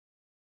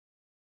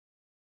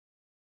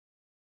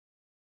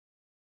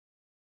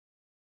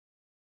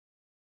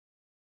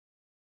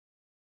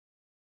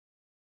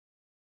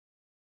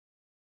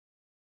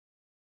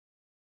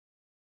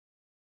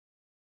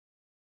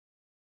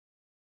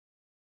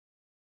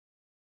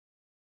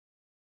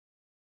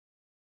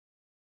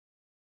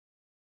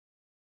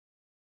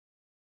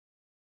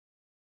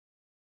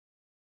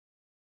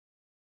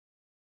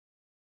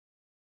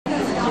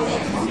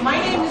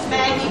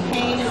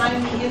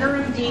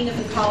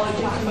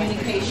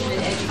Collaboration in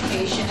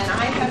Education, and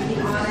I have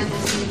the honor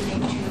this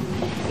evening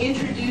to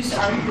introduce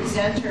our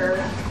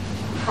presenter,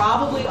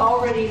 probably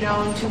already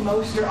known to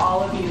most or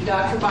all of you,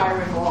 Dr.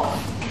 Byron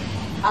Wolfe.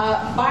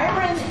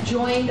 Byron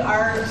joined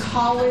our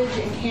college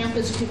and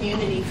campus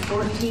community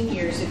 14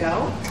 years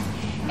ago,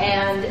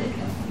 and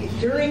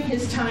during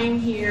his time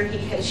here, he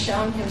has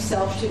shown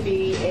himself to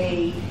be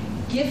a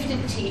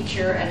gifted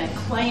teacher, an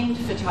acclaimed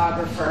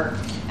photographer,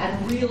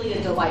 and really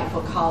a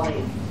delightful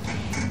colleague.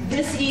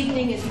 This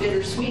evening is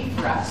bittersweet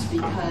for us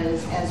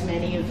because, as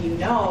many of you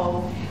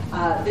know,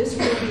 this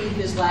will be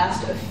his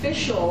last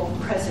official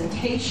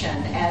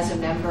presentation as a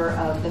member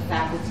of the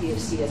faculty of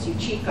CSU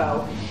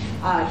Chico.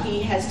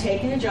 He has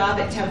taken a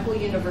job at Temple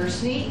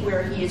University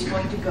where he is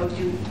going to go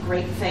do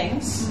great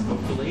things.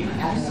 Hopefully.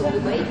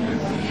 Absolutely.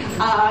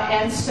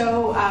 And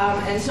so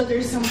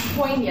there's some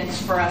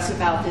poignance for us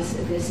about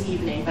this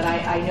evening, but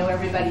I know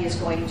everybody is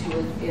going to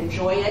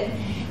enjoy it.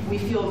 We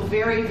feel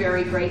very,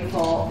 very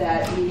grateful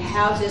that we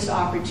have this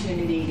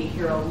opportunity to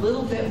hear a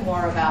little bit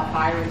more about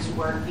Byron's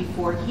work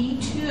before he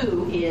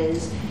too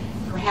is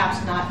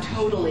perhaps not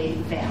totally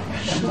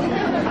vanished. And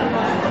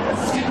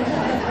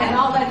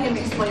I'll let him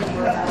explain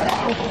more about that.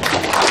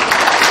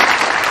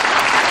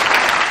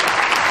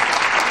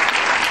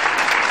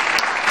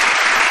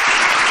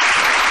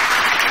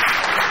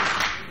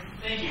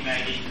 Thank you,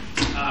 Maggie.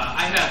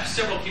 I have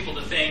several people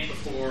to thank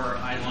before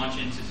I launch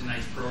into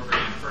tonight's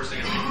program. First, I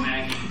got to thank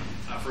Maggie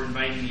for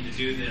inviting me to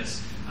do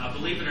this.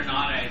 Believe it or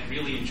not, I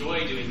really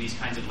enjoy doing these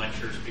kinds of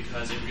lectures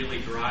because it really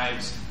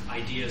drives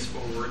ideas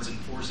forwards and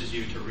forces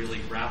you to really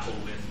grapple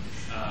with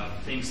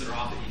things that are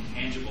often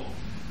intangible.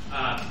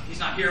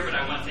 He's not here, but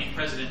I want to thank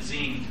President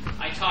Zing.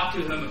 I talked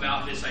to him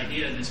about this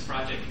idea and this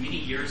project many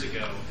years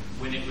ago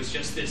when it was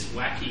just this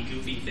wacky,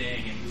 goofy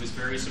thing, and he was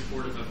very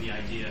supportive of the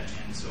idea,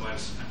 and so I'm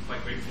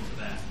quite grateful for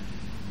that.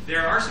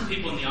 There are some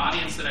people in the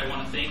audience that I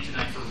want to thank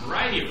tonight for a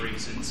variety of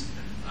reasons.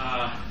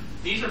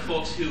 These are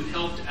folks who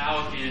helped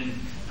out in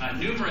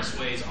numerous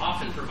ways,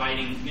 often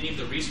providing many of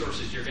the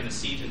resources you're going to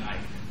see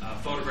tonight.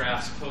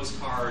 Photographs,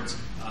 postcards,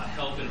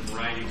 help in a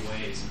variety of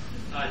ways.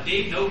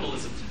 Dave Noble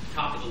is at the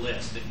top of the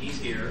list, and he's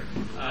here.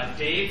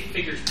 Dave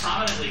figures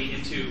prominently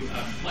into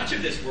much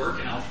of this work,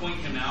 and I'll point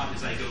him out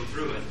as I go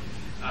through it.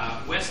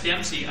 Wes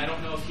Dempsey, I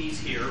don't know if he's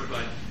here,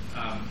 but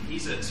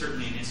he's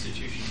certainly an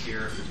institution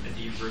here at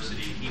the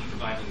university. He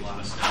provided a lot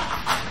of stuff.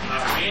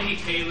 Randy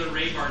Taylor,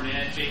 Ray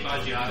Barnett, Jay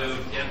Baggiato,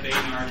 Deb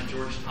Baynard, and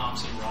George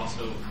Thompson were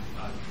also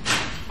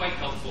quite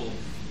helpful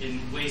in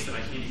ways that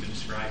I can't even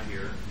describe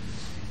here.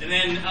 And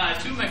then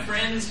two of my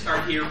friends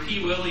are here,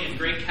 P. Willie and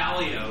Greg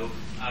Callio,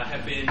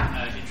 have been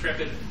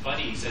intrepid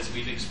buddies as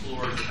we've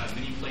explored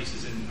many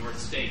places in the North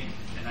State,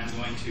 and I'm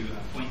going to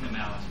point them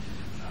out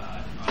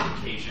on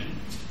occasion.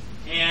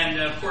 And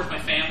of course, my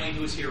family,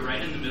 who's here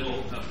right in the middle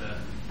of the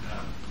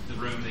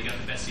room. They got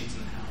the best seats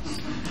in the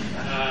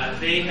house.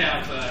 They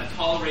have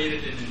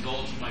tolerated and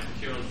indulged my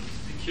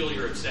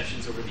peculiar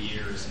obsessions over the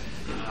years.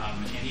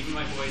 And even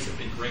my boys have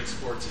been great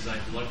sports as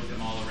I've lugged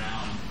them all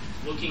around,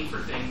 looking for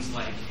things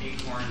like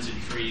acorns and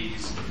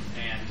trees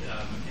and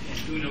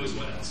who knows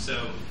what else.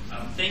 So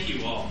thank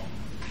you all.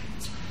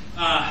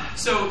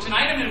 So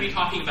tonight I'm going to be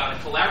talking about a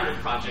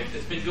collaborative project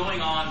that's been going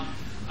on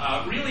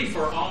really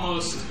for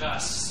almost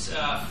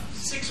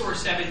 6 or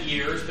 7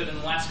 years, but in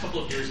the last couple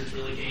of years it's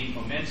really gained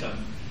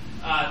momentum.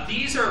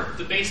 These are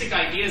the basic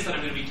ideas that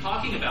I'm going to be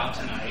talking about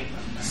tonight.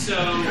 So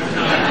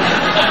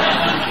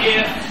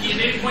if you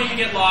didn't want to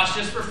get lost,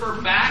 just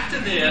refer back to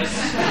this.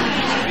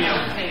 You should be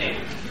okay.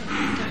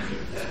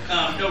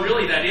 No,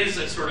 really, that is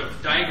a sort of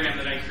diagram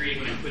that I create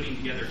when I'm putting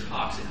together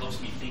talks. It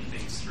helps me think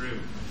things through.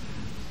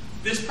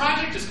 This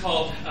project is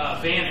called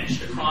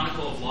Vanished, a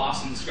chronicle of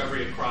loss and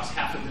discovery across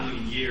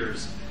 500,000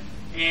 years.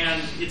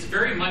 And it's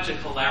very much a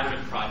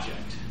collaborative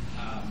project.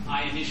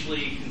 I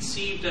initially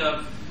conceived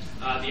of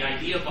the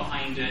idea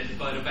behind it,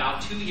 but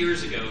about 2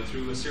 years ago,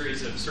 through a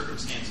series of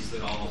circumstances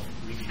that I'll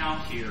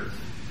recount here,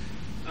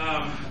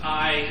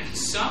 I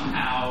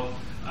somehow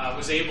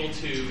was able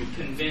to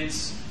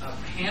convince a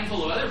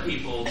handful of other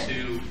people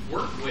to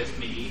work with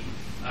me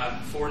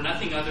for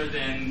nothing other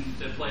than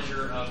the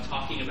pleasure of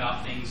talking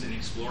about things and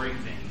exploring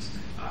things.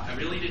 I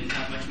really didn't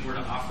have much more to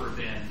offer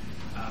than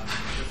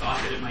the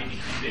thought that it might be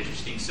kind of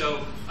interesting.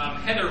 So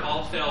Heather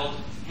Altfeld,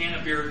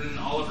 Hannah Bearden,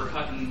 Oliver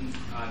Hutton,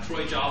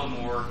 Troy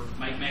Jollimore,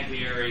 Mike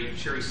Magliari,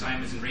 Sheri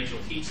Simmons, and Rachel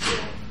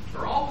Teasdale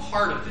are all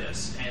part of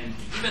this. And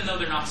even though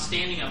they're not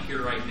standing up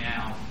here right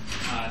now,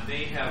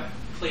 they have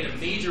played a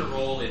major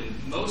role in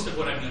most of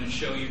what I'm going to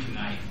show you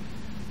tonight.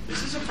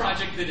 This is a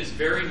project that is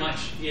very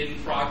much in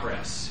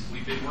progress.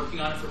 We've been working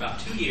on it for about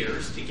 2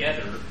 years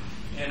together,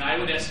 and I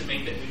would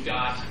estimate that we've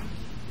got,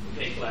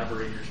 okay,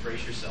 collaborators,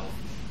 brace yourself,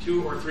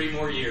 2 or 3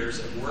 more years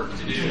of work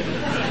to do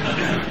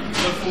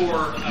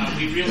before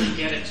we really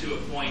get it to a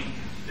point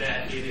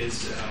that it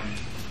is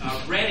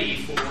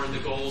ready for the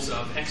goals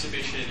of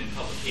exhibition and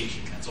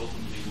publication. That's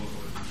ultimately what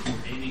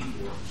we're aiming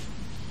for.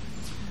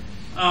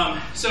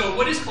 So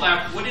what is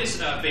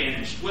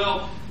Vanished?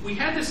 Well, we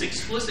had this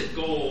explicit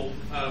goal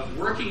of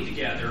working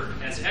together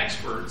as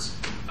experts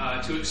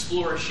to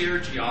explore a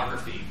shared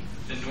geography,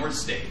 the North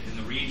State and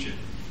the region.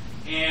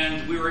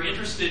 And we were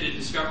interested in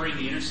discovering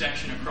the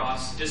intersection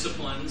across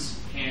disciplines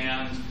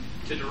and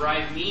to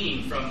derive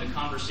meaning from the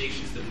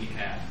conversations that we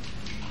had.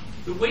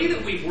 The way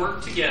that we've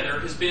worked together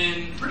has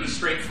been pretty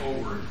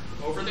straightforward.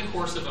 Over the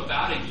course of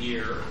about a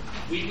year,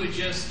 we would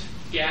just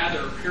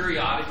gather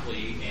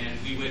periodically and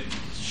we would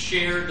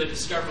share the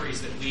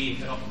discoveries that we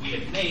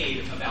had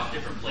made about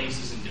different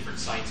places and different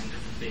sites and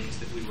different things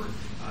that we were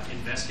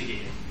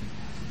investigating.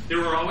 There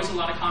were always a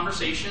lot of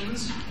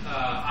conversations.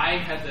 I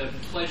had the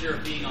pleasure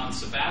of being on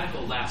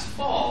sabbatical last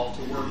fall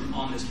to work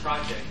on this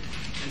project.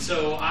 And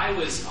so I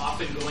was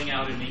often going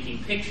out and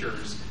making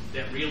pictures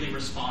that really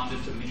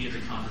responded to many of the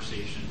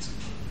conversations.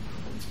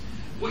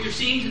 What you're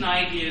seeing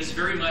tonight is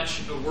very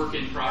much a work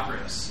in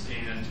progress,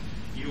 and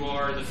you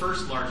are the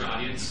first large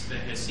audience that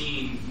has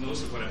seen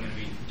most of what I'm going to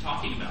be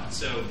talking about.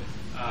 So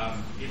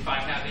if I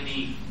have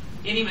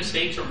any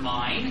mistakes are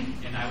mine,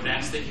 and I would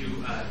ask that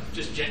you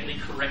just gently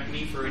correct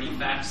me for any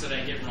facts that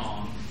I get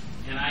wrong.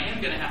 And I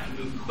am going to have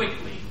to move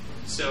quickly,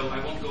 so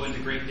I won't go into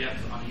great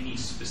depth on any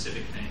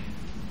specific thing.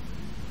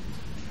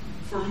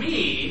 For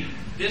me,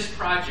 this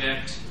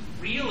project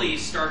really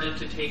started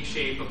to take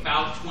shape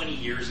about 20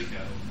 years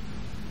ago.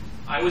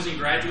 I was in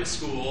graduate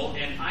school,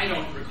 and I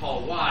don't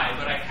recall why,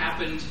 but I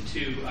happened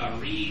to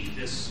read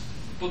this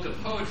book of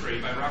poetry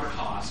by Robert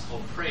Haas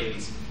called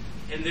Praise.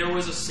 And there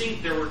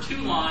were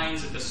two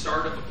lines at the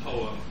start of a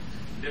poem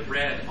that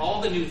read, "All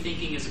the new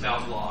thinking is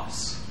about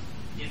loss.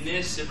 In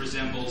this, it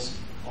resembles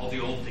all the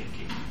old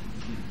thinking."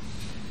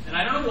 And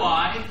I don't know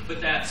why,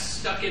 but that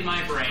stuck in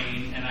my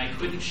brain, and I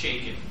couldn't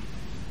shake it.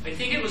 I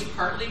think it was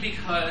partly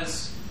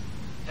because,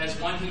 as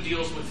one who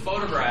deals with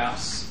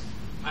photographs,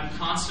 I'm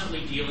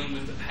constantly dealing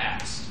with the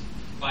past.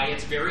 By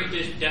its very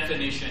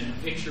definition,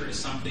 a picture is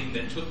something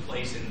that took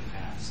place in the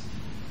past.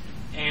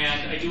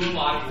 And I do a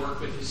lot of work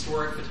with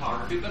historic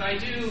photography, but I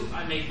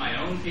make my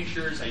own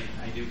pictures, I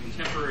do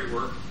contemporary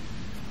work.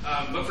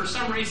 But for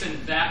some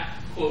reason, that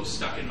quote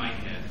stuck in my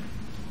head.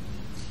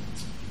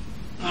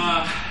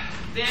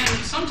 Then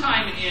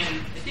sometime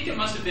in, I think it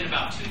must have been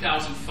about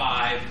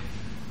 2005,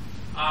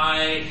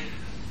 I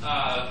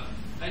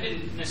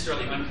didn't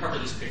necessarily uncover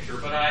this picture,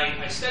 but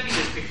I studied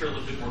this picture a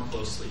little bit more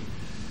closely.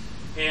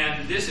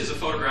 And this is a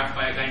photograph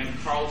by a guy named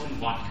Carlton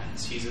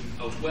Watkins. He's a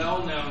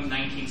well-known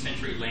 19th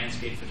century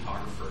landscape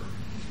photographer.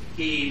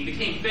 He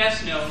became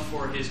best known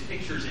for his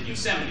pictures in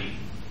Yosemite.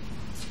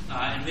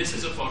 And this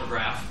is a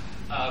photograph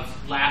of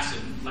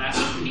Lassen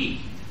Peak,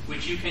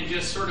 which you can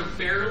just sort of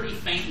barely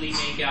faintly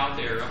make out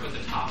there up at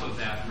the top of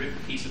that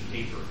ripped piece of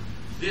paper.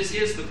 This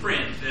is the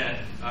print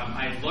that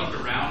I've lugged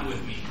around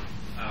with me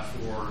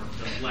for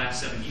the last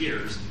 7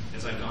 years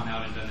as I've gone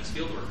out and done this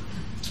fieldwork.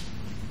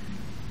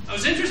 I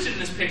was interested in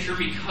this picture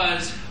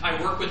because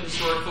I work with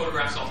historic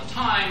photographs all the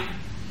time,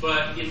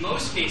 but in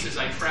most cases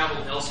I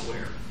travel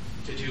elsewhere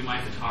to do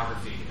my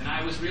photography. And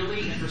I was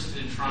really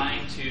interested in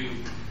trying to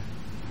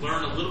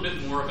learn a little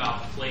bit more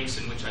about the place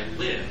in which I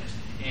lived.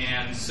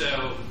 And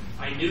so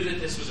I knew that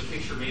this was a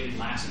picture made in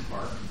Lassen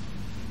Park.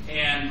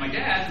 And my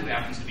dad, who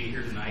happens to be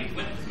here tonight,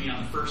 went with me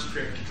on the first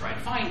trip to try to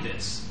find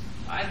this.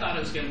 I thought it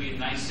was going to be a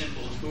nice,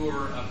 simple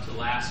tour up to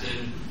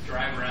Lassen,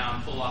 drive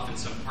around, pull off in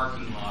some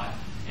parking lot,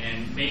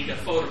 and make a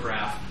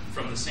photograph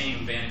from the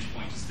same vantage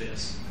point as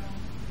this.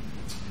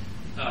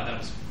 That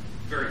was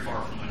very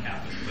far from what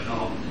happened, but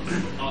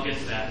I'll get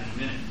to that in a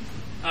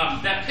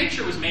minute. That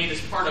picture was made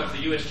as part of the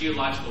U.S.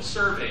 Geological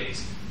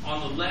Surveys. On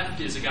the left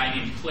is a guy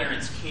named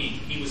Clarence King.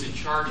 He was in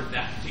charge of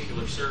that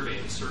particular survey,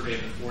 the survey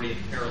of the 40th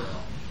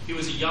parallel. He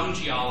was a young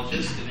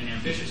geologist and an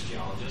ambitious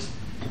geologist,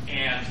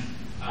 and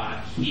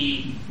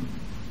he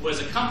was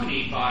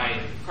accompanied by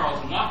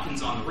Carlton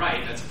Watkins on the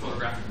right. That's a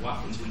photograph of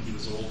Watkins when he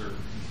was older.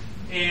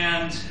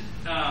 And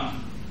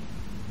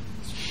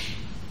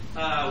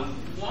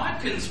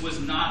Watkins was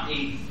not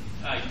a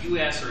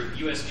U.S. or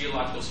U.S.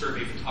 Geological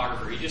Survey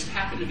photographer. He just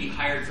happened to be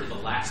hired for the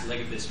last leg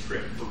of this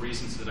trip for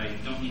reasons that I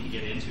don't need to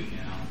get into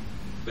now.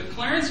 But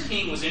Clarence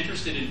King was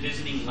interested in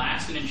visiting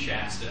Lassen and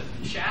Shasta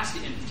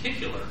in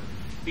particular,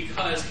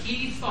 because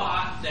he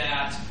thought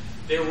that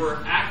there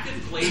were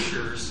active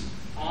glaciers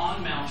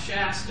on Mount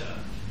Shasta,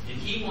 and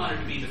he wanted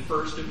to be the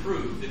first to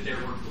prove that there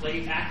were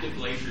active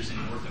glaciers in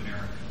North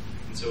America.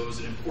 And so it was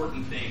an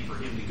important thing for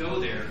him to go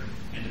there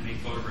and to make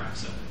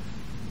photographs of it.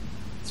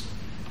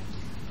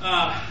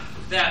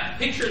 That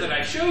picture that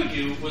I showed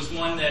you was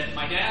one that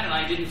my dad and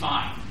I didn't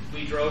find.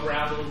 We drove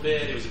around a little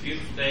bit. It was a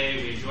beautiful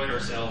day. We enjoyed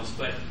ourselves.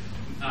 But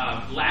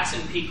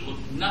Lassen Peak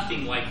looked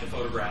nothing like the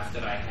photograph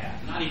that I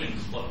had, not even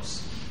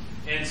close.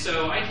 And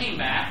so I came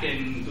back,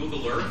 and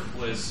Google Earth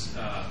was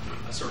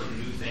a sort of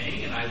new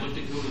thing. And I looked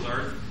at Google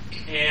Earth,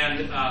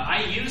 and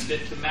I used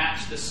it to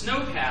match the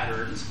snow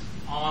patterns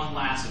on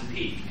Lassen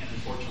Peak. And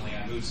unfortunately,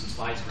 I moved some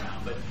slides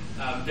around. But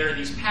there are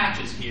these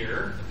patches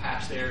here, a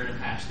patch there and a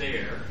patch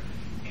there.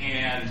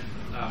 And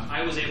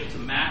I was able to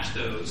match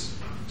those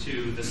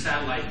to the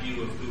satellite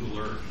view of Google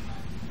Earth.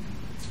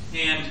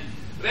 And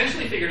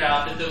eventually figured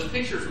out that those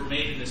pictures were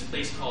made in this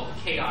place called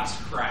Chaos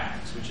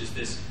Crags, which is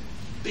this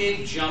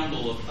big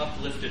jumble of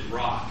uplifted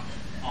rock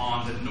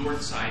on the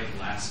north side of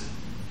Lassen.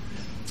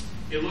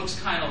 It looks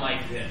kind of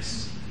like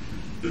this.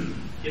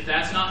 If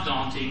that's not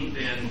daunting,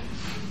 then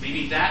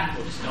maybe that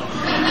looks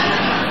daunting.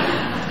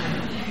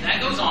 That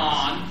goes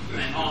on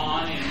and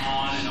on and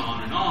on and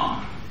on and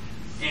on.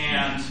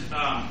 And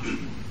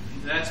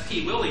that's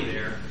P. Willie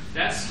there.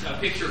 That's a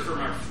picture from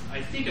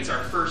I think it's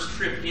our first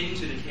trip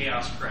into the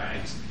Chaos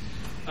Crags.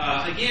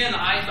 Again,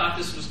 I thought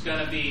this was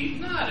going to be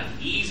not an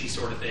easy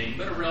sort of thing,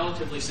 but a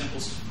relatively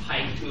simple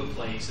hike to a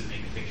place and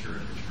make a picture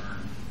and return.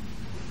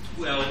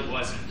 Well, it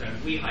wasn't.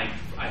 We hiked,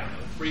 I don't know,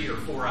 3 or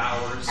 4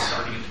 hours,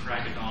 starting at the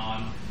crack of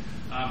dawn.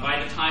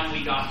 By the time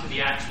we got to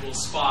the actual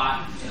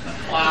spot,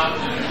 cloud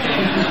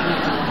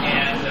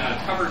and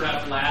covered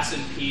up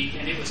Lassen Peak,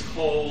 and it was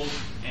cold,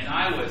 and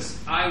I was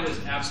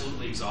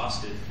absolutely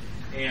exhausted.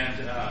 And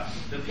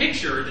the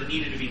picture that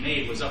needed to be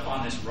made was up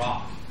on this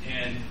rock,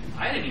 and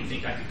I didn't even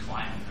think I could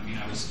climb it. I mean,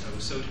 I was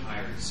so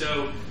tired.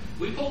 So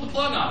we pulled the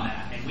plug on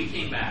that, and we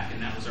came back,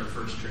 and that was our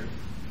first trip.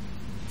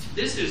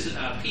 This is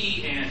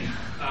P and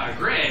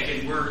Greg,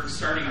 and we're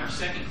starting our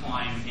second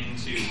climb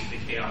into the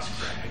Chaos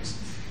Crags.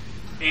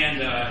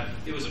 And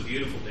it was a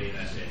beautiful day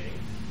that day.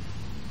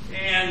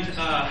 And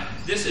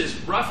this is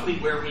roughly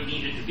where we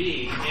needed to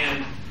be.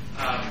 And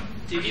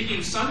to give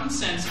you some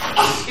sense of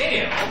the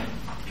scale,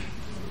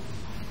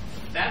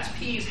 that's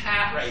P's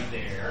hat right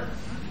there,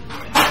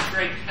 and that's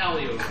Greg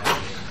Kelly over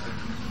there.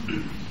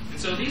 And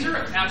so these are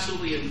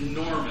absolutely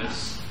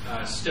enormous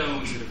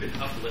stones that have been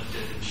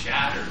uplifted and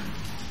shattered.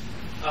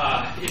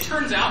 It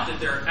turns out that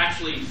they're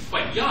actually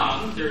quite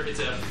young. It's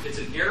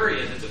an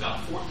area that's about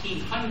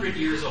 1,400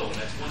 years old.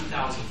 That's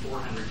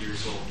 1,400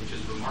 years old, which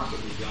is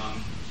remarkably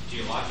young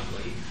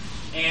geologically.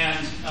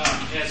 And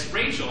as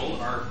Rachel,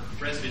 our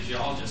resident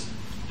geologist,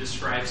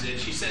 describes it,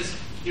 she says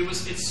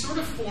it's sort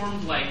of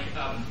formed like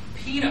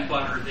peanut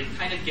butter that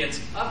kind of gets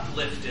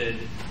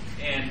uplifted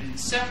and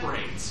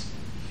separates.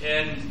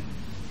 And,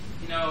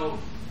 you know,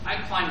 I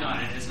climbed on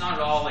it, and it's not at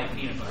all like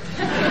peanut butter.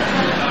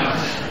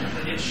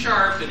 It's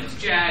sharp, and it's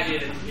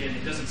jagged, and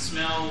it doesn't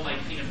smell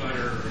like peanut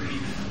butter or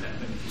anything like that.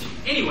 But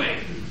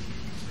anyway,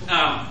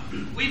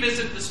 we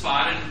visited the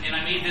spot, and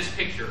I made this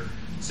picture.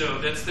 So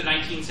that's the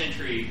 19th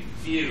century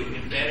view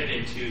embedded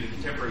into the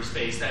contemporary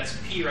space. That's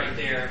P right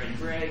there, and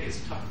Greg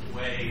is tucked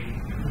away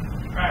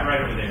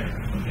right over there.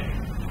 Okay.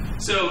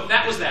 So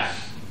that was that.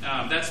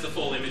 That's the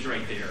full image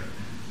right there.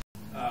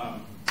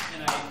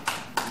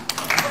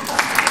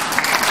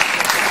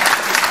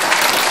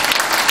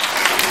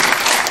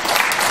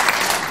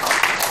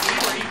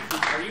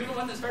 Are you the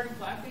one that started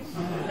clapping?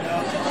 No.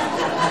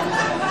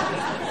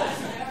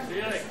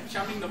 You're like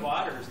chumming the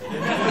waters.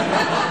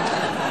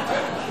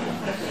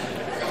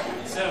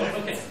 So,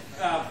 okay.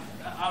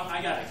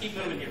 I got to keep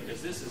moving here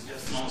because this is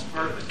just the smallest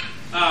part of it.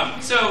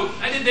 So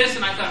I did this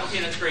and I thought, okay,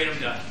 that's great, I'm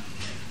done.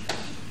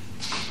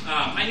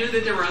 I knew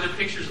that there were other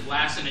pictures of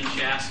Lassen and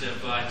Shasta,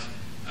 but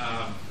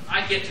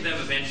I'd get to them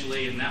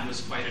eventually, and that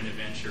was quite an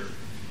adventure.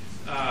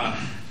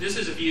 This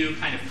is a view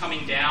kind of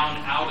coming down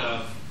out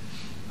of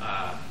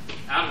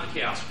the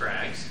Chaos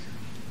Crags.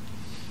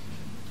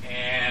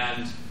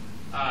 And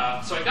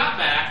so I got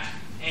back,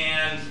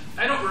 and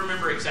I don't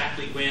remember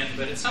exactly when,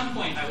 but at some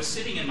point I was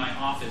sitting in my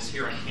office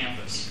here on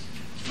campus.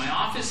 My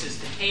office is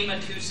Tehama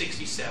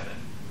 267.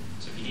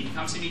 So if you need to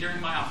come see me during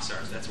my office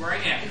hours, that's where I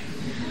am.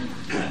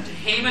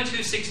 Tehama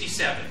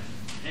 267.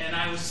 And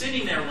I was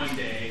sitting there one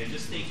day and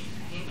just thinking,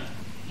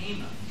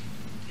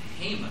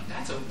 Tehama,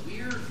 that's a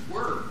weird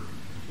word.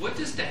 What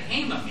does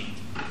Tehama mean?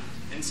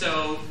 And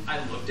so I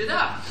looked it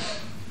up.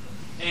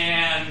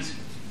 And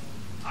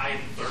I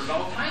learned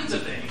all kinds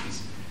of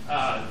things.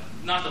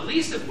 Not the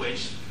least of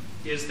which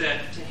is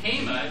that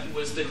Tehama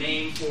was the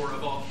name for a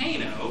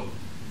volcano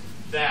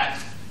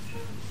that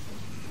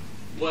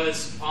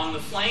was on the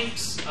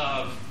flanks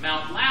of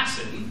Mount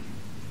Lassen.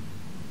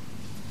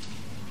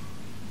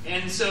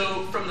 And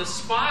so from the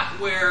spot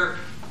where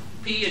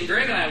P and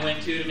Greg and I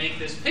went to make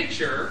this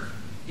picture,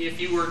 if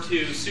you were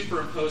to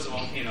superimpose a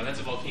volcano, that's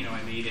a volcano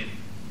I made in,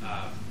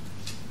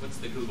 what's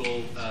the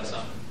Google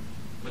something?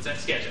 What's that?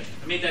 SketchUp.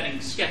 I made that in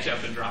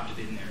SketchUp and dropped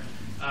it in there.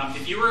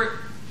 If you were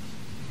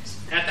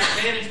at that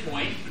vantage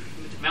point,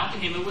 Mount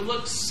Tehama would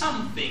look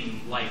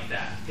something like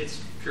that.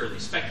 It's purely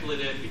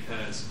speculative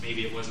because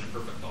maybe it wasn't a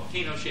perfect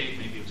volcano shape,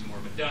 maybe it was more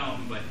of a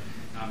dome, but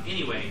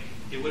anyway,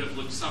 it would have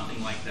looked something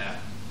like that.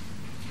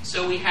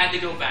 So we had to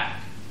go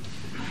back.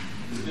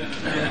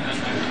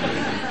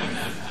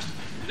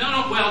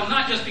 No, well,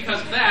 not just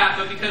because of that,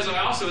 but because I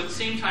also at the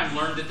same time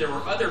learned that there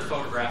were other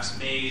photographs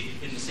made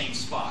in the same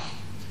spot.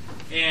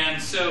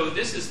 And so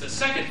this is the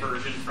second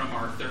version from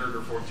our third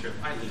or fourth trip.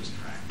 I lose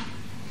track.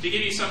 To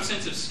give you some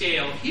sense of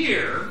scale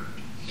here,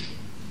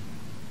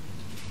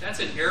 that's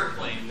an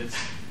airplane that's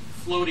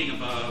floating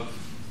above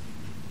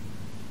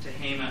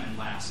Tehama and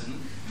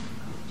Lassen.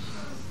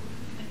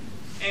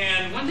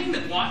 And one thing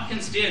that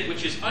Watkins did,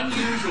 which is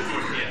unusual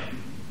for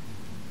him,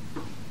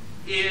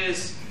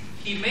 is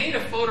he made a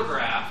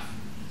photograph.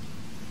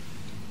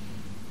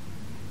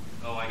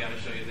 Oh, I got to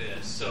show you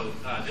this. So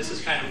this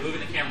is kind of moving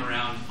the camera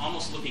around,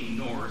 almost looking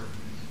north.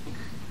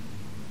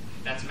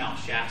 That's Mount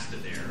Shasta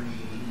there.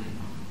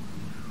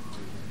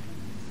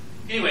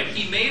 Anyway,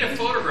 he made a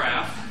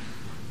photograph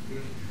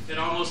at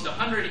almost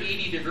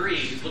 180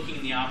 degrees looking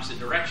in the opposite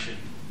direction.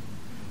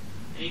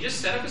 And he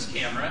just set up his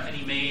camera and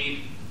he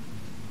made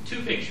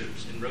 2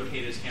 pictures and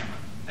rotated his camera.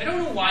 I don't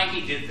know why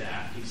he did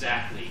that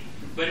exactly,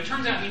 but it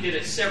turns out he did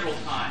it several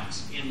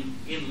times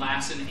in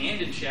Lassen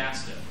and in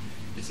Shasta.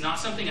 It's not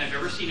something I've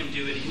ever seen him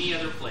do at any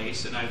other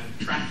place, and I've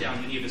tracked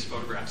down many of his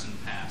photographs in the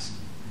past.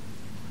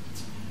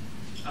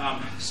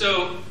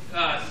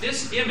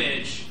 This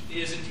image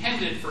is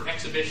intended for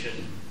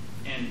exhibition,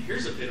 and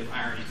here's a bit of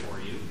irony for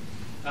you.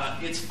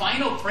 Its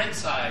final print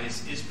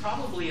size is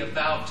probably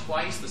about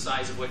twice the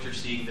size of what you're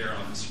seeing there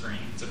on the screen.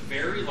 It's a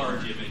very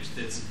large image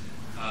that's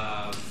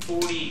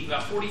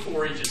about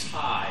 44 inches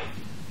high.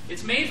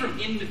 It's made from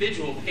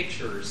individual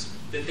pictures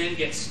that then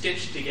get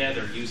stitched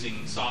together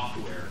using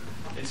software.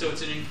 And so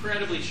it's an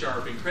incredibly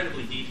sharp,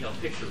 incredibly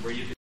detailed picture where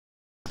you can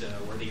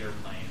where the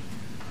airplane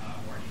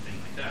or anything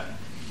like that.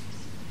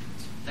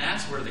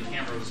 That's where the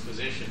camera was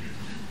positioned.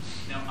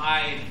 Now,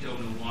 I don't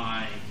know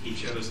why he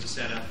chose to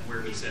set up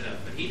where he set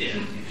up, but he did.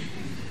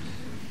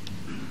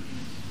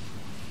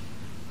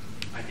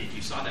 I think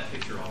you saw that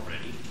picture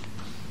already.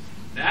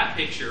 That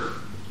picture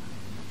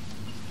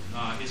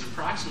is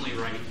approximately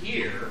right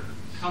here,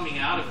 coming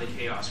out of the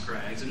Chaos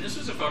Crags. And this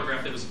was a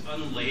photograph that was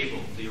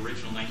unlabeled, the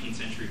original 19th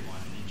century one.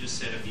 And it just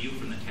said a view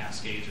from the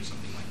Cascades or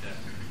something like that.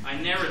 I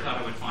never thought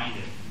I would find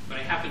it, but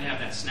I happened to have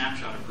that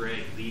snapshot of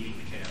Greg leaving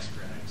the Chaos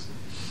Crags.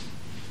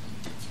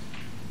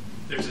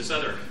 There's this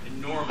other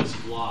enormous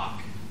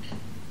block.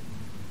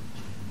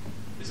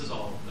 This is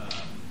all,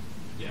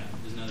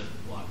 there's another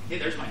block. Hey,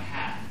 there's my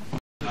hat.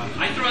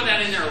 I throw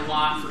that in there a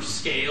lot for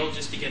scale,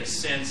 just to get a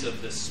sense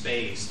of the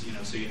space,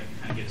 so you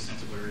kind of get a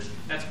sense of where it is.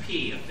 That's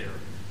P up there,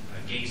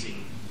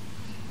 gazing.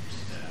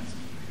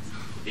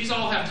 These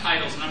all have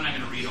titles, and I'm not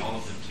going to read all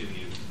of them to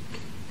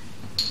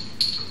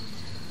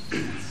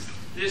you.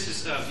 This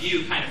is a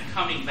view kind of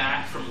coming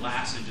back from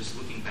Lassen, just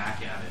looking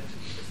back at it.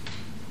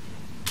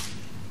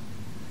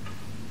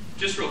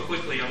 Just real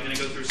quickly, I'm going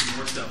to go through some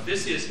more stuff.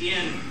 This is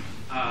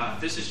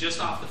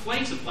just off the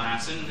flanks of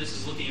Lassen. This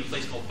is looking at a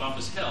place called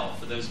Bumpus Hill,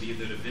 for those of you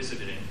that have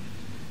visited it.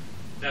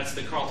 That's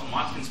the Carlton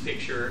Watkins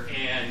picture,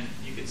 and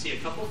you can see a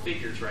couple of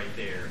figures right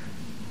there.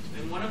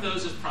 And one of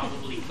those is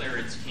probably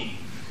Clarence King,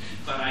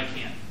 but I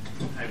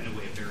have no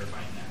way of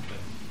verifying that. But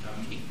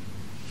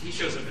he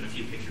shows up in a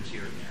few pictures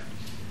here and there.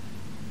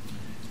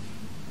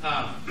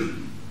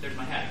 There's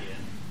my hat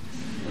again.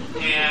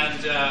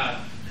 And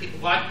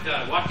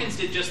Watkins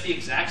did just the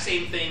exact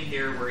same thing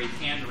here, where he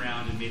panned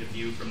around and made a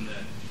view from the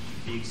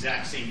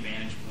exact same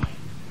vantage point.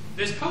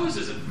 This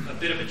poses a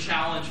bit of a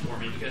challenge for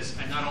me, because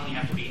I not only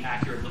have to be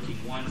accurate looking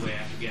one way, I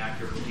have to be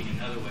accurate looking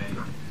another way.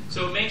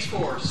 So it makes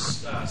for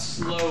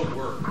slow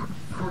work.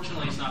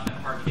 Fortunately, it's not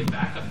that hard to get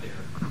back up there.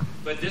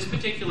 But this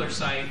particular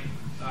site,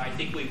 I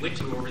think we went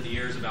to over the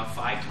years about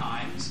 5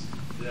 times.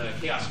 The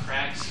Chaos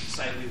Crags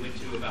site we went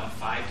to about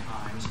 5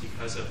 times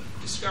because of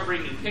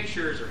discovering new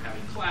pictures or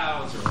having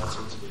clouds or all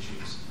sorts of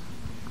issues.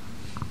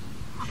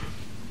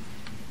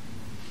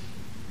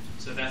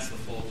 So that's the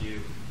full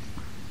view.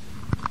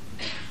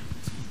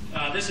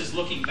 This is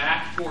looking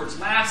back towards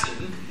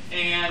Lassen,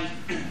 and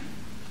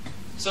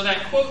so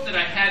that quote that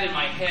I had in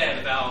my head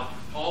about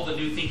all the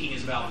new thinking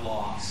is about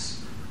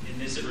loss, in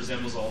this it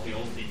resembles all the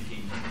old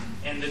thinking,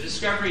 and the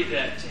discovery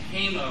that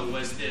Tehama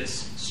was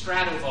this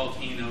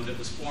stratovolcano that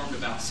was formed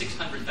about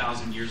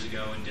 600,000 years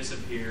ago and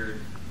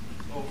disappeared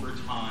over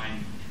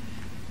time,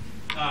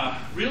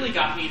 really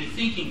got me to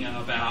thinking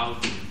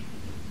about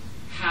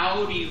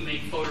how do you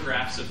make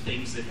photographs of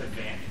things that have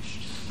vanished?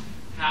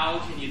 How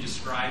can you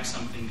describe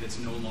something that's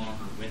no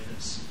longer with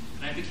us?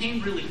 And I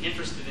became really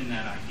interested in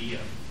that idea.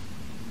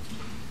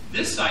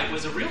 This site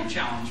was a real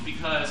challenge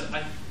because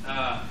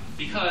I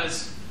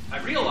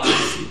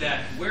realized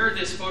that where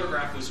this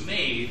photograph was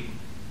made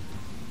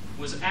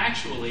was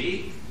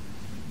actually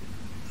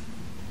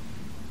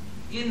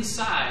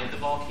inside the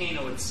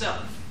volcano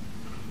itself.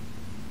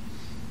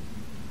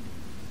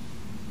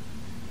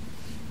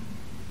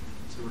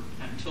 So we're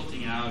kind of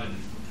tilting out and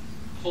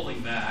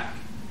pulling back.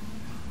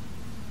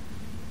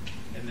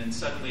 And then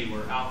suddenly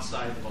we're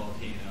outside the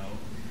volcano.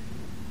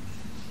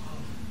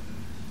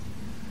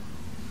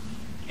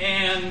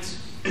 And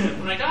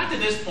when I got to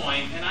this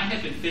point, and I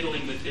had been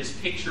fiddling with this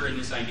picture and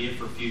this idea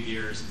for a few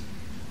years,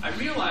 I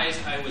realized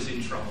I was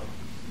in trouble.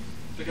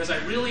 Because I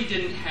really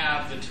didn't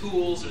have the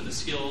tools or the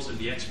skills or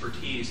the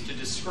expertise to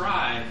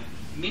describe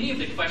many of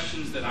the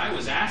questions that I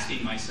was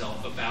asking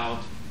myself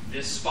about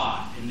this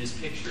spot in this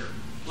picture.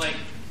 Like,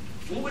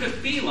 what would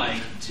it be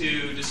like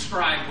to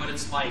describe what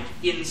it's like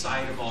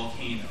inside a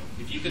volcano?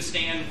 If you could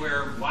stand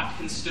where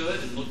Watkins stood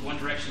and look one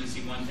direction and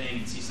see one thing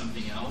and see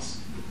something else,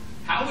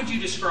 how would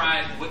you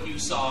describe what you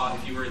saw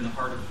if you were in the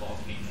heart of a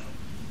volcano?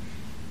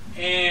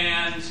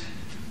 And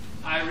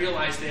I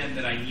realized then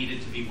that I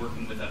needed to be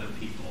working with other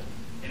people.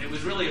 And it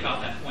was really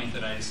about that point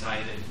that I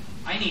decided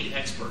I need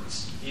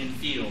experts in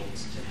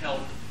fields to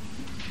help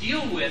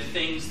deal with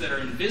things that are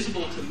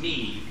invisible to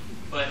me,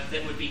 but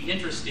that would be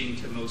interesting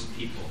to most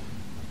people.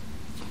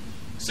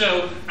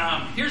 So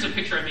here's a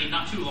picture I made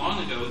not too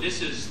long ago.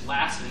 This is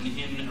Lassen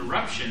in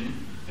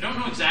eruption. I don't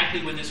know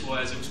exactly when this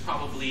was. It was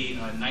probably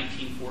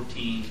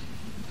 1914.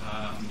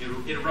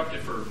 It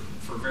erupted for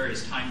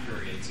various time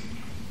periods.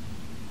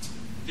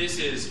 This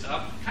is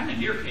up kind of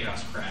near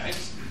Chaos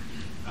Crags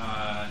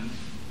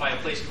by a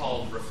place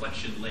called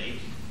Reflection Lake.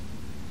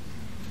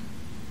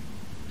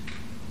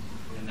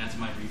 And that's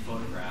my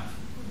rephotograph.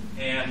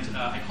 And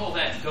I call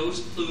that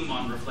Ghost Plume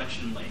on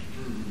Reflection Lake.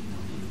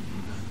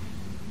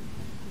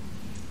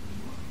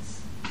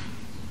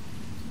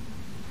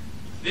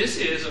 This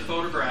is a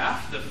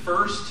photograph, the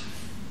first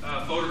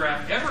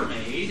photograph ever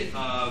made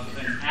of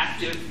an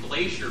active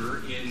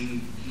glacier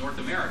in North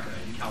America,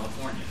 in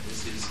California.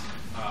 This is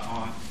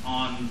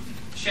on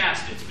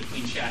Shasta. It's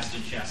between Shasta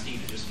and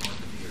Shastina, just north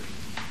of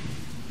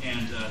here.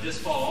 And this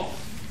fall,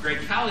 Greg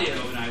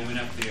Callio and I went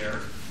up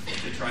there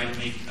to try to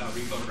make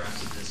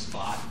rephotographs of this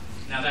spot.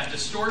 Now that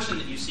distortion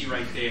that you see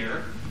right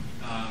there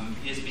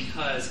is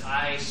because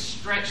I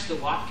stretched the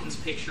Watkins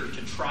picture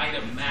to try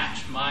to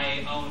match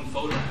my own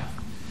photograph.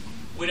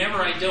 Whenever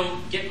I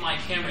don't get my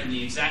camera in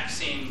the exact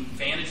same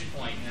vantage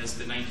point as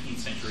the 19th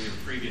century or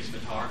previous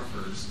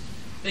photographers,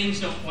 things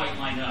don't quite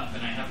line up,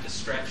 and I have to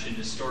stretch and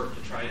distort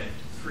to try to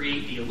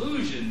create the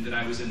illusion that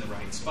I was in the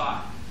right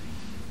spot.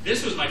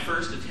 This was my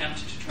first attempt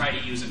to try to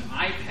use an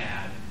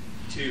iPad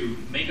to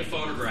make a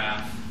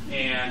photograph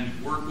and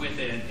work with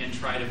it and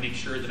try to make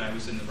sure that I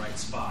was in the right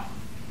spot.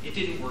 It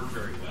didn't work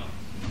very well.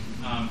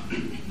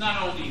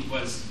 Not only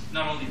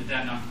did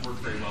that not work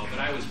very well, but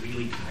I was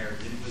really tired,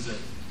 and it was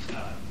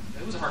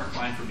a hard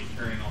climb for me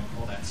carrying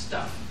all that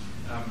stuff.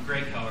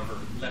 Greg, however,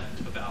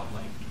 left about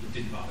like it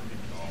didn't bother him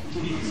at all.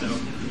 So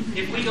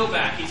if we go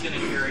back, he's going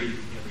to carry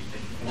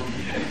everything.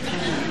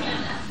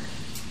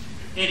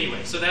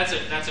 Anyway, so that's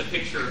a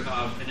picture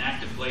of an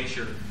active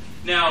glacier.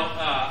 Now,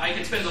 I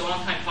could spend a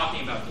long time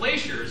talking about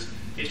glaciers.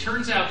 It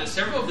turns out that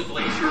several of the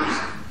glaciers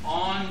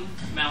on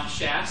Mount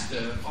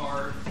Shasta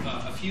are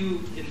a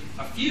few in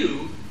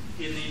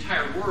the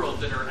entire world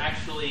that are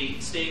actually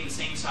staying the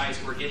same size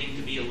or getting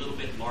to be a little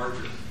bit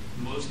larger.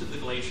 Most of the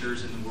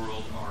glaciers in the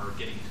world are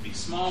getting to be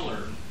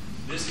smaller.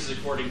 This is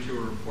according to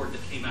a report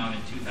that came out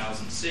in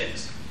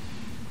 2006.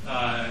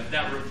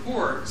 That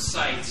report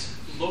cites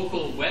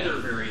local weather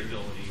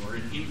variability or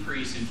an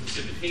increase in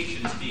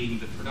precipitation as being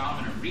the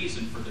predominant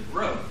reason for the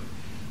growth,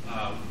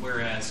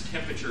 whereas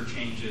temperature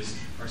changes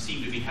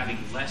seem to be having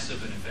less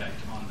of an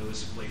effect on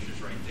those glaciers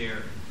right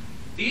there.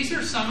 These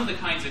are some of the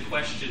kinds of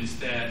questions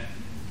that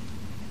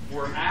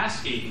we're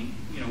asking,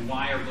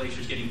 why are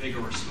glaciers getting bigger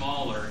or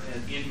smaller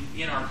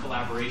in our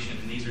collaboration,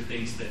 and these are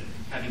things that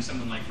having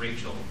someone like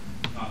Rachel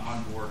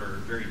on board are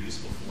very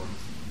useful for.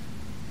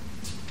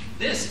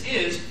 This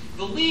is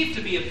believed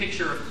to be a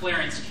picture of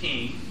Clarence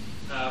King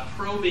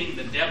probing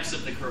the depths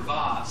of the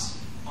crevasse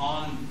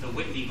on the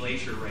Whitney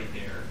Glacier right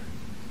there.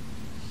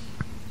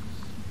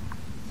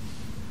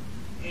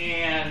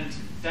 And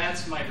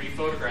that's my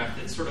rephotograph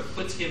that sort of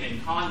puts him in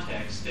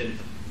context, and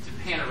to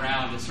pan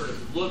around, it sort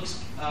of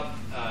looks up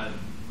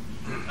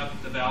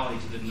the valley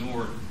to the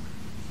north.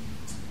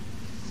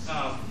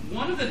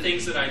 One of the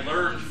things that I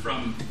learned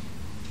from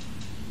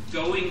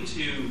going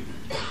to,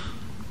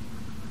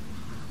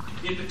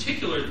 in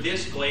particular,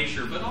 this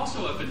glacier, but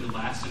also up into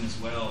Lassen as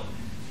well,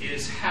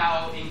 is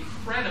how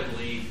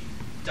incredibly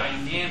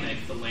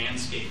dynamic the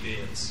landscape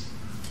is.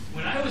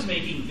 When I was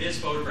making this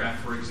photograph,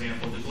 for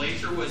example, the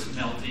glacier was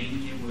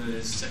melting. It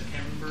was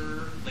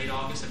September, late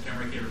August,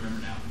 September, I can't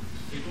remember now.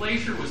 The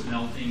glacier was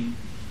melting.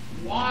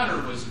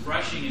 Water was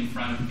rushing in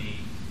front of me.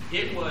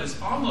 It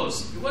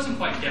wasn't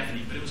quite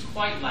deafening, but it was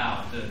quite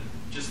loud,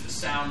 just the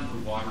sound of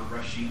the water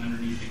rushing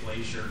underneath the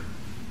glacier.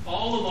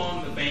 All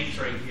along the banks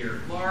right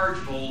here,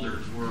 large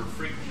boulders were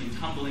frequently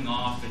tumbling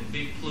off and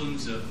big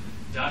plumes of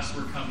dust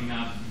were coming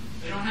up.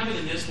 I don't have it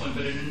in this one,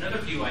 but in another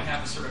view I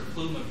have a sort of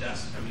plume of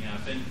dust coming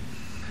up. And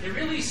it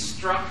really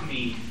struck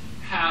me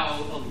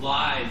how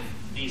alive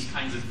these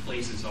kinds of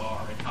places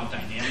are and how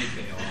dynamic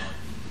they are.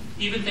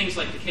 Even things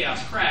like the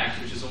Chaos Crags,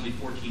 which is only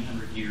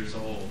 1,400 years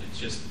old,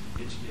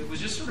 it was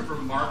just sort of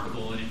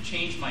remarkable, and it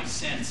changed my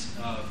sense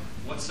of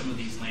what some of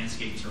these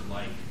landscapes are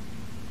like.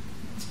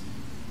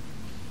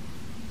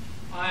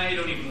 I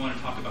don't even want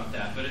to talk about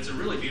that, but it's a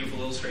really beautiful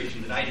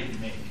illustration that I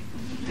didn't make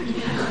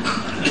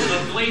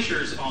of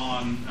glaciers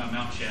on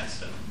Mount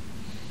Shasta.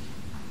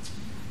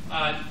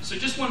 So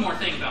just one more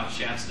thing about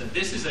Shasta.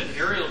 This is an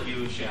aerial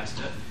view of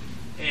Shasta,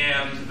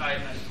 and I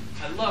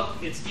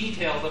love its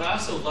detail, but I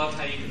also love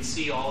how you can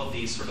see all of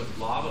these sort of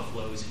lava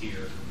flows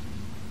here.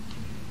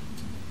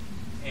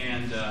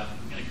 And I'm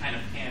going to kind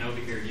of pan over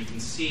here. You can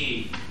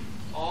see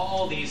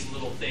all these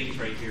little things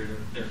right here.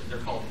 They're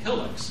called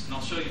hillocks, and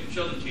I'll show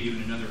them to you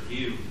in another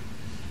view.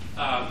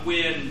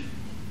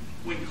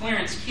 When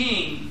Clarence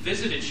King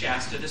visited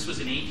Shasta, this was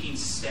in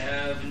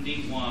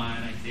 1871,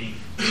 I think,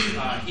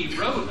 he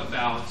wrote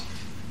about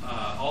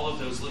all of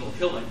those little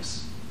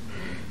hillocks.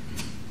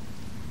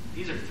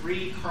 These are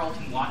 3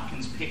 Carlton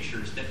Watkins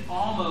pictures that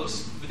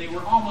they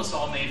were almost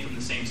all made from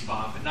the same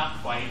spot, but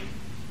not quite.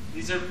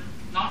 These are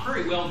not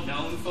very well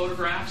known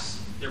photographs.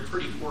 they're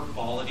pretty poor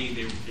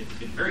quality. It's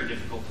been very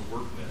difficult to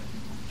work with.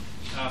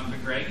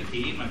 But Greg and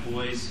Pete, my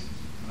boys,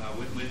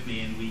 went with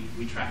me, and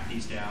we tracked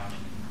these down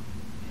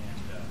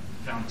and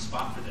found a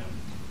spot for them.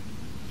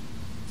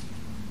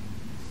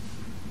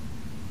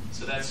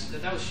 So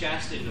that was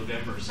Shasta in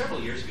November,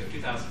 several years ago,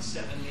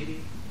 2007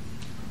 maybe.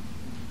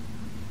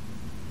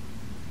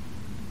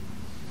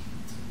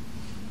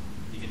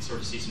 You can sort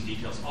of see some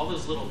details. All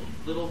those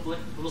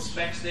little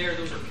specks there,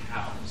 those are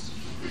cows.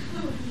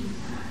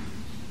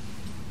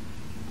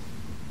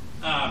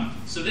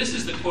 So this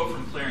is the quote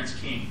from Clarence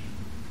King,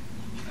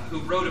 who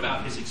wrote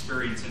about his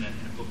experience in a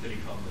book that he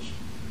published.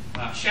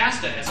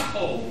 Shasta as a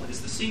whole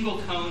is the single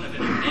cone of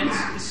an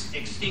immense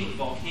extinct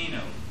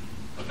volcano.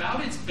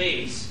 About its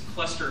base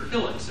cluster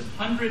hillocks of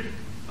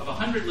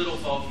 100 little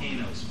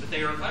volcanoes, but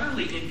they are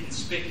utterly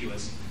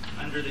inconspicuous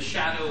under the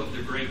shadow of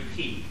the great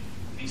peak.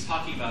 And he's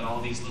talking about all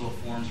these little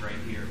forms right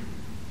here.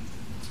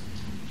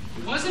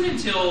 It wasn't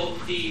until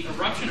the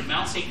eruption of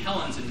Mount St.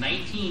 Helens in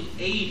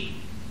 1980,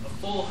 a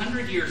full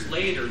 100 years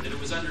later, that it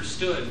was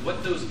understood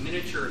what those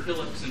miniature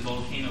hillocks and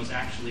volcanoes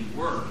actually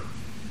were.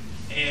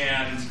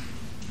 And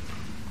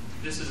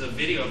this is a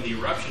video of the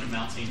eruption of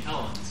Mount St.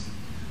 Helens.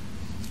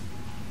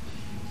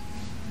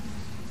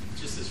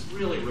 Just this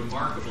really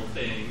remarkable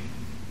thing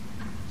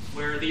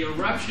where the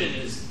eruption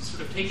is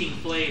sort of taking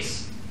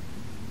place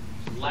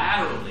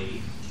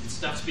laterally and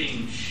stuff's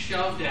being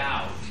shoved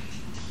out.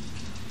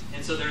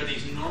 And so there are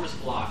these enormous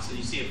blocks, and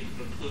you see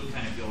the plume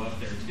kind of go up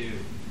there too.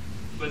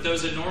 But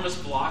those enormous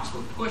blocks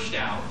were pushed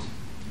out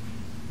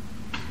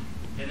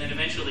and then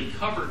eventually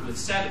covered with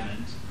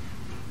sediment,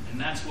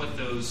 and that's what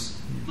those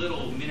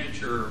little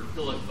miniature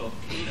hillock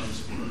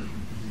volcanoes were.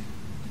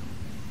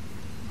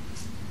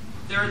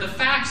 There are the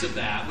facts of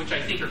that, which I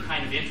think are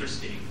kind of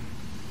interesting.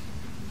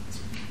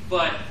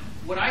 But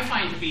what I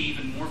find to be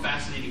even more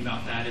fascinating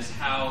about that is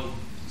how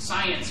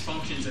science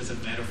functions as a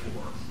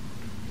metaphor.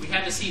 We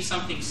had to see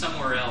something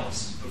somewhere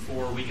else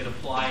before we could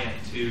apply it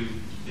to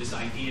this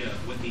idea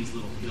of what these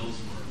little hills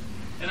were.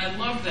 And I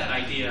love that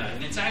idea,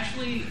 and it's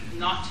actually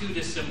not too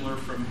dissimilar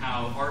from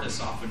how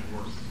artists often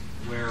work,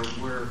 where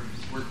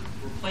we're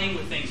playing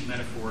with things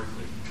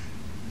metaphorically.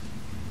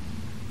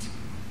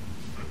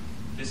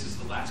 This is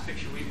the last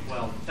picture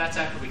well, that's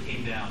after we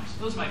came down.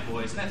 So those are my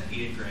boys, and that's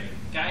Pete and Greg.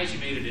 Guys, you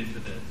made it into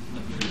the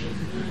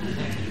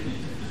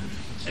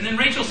And then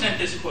Rachel sent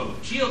this quote,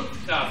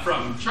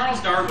 from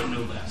Charles Darwin,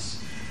 no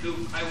less, who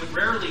I would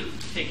rarely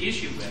take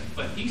issue with,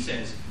 but he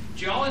says,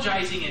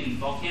 geologizing in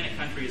volcanic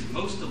country is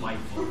most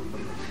delightful.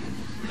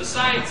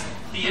 Besides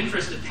the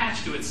interest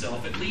attached to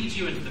itself, it leads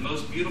you into the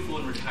most beautiful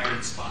and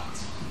retired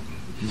spots.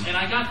 And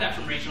I got that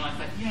from Rachel, and I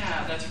thought,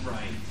 yeah, that's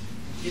right.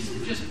 It's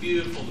just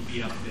beautiful to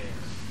be up there.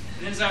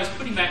 And as I was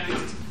putting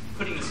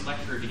this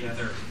lecture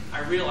together,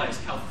 I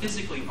realized how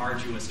physically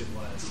arduous it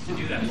was to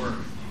do that work.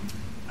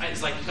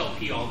 It's like tell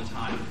P all the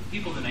time.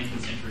 People in the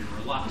 19th century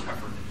were a lot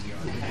tougher than we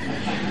are.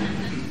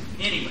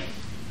 Anyway,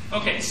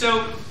 okay,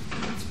 so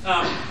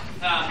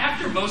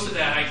after most of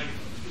that,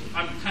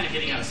 I'm kind of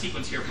getting out of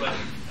sequence here, but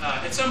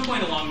at some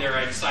point along there,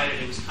 I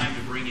decided it was time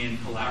to bring in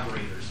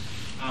collaborators.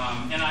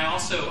 And I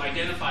also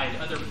identified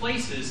other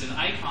places and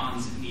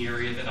icons in the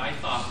area that I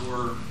thought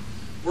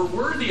were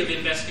worthy of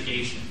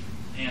investigation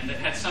and that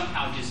had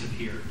somehow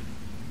disappeared.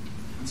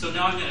 And so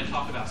now I'm going to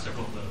talk about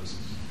several of those.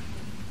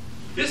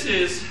 This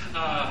is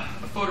a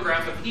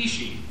photograph of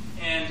Ishi,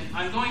 and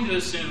I'm going to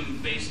assume,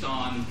 based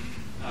on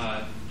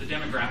the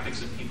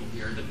demographics of people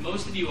here, that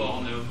most of you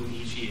all know who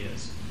Ishi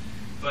is.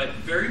 But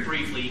very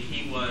briefly,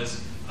 he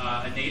was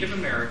a Native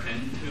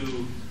American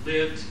who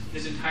lived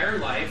his entire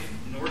life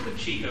north of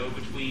Chico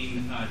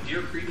between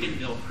Deer Creek and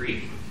Mill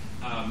Creek,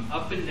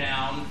 up and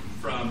down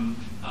from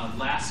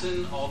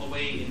Lassen all the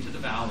way into the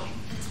valley.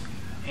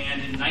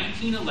 And in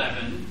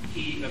 1911,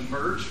 he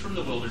emerged from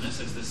the wilderness,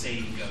 as the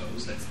saying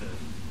goes. That's the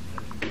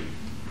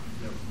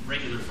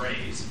regular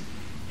phrase.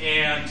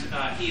 And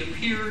he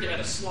appeared at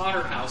a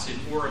slaughterhouse in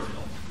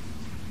Oroville.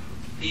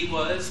 He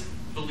was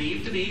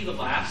believed to be the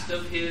last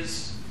of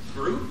his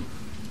group.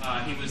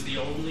 He was the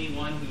only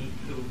one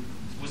who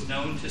was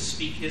known to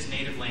speak his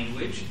native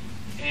language.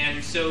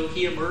 And so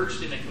he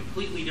emerged in a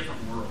completely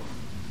different world.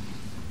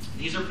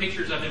 These are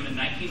pictures of him in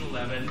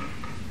 1911,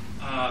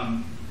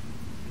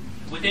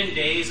 within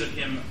days of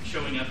him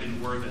showing up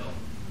in Oroville.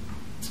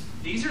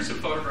 These are some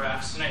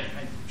photographs, and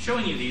I'm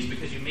showing you these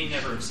because you may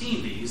never have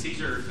seen these. These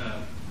are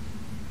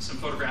some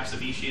photographs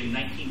of Ishi in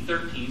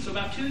 1913, so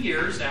about 2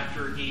 years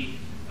after he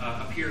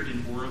appeared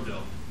in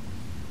Oroville.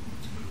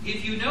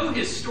 If you know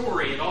his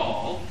story at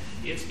all,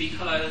 it's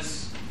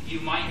because you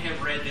might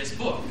have read this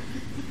book.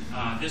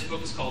 This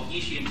book is called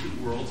Ishi in Two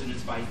Worlds, and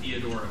it's by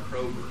Theodora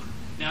Kroger.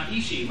 Now,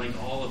 Ishi, like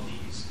all of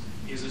these,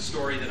 is a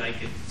story that I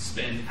could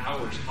spend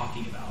hours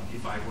talking about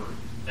if I were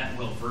that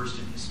well versed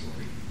in this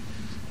story.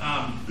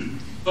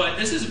 But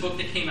this is a book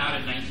that came out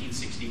in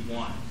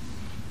 1961.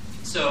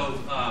 So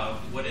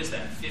what is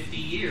that? 50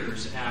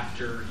 years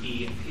after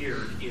he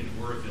appeared in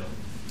Oroville.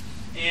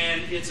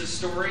 And it's a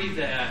story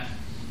that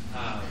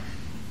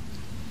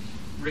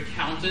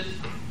recounted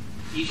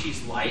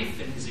Ishi's life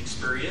and his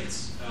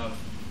experience of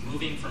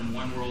moving from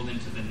one world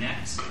into the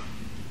next.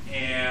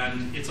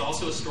 And it's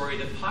also a story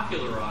that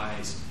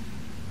popularized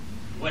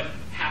what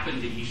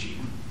happened to Ishi.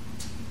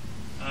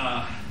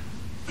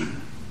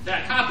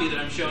 That copy that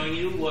I'm showing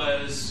you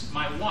was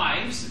my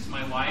wife's. It's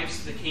my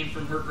wife's that came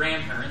from her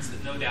grandparents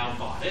that no doubt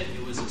bought it.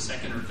 It was a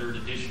second or third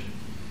edition.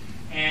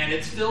 And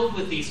it's filled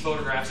with these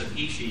photographs of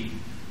Ishi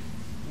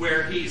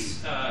where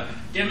he's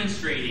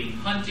demonstrating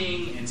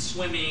hunting and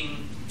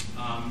swimming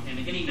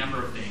and any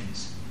number of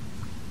things.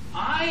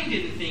 I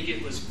didn't think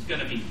it was going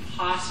to be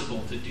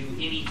possible to do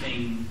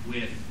anything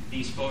with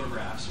these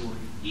photographs or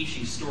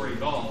Ishi's story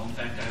at all. In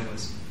fact, I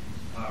was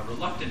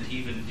reluctant to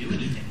even do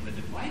anything with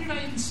it. Why did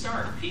I even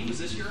start? Pete, was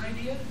this your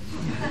idea?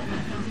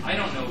 I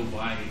don't know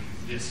why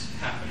this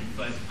happened,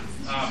 but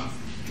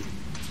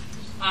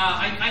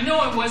I know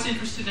I was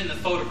interested in the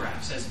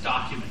photographs as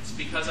documents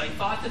because I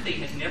thought that they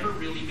had never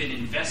really been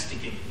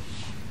investigated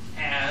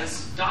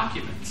as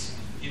documents.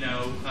 You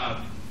know,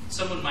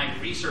 someone might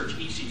research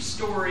Ishi's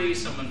story,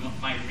 someone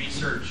might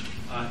research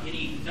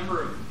any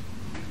number of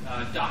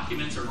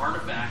documents or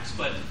artifacts,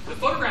 but the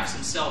photographs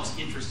themselves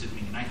interested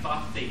me, and I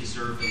thought that they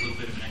deserved a little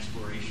bit of an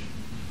exploration.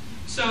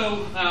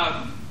 So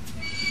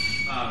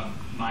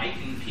Mike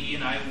and P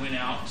and I went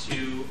out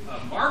to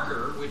a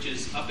marker, which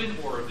is up in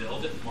Oroville,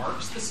 that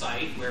marks the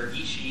site where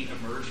Ishi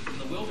emerged from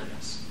the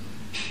wilderness.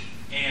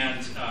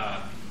 And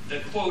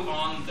the quote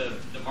on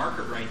the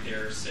marker right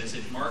there says,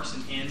 "It marks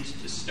an end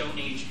to Stone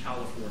Age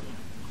California."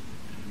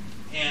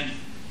 And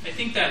I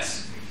think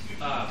that's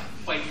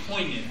quite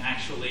poignant,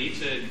 actually,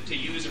 to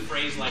use a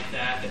phrase like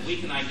that we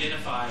can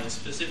identify a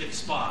specific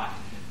spot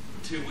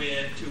to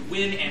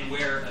when and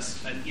where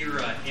an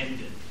era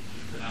ended.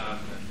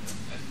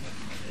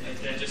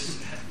 That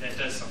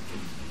does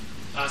something.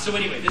 So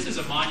anyway, this is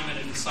a monument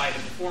at the site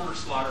of the former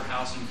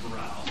slaughterhouse and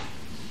corral.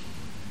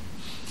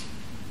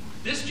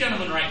 This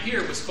gentleman right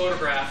here was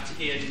photographed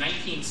in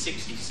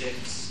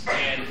 1966,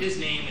 and his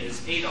name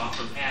is Adolf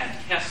or Ad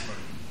Kessler.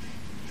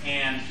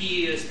 And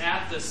he is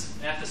at the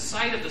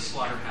site of the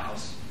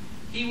slaughterhouse.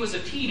 He was a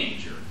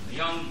teenager, a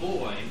young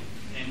boy,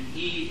 and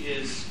he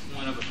is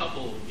one of a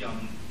couple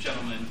young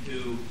gentlemen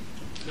who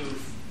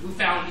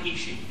found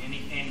Ishi. And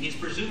he's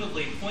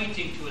presumably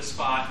pointing to a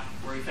spot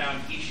where he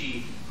found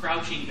Ishi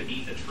crouching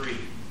beneath a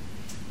tree.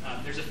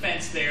 There's a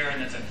fence there,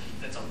 and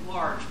that's a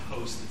large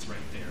post that's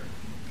right there.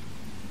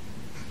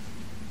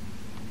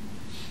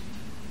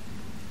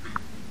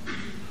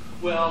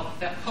 Well,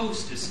 that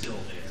post is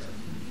still there.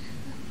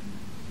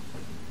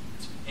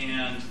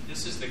 And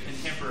this is the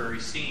contemporary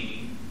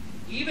scene.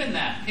 Even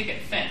that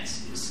picket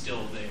fence is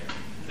still there,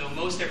 though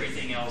most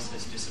everything else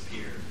has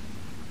disappeared.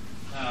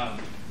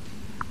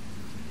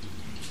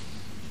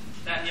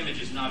 That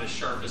image is not as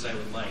sharp as I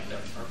would like.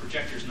 Our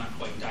projector's not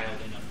quite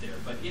dialed in up there.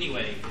 But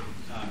anyway,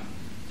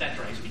 that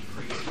drives me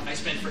crazy. I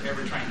spent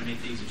forever trying to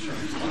make these as sharp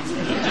as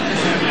possible.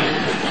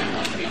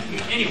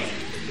 Anyway,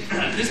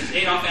 this is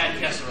Adolf Ad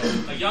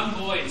Kessler, a young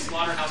boy and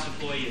slaughterhouse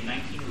employee in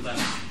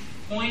 1911.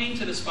 Pointing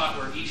to the spot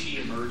where Ishi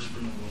emerged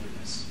from the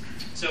wilderness.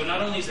 So not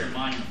only is there a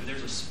monument, but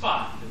there's a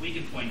spot that we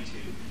can point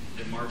to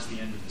that marks the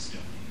end of the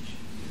Stone Age.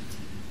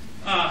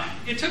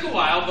 It took a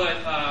while, but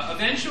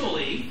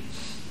eventually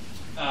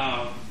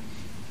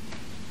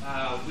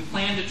we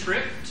planned a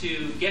trip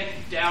to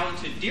get down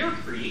to Deer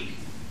Creek,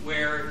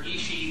 where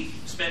Ishi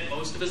spent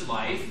most of his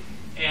life,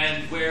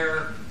 and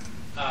where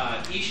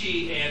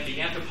Ishi and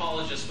the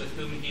anthropologist with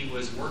whom he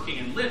was working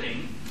and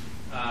living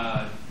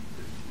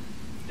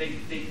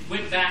They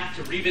went back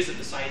to revisit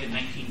the site in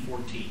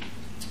 1914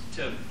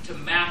 to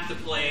map the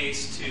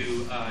place,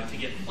 to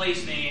get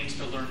place names,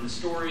 to learn the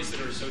stories that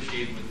are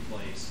associated with the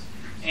place.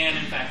 And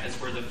in fact, that's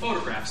where the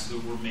photographs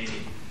that were made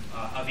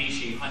of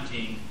Ishi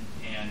hunting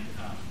and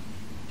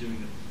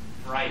doing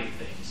a variety of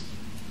things.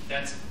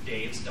 That's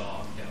Dave's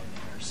dog down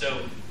there.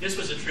 So this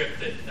was a trip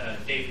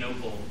that Dave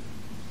Nopel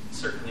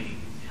certainly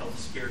helped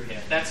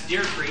spearhead. That's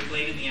Deer Creek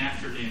late in the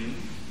afternoon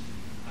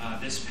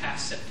this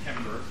past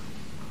September.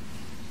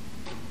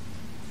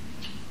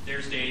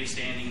 There's Dave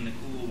standing in the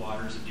cool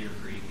waters of Deer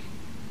Creek.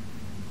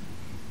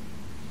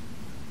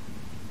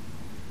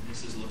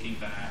 This is looking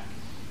back,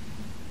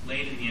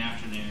 late in the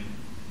afternoon,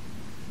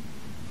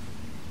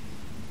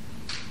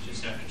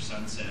 just after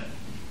sunset.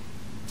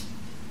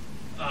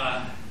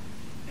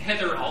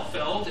 Heather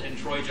Altfeld and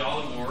Troy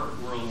Jollimore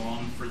were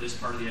along for this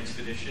part of the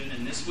expedition,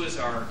 and this was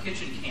our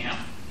kitchen camp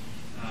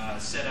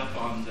set up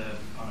on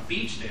a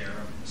beach there,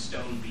 a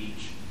stone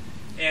beach.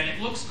 And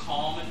it looks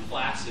calm and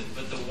placid,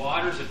 but the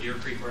waters of Deer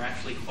Creek were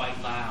actually quite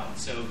loud.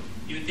 So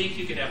you would think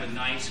you could have a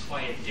nice,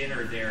 quiet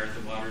dinner there at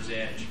the water's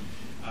edge.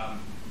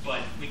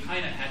 But we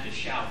kind of had to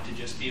shout to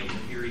just be able to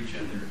hear each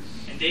other.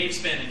 And Dave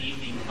spent an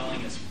evening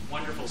telling us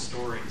wonderful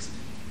stories,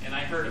 and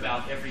I heard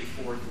about every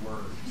fourth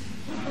word.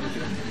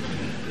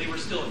 They were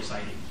still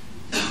exciting.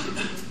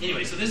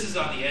 Anyway, so this is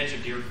on the edge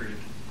of Deer Creek,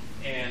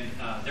 and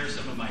there's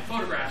some of my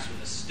photographs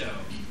with a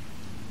stone.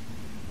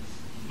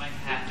 My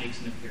hat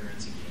makes an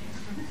appearance again.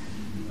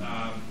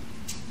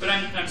 But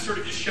I'm sort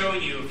of just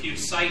showing you a few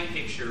site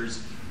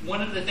pictures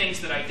one of the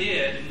things that I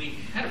did, and we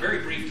had a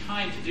very brief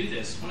time to do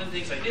this, one of the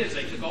things I did is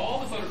I took all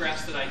the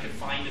photographs that I could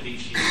find of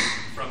Ishii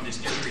from this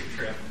Deer Creek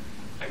trip.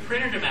 I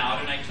printed them out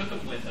and I took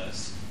them with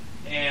us.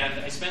 And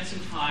I spent some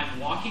time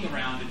walking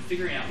around and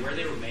figuring out where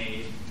they were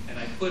made, and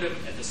I put them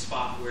at the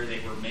spot where they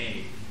were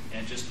made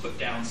and just put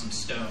down some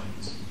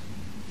stones.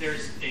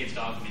 There's Dave's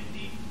dog,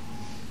 Mindy.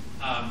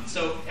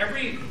 So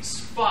every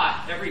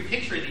spot, every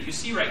picture that you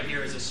see right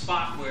here is a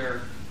spot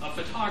where a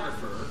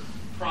photographer,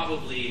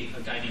 probably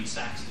a guy named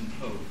Saxton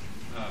Pope,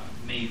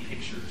 made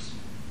pictures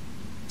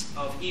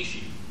of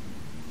Ishii.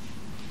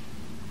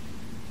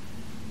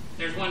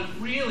 There's one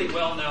really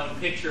well-known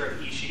picture of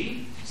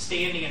Ishii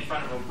standing in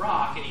front of a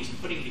rock, and he's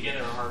putting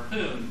together a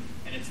harpoon,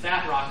 and it's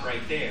that rock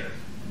right there.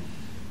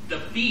 The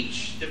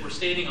beach that we're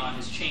standing on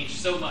has changed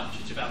so much.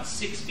 It's about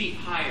 6 feet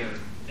higher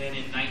than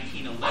in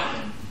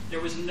 1911. There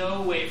was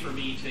no way for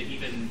me to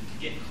even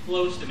get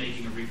close to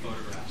making a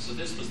rephotograph, so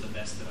this was the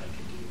best that I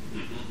could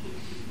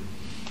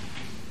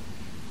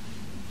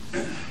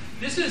do.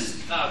 This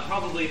is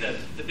probably the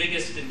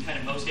biggest and kind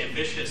of most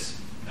ambitious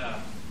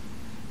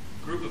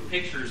group of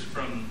pictures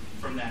from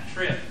that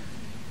trip.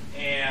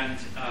 And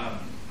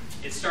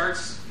it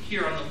starts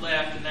here on the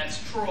left, and that's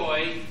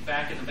Troy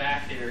back in the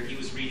back there. He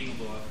was reading a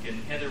book,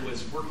 and Heather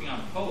was working on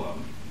a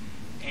poem,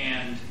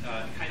 and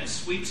it kind of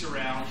sweeps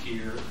around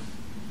here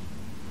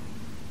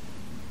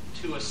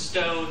to a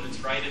stone that's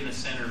right in the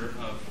center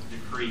of the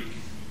creek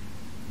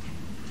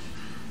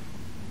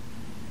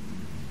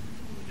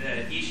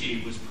that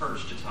Ishii was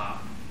perched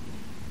atop.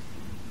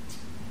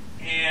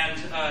 And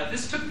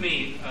this took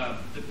me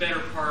the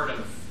better part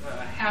of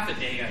half a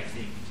day, I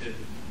think,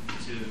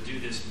 to do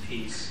this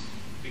piece,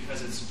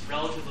 because it's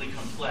relatively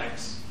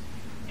complex.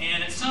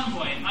 And at some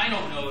point, I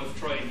don't know if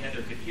Troy and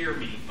Heather could hear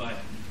me, but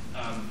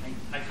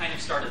I kind of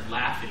started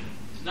laughing.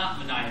 Not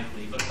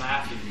maniacally, but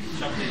laughing,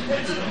 chuckling to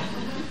myself.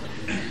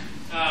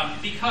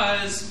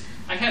 Because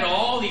I had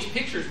all these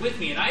pictures with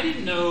me, and I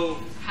didn't know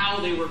how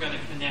they were going to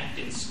connect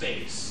in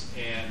space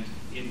and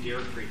in Deer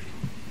Creek.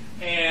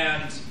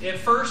 And at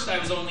first, I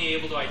was only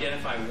able to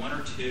identify one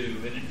or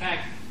two. And in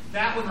fact,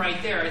 that one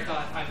right there, I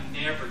thought, I'm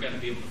never going to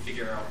be able to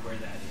figure out where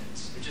that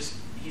is.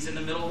 He's in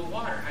the middle of the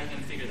water. How are you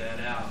going to figure that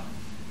out?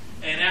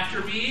 And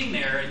after being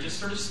there and just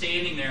sort of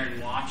standing there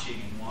and watching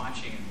and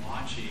watching and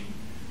watching,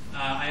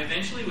 I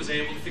eventually was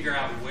able to figure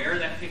out where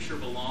that picture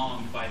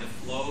belonged by the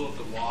flow of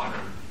the water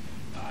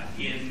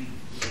in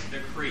the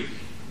creek.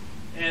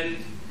 And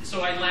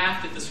so I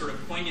laughed at the sort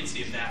of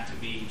poignancy of that to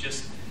me.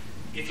 Just,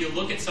 if you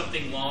look at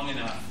something long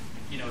enough,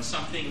 you know,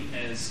 something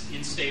as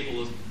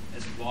unstable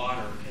as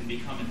water can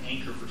become an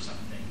anchor for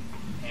something.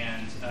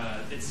 And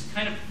it's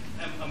kind of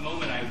a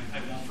moment I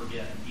won't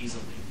forget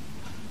easily.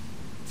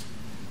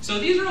 So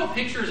these are all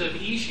pictures of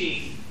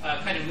Ishii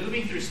kind of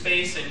moving through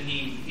space, and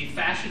he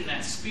fashioned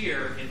that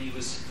spear, and he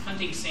was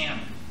hunting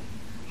salmon,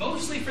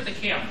 mostly for the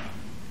camera.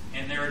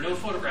 And there are no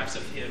photographs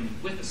of him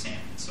with the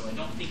salmon, so I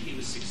don't think he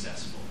was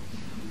successful.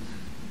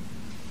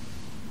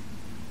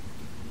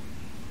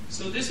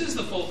 So this is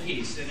the full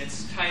piece, and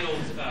it's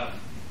titled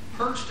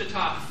Perched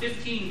Atop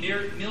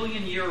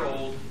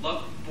 15-million-year-old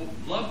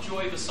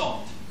Lovejoy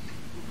Basalt,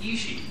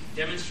 Ishii,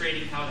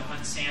 demonstrating how to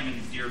hunt salmon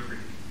in Deer Creek.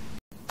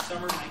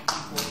 Summer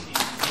 1914.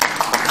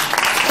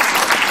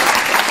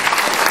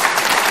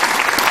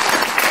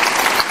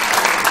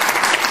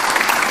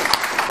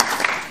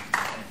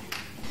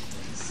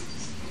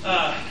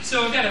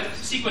 So I've got a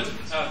sequence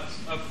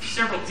of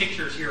several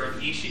pictures here of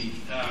Ishii.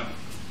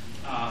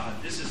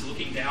 This is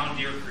looking down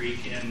Deer Creek,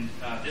 and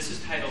this is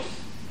titled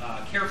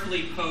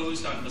Carefully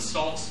Posed on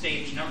Basalt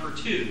Stage Number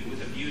 2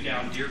 with a View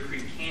Down Deer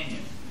Creek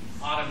Canyon,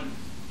 Autumn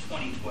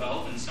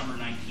 2012 and Summer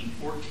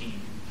 1914.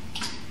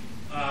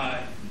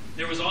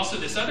 There was also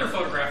this other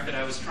photograph that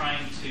I was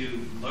trying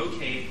to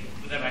locate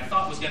that I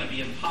thought was going to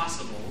be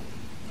impossible.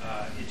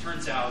 It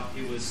turns out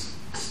it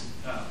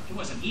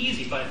wasn't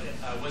easy, but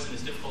it wasn't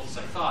as difficult as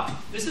I thought.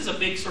 This is a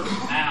big sort of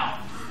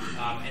mound,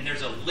 and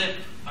there's a lip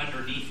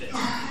underneath it.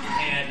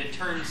 And it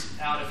turns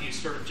out if you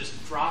sort of just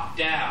drop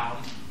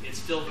down, it's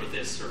filled with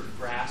this sort of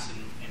grass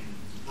and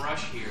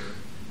brush here.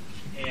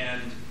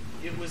 And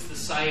it was the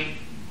site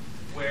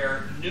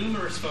where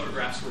numerous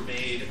photographs were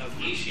made of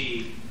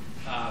Ishii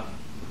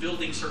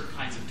building certain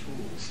kinds of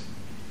tools.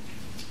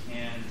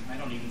 And I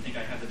don't even think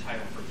I have the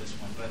title for this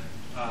one, but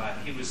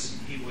he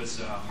was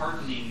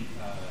hardening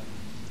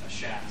a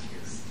shaft here.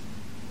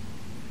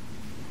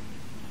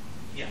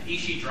 Yeah,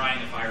 Ishii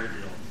drying a fire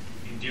drill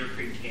in Deer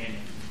Creek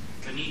Canyon,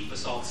 beneath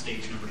basalt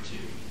stage number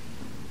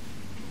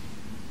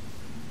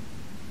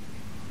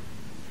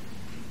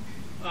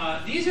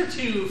 2. These are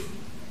two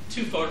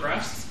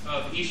photographs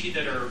of Ishii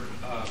that are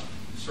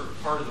sort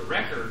of part of the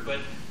record, but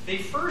they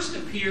first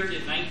appeared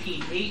in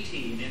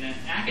 1918 in an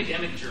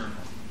academic journal.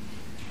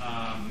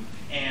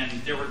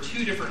 And there were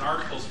 2 different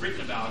articles written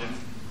about him.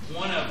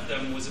 One of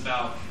them was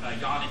about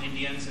Yana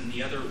Indians, and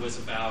the other was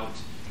about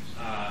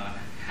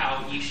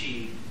how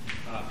Ishii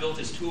built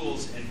his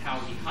tools and how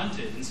he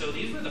hunted. And so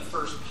these were the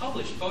first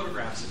published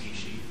photographs of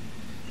Ishii.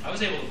 I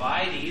was able to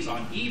buy these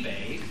on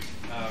eBay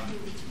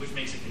which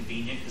makes it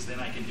convenient because then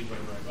I can do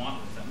whatever I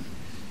want with them.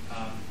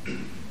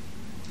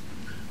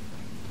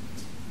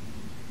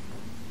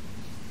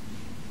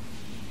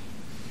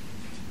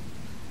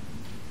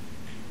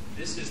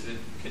 This is the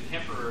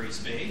contemporary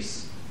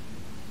space,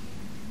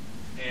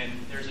 and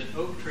there's an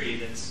oak tree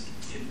that's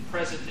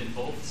present in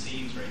both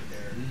scenes right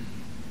there.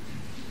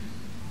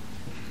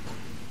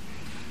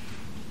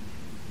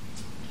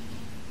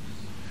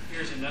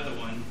 Here's another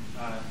one.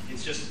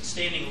 It's just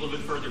standing a little bit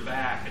further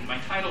back, and my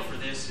title for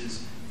this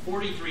is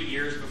 43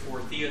 Years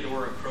Before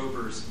Theodora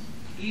Kroeber's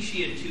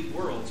Ishi in Two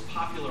Worlds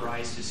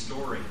popularized his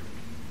story.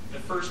 The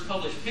first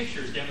published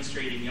pictures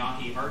demonstrating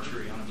Yahi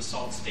archery on a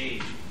basalt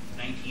stage in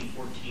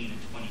 1914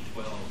 and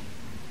 2012.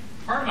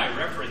 Part of my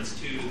reference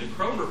to the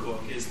Kroeber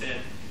book is that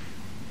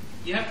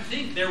you have to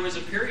think there was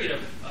a period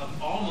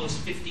of almost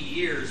 50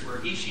 years where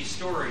Ishi's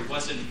story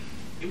wasn't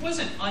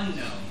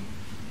unknown,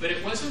 but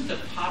it wasn't the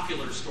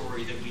popular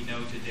story that we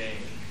know today.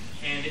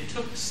 And it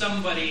took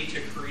somebody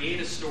to create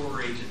a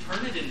story, to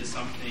turn it into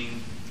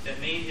something that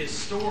made his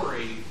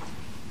story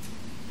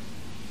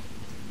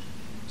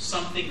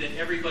something that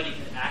everybody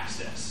could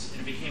access,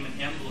 and it became an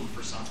emblem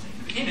for something.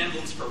 It became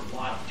emblems for a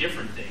lot of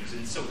different things,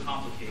 and it's so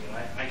complicated.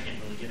 I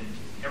can't really get into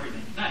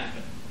everything tonight,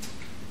 but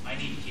I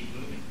need to keep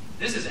moving.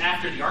 This is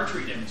after the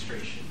archery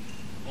demonstration,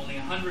 only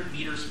 100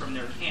 meters from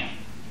their camp,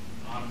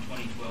 autumn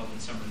 2012 and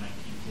summer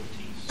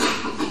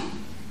 1914.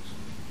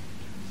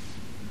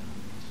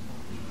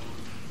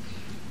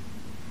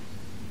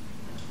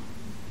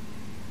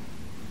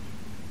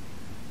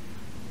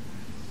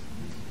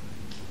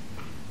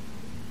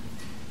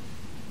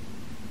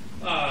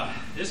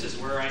 This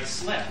is where I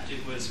slept.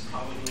 It was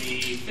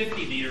probably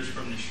 50 meters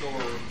from the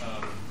shore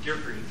of Deer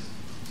Creek,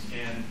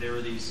 and there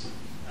were these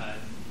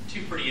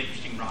two pretty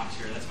interesting rocks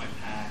here. That's my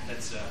pack.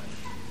 That's a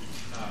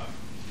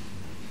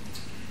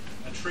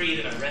tree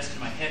that I rested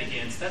my head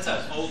against. That's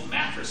an old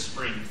mattress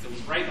spring that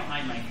was right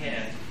behind my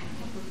head.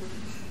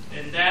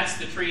 And that's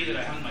the tree that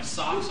I hung my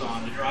socks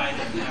on to dry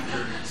them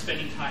after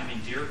spending time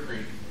in Deer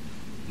Creek.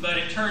 But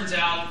it turns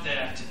out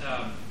that,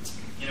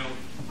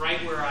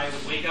 right where I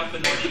would wake up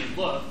in the morning and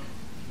look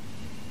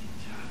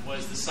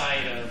was the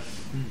site of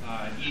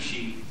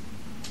Ishi.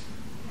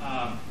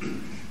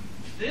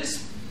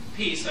 This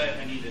piece,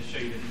 I need to show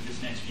you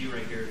this next view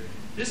right here.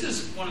 This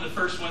is one of the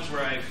first ones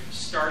where I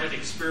started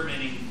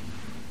experimenting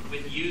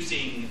with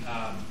using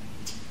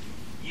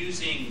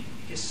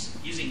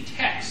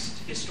text,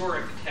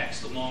 historic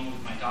text, along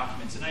with my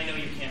documents. And I know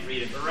you can't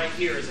read it, but right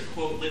here is a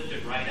quote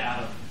lifted right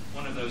out of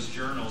one of those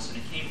journals, and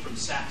it came from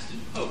Saxton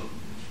Pope,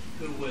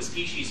 who was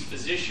Ishi's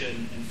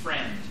physician and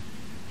friend.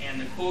 And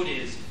the quote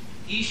is,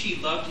 "Ishi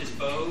loved his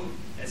bow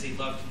as he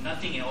loved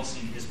nothing else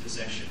in his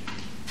possession."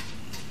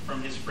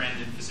 From his friend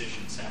and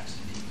physician,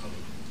 Saxton Pope.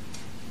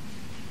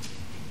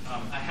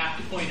 I have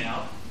to point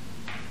out,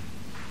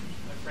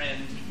 my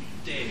friend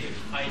Dave,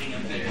 hiding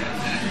up there.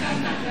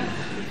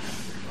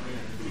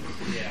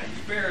 Yeah,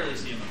 you barely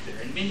see him up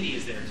there. And Mindy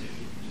is there too.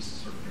 You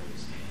just sort of barely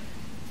see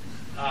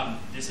him.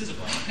 This is a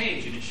blank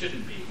page, and it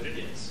shouldn't be, but it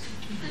is.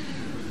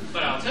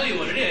 But I'll tell you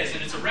what it is,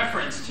 and it's a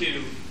reference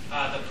to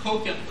the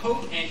Pope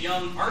and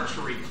Young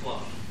Archery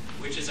Club,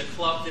 which is a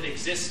club that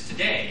exists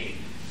today,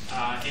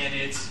 and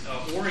it's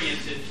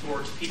oriented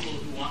towards people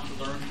who want to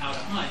learn how to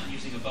hunt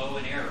using a bow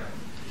and arrow.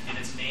 And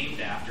it's named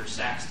after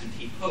Saxton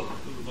T. Pope,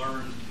 who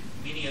learned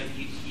many of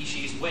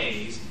Ishi's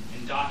ways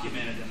and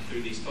documented them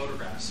through these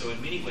photographs. So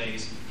in many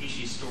ways,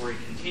 Ishi's story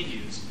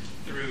continues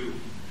through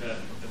the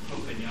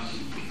Pope and Young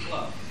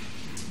Club.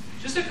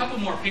 Just a couple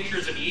more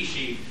pictures of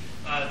Ishi.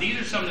 These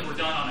are some that were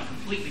done on a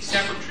completely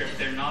separate trip.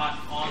 They're not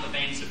on the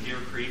banks of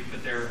Deer Creek,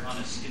 but they're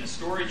in a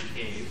storage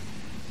cave.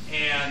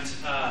 And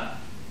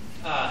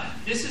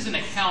this is an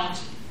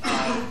account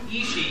of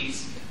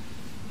Ishi's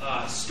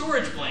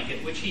storage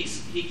blanket, which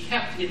he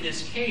kept in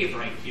this cave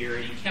right here,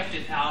 and he kept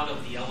it out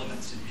of the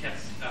elements and kept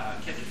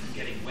it from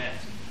getting wet.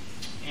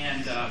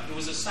 And it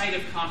was a site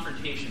of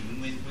confrontation.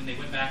 When they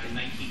went back in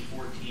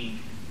 1914,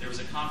 there was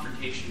a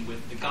confrontation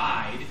with the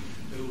guide,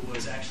 who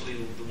was actually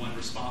the one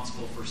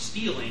responsible for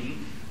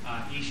stealing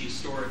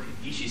Ishi's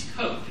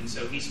coat. And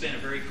so he spent a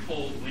very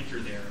cold winter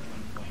there at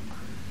one point.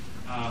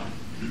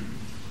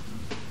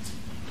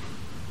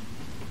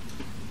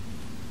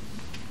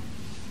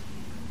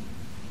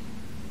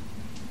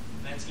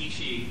 That's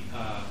Ishi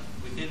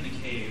within the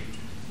cave.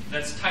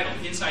 That's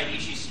titled Inside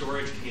Ishi's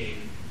Storage Cave,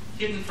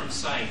 hidden from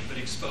sight but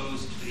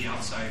exposed to the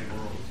outside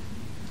world.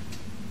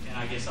 And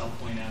I guess I'll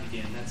point out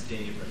again, that's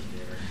Dave right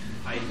there,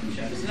 hiding in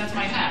shadows. And that's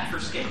my hat for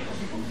scale.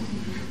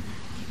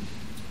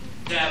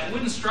 That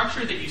wooden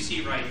structure that you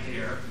see right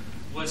there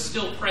was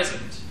still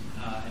present.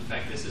 In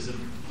fact, this is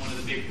one of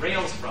the big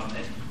rails from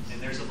it,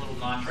 and there's a little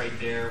notch right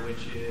there,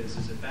 which is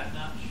it that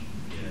notch?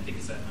 Yeah, I think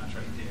it's that notch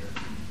right there.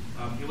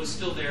 It was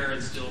still there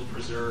and still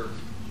preserved.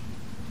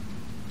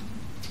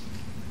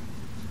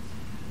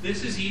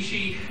 This is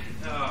Ishi.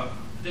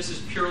 This is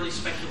purely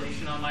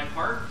speculation on my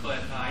part, but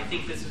I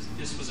think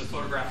this was a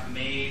photograph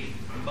made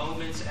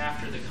moments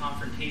after the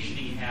confrontation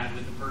he had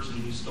with the person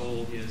who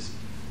stole his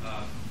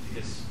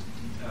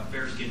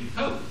bearskin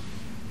coat.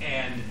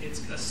 And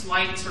it's a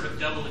slight sort of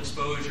double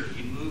exposure.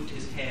 He moved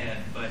his head,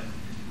 but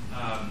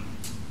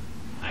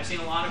I've seen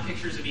a lot of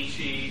pictures of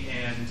Ishii,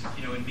 and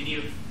in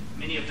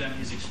many of them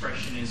his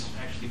expression is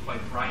actually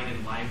quite bright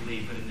and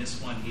lively, but in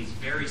this one he's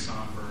very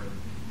somber,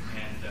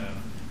 and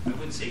I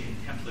wouldn't say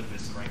contemplative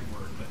is the right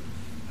word, but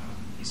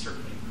he's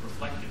certainly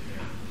reflective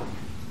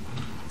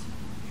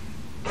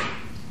there.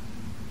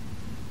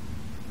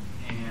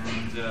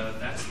 And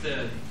that's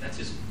the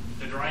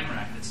drying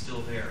rack that's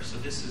still there. So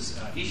this is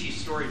Ishii's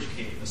storage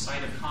cave, a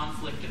site of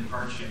conflict and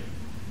hardship,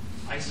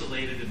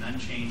 isolated and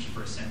unchanged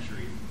for a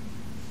century.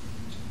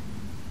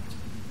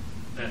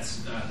 That's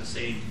the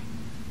same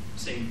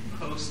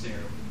post there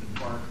with the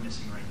bark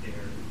missing right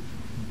there.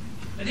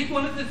 I think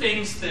one of the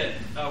things that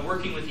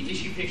working with the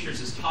Ishii pictures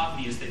has taught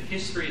me is that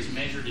history is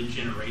measured in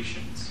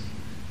generations.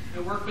 I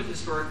work with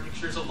historic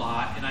pictures a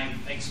lot, and I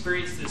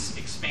experience this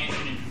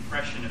expansion and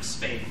compression of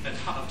space,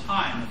 of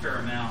time, a fair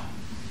amount.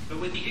 But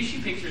with the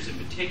Ishii pictures in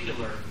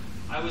particular,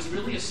 I was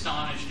really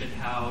astonished at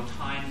how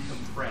time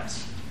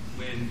compressed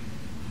when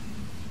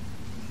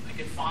I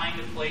could find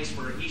a place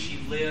where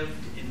Ishii lived,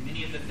 and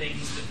many of the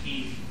things that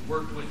he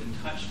worked with and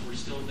touched were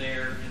still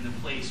there, and the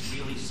place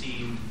really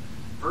seemed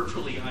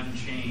virtually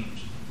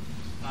unchanged.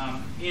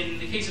 In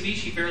the case of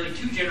Ishii, barely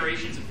 2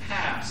 generations have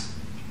passed,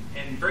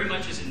 and very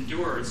much has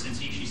endured since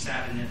Ishii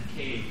sat in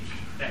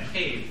that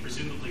cave,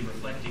 presumably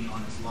reflecting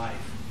on his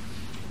life.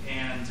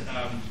 And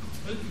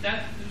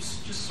that was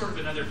just sort of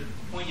another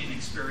poignant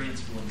experience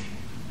for me.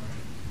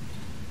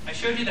 I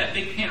showed you that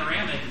big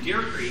panorama in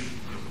Deer Creek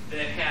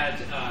that had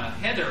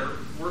Heather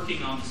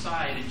working on the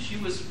side, and she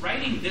was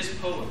writing this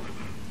poem.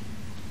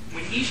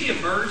 When Ishii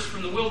emerged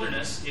from the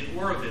wilderness in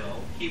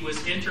Oroville, he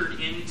was entered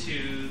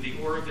into the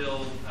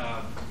Oroville,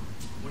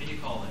 what do you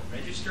call it,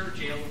 register,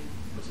 jail,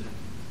 was it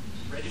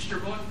register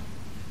book?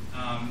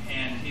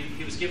 And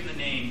he was given the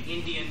name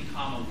Indian,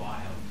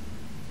 Wild.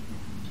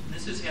 And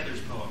this is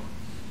Heather's poem.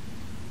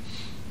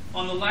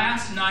 On the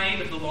last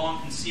night of the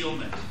long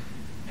concealment,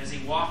 as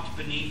he walked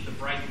beneath the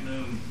bright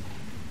moon,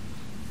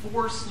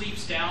 4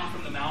 sleeps down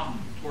from the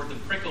mountain toward the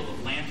prickle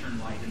of lantern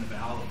light in the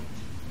valley.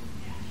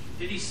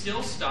 Did he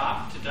still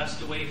stop to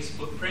dust away his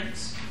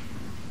footprints,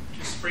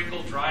 to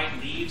sprinkle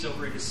dried leaves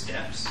over his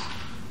steps?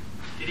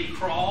 Did he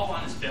crawl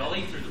on his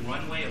belly through the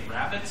runway of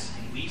rabbits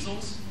and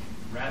weasels,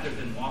 rather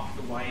than walk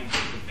the wide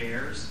field of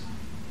bears?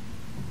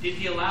 Did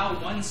he allow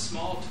one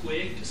small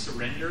twig to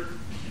surrender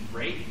and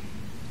break,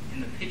 in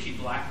the pitchy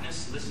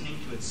blackness, listening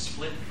to its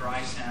split,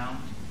 dry sound?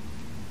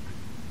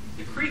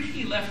 The creek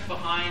he left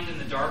behind in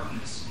the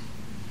darkness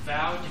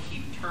vowed to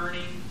keep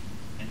turning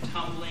and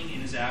tumbling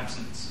in his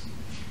absence.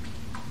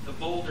 The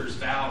boulders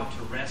vowed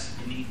to rest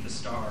beneath the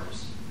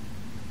stars.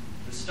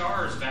 The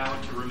stars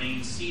vowed to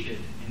remain seated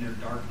in their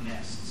dark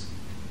nests.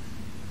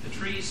 The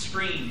trees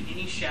screened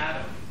any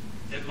shadow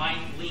that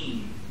might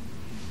lean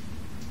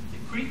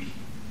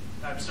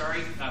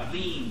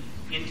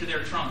into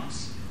their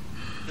trunks.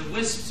 The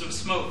wisps of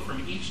smoke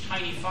from each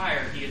tiny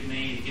fire he had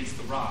made against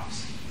the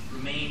rocks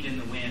remained in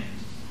the wind.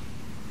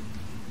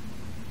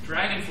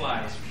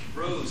 Dragonflies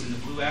rose in the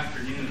blue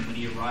afternoon when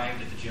he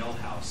arrived at the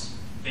jailhouse,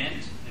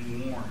 bent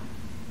and worn,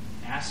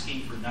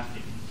 asking for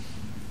nothing,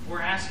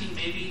 or asking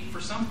maybe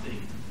for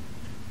something.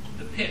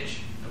 The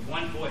pitch of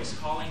one voice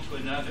calling to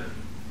another,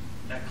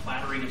 that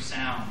clattering of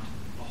sound,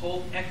 a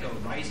whole echo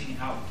rising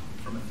out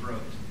from a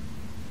throat,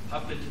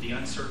 up into the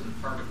uncertain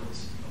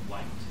particles of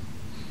light.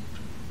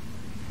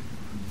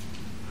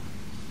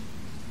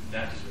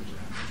 That deserves a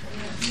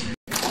round.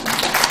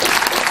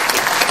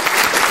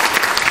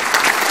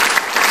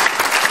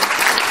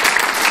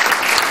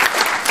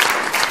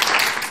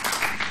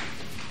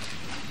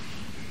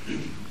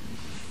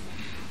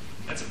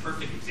 That's a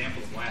perfect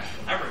example of why I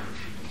collaborate with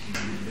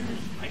people.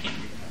 I can't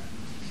do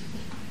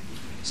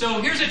that.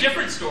 So here's a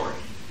different story.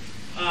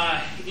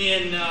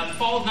 In the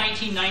fall of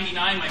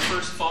 1999, my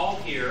first fall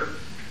here,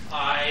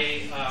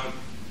 I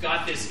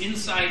got this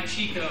Inside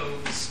Chico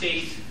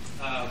State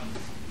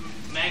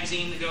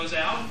magazine that goes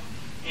out,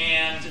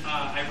 and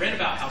I read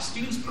about how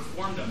students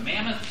performed a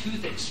mammoth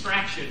tooth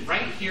extraction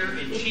right here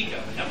in Chico,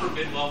 in Upper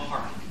Bidwell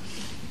Park.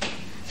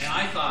 And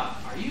I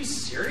thought, are you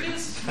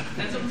serious?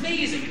 That's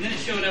amazing. And then it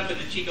showed up in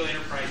the Chico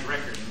Enterprise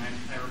record, and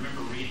I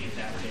remember reading it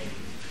that day.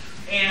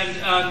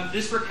 And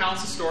this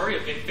recounts the story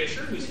of Vic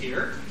Fisher, who's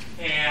here,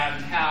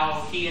 and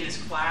how he and his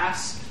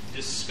class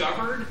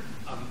discovered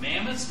a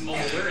mammoth's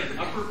molar in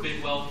Upper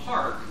Bidwell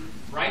Park,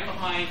 right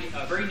behind,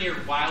 very near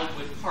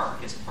Wildwood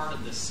Park, as part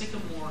of the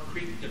Sycamore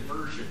Creek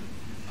Diversion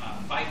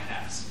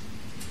bypass.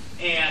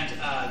 And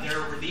there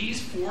were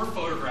these 4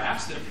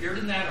 photographs that appeared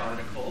in that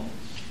article.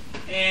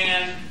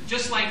 And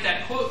just like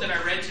that quote that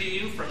I read to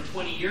you from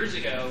 20 years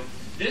ago,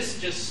 this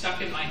just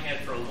stuck in my head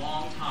for a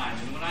long time.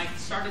 And when I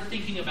started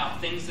thinking about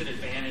things that had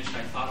vanished,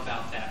 I thought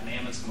about that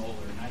mammoth's molar.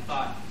 And I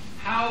thought,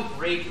 how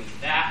great would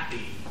that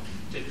be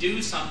to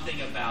do something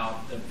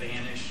about the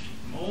vanished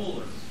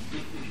molar?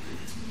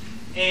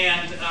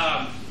 And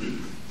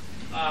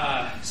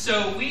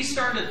so we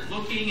started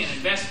looking and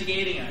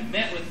investigating, and I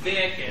met with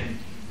Vic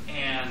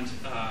and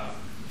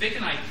Vic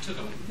and I took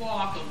a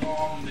walk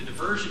along the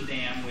diversion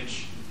dam,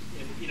 which,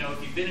 if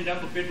you've been in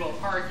Upper Bidwell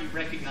Park, you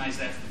recognize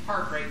that's the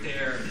park right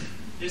there.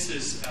 This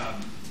is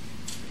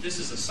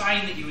a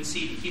sign that you would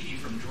see to keep you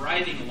from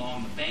driving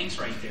along the banks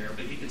right there,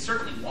 but you can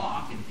certainly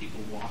walk, and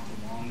people walk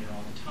along there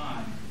all the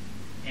time.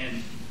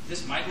 And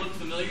this might look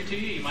familiar to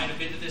you. You might have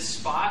been to this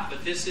spot,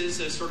 but this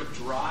is a sort of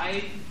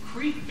dry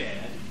creek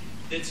bed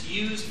that's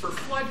used for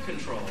flood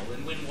control.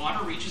 And when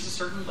water reaches a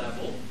certain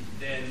level,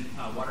 then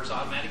water is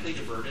automatically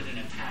diverted and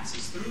it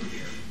passes through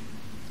here.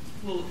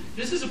 Well,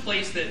 this is a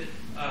place that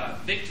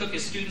Vic took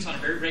his students on a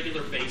very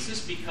regular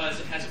basis because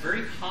it has a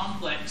very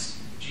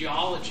complex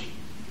geology.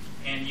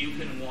 And you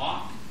can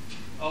walk,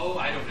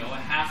 I don't know, a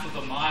half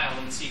of a mile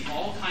and see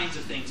all kinds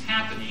of things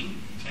happening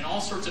and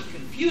all sorts of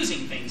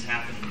confusing things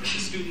happening that the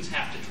students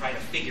have to try to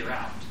figure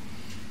out.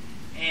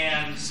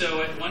 And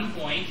so at one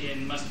point,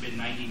 in must have been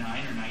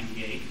 99 or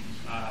 98,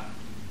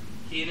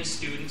 he and his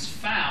students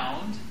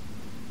found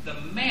the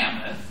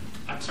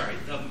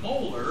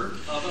molar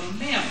of a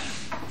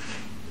mammoth.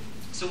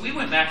 So we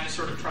went back to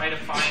sort of try to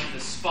find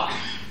the spot.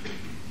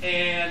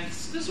 And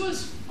this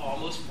was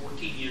almost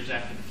 14 years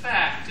after the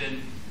fact,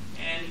 and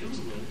it was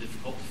a little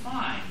difficult to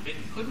find. It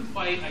couldn't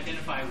quite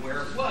identify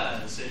where it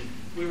was, and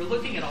we were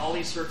looking at all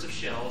these sorts of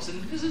shelves,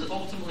 and this is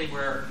ultimately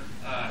where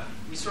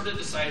we sort of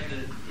decided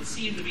that it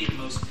seemed to be the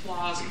most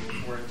plausible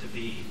for it to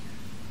be.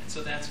 And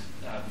so that's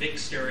Vic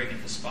staring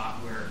at the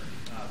spot where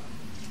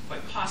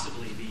quite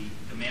possibly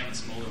the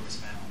mammoth's molar was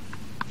found.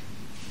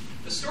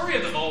 The story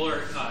of the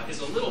molar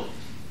is a little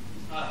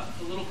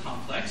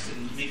complex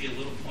and maybe a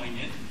little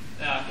poignant.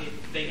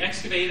 They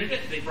excavated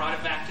it, they brought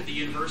it back to the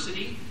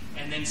university,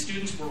 and then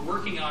students were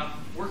working on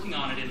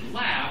it in the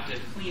lab to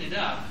clean it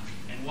up.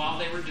 And while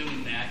they were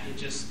doing that, it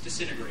just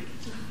disintegrated.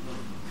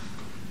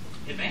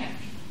 It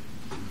vanished.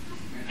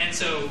 And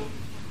so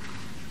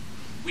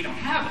we don't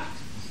have it.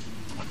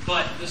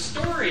 But the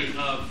story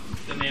of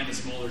the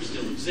mammoth's molar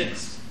still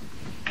exists.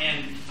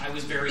 And I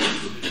was very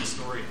interested in the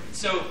story of it.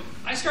 So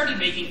I started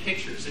making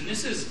pictures. And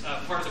this is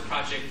part of the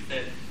project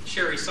that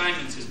Sheri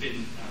Simmons has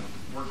been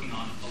working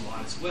on a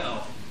lot as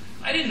well.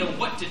 I didn't know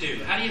what to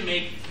do. How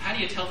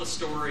do you tell the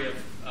story of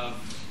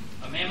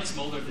a mammoth's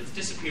molar that's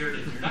disappeared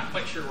and you're not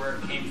quite sure where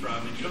it came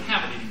from and you don't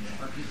have it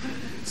anymore?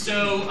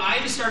 So I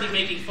just started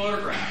making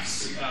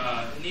photographs.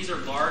 And these are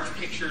large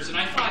pictures. And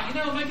I thought,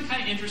 it might be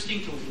kind of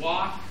interesting to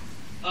walk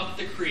up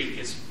the creek,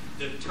 as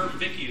the term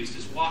Vic used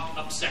is walk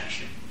up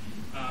section.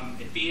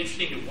 It'd be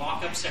interesting to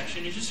walk up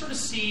section and just sort of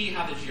see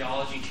how the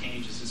geology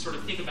changes and sort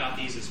of think about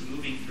these as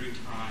moving through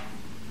time.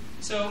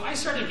 So I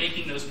started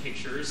making those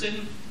pictures,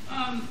 and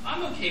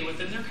I'm okay with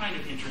them. They're kind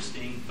of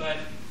interesting, but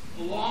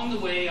along the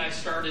way I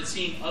started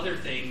seeing other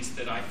things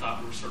that I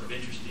thought were sort of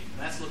interesting.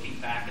 And that's looking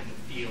back at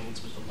the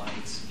fields with the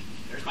lights.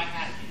 There's my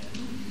hat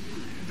again.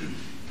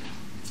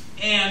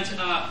 And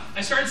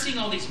I started seeing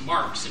all these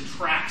marks and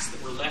tracks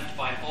that were left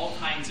by all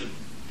kinds of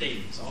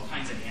things, all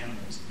kinds of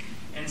animals.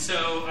 And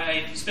so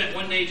I spent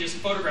one day just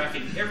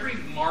photographing every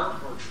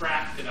mark or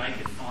track that I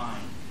could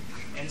find.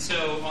 And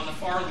so on the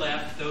far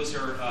left, these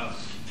are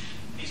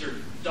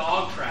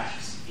dog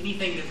tracks.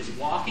 Anything that was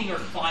walking or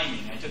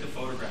climbing, I took a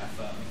photograph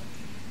of.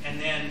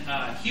 And then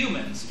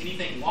humans,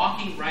 anything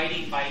walking,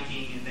 riding,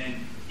 biking, and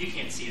then, you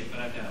can't see it, but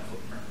I've got a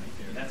footprint right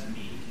there. That's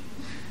me.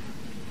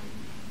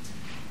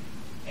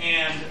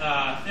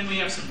 And then we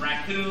have some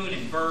raccoon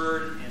and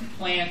bird and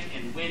plant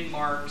and wind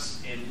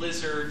marks and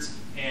lizards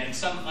and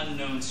some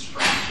unknown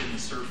scratch in the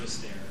surface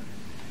there.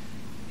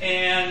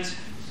 And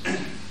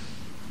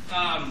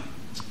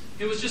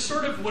it was just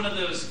sort of one of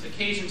those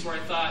occasions where I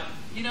thought,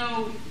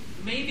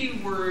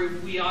 maybe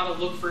we ought to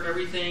look for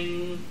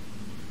everything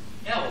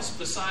else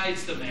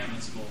besides the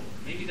mammoth's molar.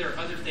 Maybe there are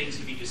other things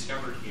to be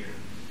discovered here.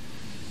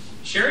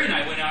 Sheri and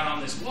I went out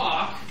on this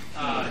walk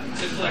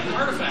to collect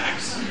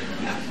artifacts.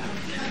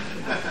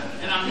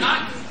 And I'm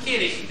not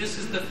kidding. This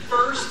is the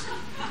first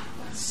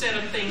set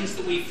of things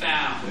that we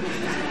found.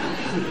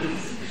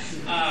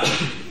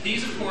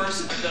 These, of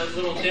course, are the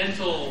little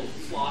dental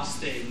floss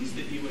things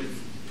that you would,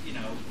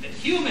 that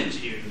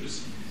humans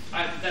use.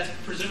 That's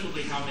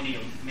presumably how many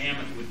a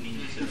mammoth would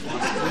need to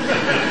floss.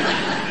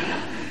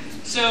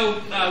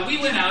 So we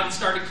went out and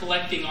started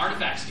collecting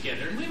artifacts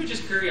together, and we would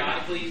just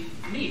periodically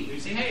meet.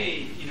 We'd say,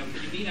 hey,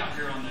 could you meet out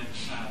here on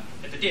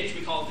at the ditch?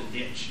 We call it the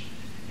ditch.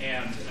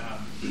 And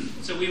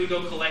so we would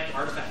go collect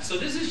artifacts. So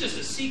this is just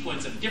a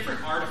sequence of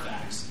different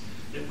artifacts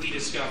that we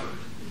discovered.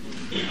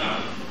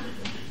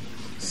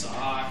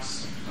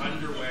 Socks,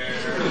 underwear,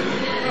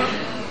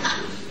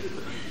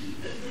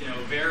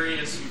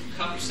 various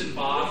cups and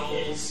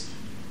bottles.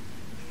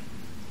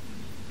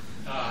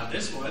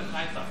 This one,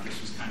 I thought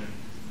this was kind of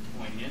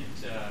poignant.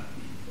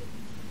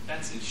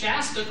 That's in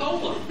Shasta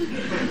Cola.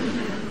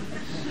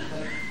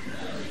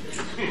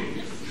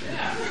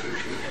 Yeah.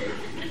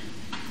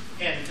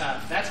 And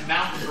that's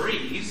Mountain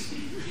Breeze.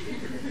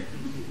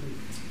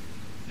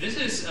 This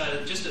is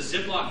just a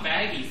Ziploc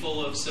baggie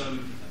full of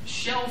some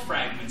shell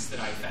fragments that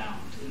I found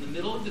in the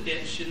middle of the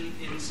ditch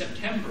in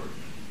September.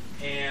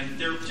 And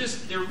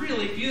they're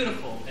really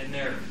beautiful, and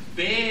they're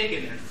big,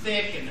 and they're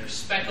thick, and they're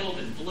speckled,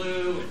 and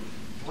blue, and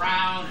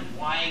brown, and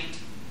white.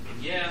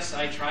 And yes,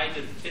 I tried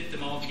to fit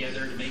them all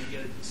together to make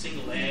a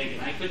single egg,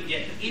 and I couldn't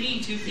get any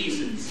two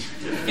pieces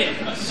to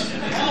fit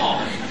at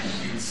all.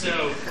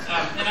 So,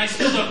 and I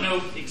still don't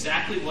know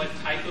exactly what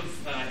type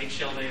of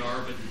eggshell they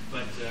are,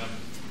 but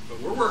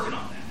we're working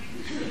on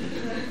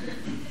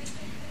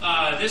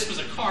that. This was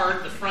a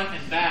card, the front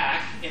and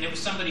back, and it was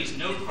somebody's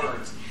note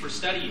cards for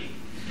studying.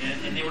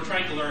 And they were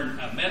trying to learn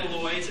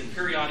metalloids and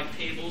periodic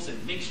tables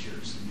and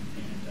mixtures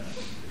and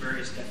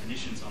various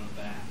definitions on the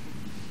back.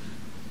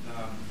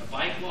 A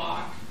bike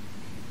lock,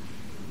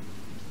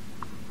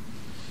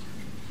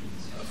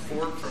 a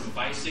fork from a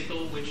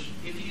bicycle, which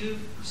if you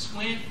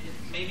squint,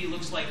 it maybe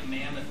looks like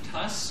mammoth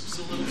tusks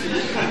a little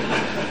bit.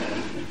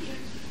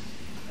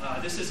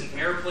 This is an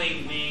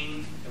airplane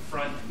wing, the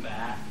front and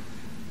back.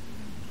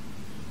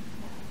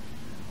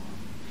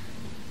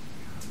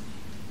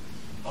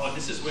 Oh,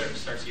 this is where it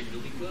starts to get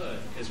really good,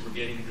 because we're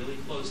getting really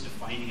close to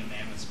finding a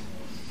mammoth's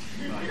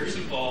molar. Here's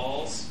some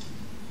balls.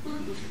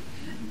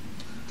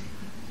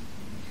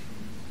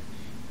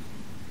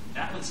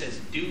 That one says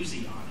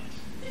doozy on it.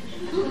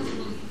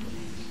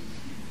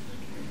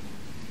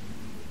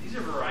 These are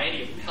a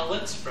variety of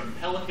pellets from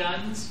pellet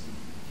guns.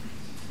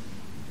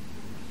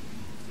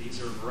 These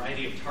are a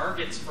variety of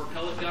targets for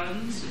pellet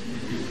guns.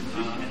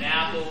 An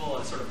apple,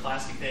 a sort of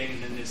plastic thing,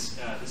 and then this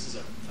is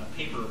a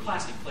paper or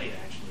plastic plate,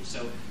 actually.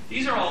 So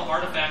these are all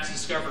artifacts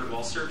discovered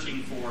while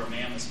searching for a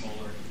mammoth's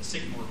molar at the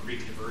Sycamore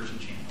Creek Diversion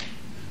Channel.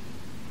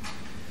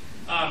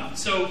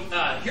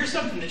 Here's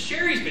something that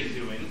Sheri's been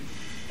doing,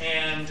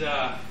 and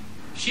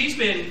she's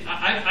been,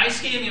 I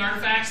scan the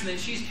artifacts, and then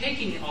she's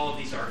taking all of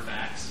these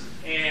artifacts,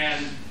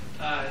 and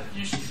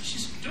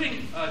she's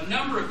doing a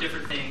number of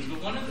different things, but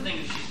one of the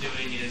things that she's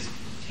doing is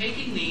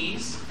taking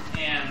these,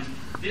 and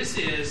this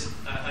is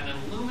an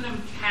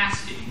aluminum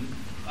casting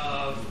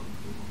of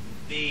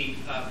the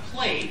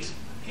plate,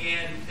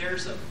 and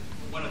there's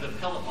one of the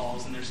pellet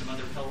balls, and there's some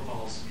other pellet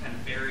balls kind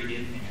of buried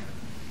in there.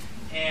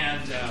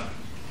 And,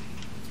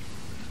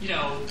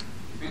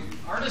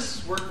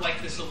 artists work like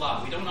this a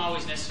lot. We don't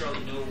always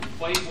necessarily know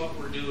quite what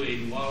we're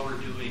doing while we're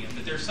doing it,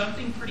 but there's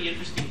something pretty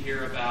interesting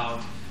here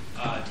about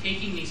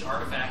taking these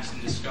artifacts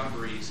and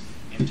discoveries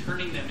and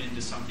turning them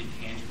into something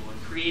tangible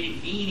and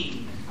creating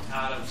meaning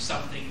out of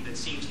something that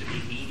seems to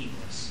be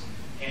meaningless.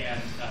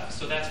 And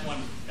so that's a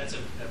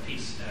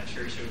piece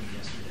Sheri showed me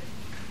yesterday.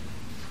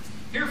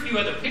 Here are a few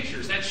other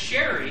pictures. That's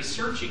Sheri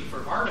searching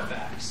for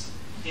artifacts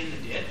in the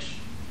ditch.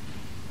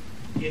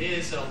 It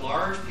is a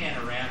large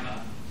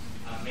panorama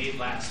made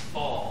last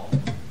fall.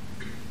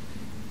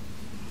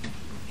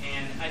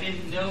 And I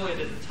didn't know it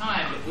at the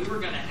time, but we were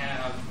going to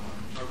have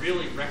a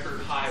really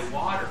record high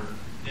water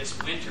this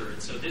winter.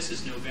 And so this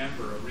is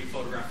November, a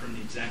rephotograph from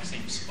the exact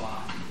same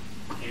spot.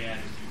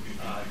 And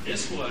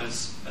this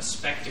was a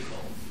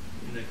spectacle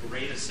in the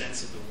greatest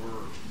sense of the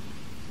word.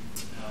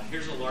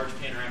 Here's a large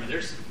panorama.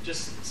 There's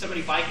just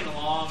somebody biking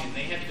along, and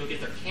they had to go get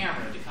their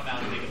camera to come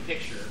out and take a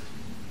picture.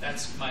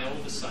 That's my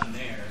oldest son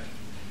there.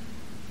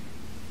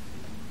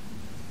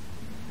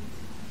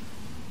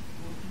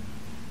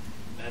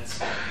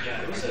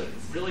 It was a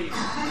really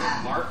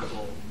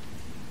remarkable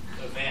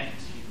event.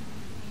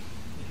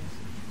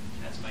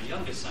 That's my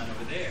youngest son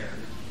over there.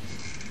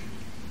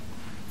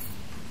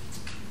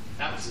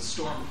 That was the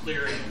storm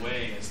clearing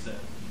away as the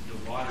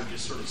water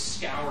just sort of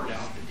scoured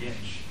out the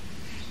ditch.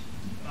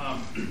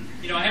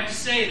 I have to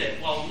say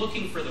that while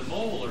looking for the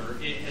molar,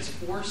 it has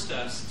forced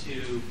us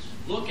to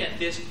look at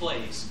this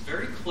place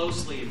very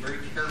closely and very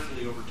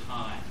carefully over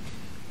time.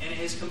 And it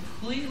has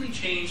completely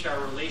changed our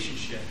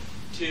relationship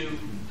to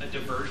a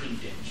diversion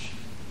ditch.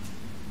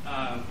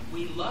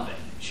 We love it.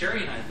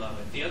 Sheri and I love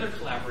it. The other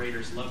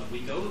collaborators love it. We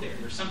go there.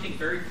 There's something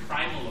very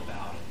primal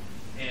about it.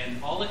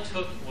 And all it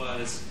took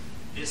was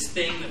this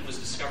thing that was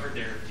discovered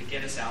there to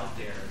get us out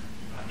there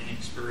and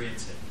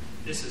experience it.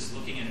 This is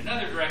looking in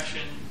another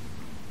direction.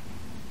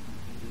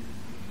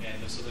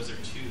 And so those are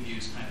two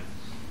views kind of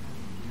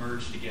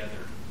merged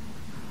together.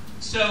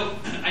 So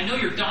I know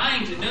you're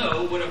dying to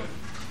know what a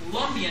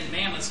Columbian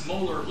mammoth's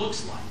molar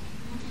looks like.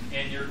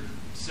 And here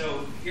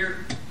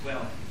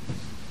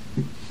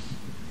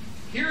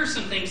are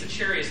some things that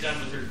Sheri has done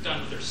with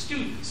her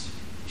students.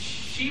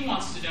 She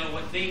wants to know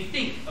what they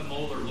think a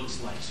molar looks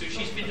like. So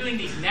she's been doing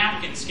these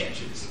napkin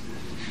sketches.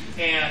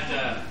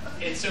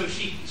 And so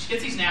she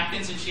gets these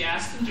napkins and she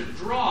asks them to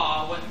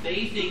draw what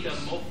they think a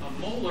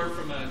molar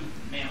from a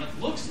mammoth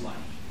looks like.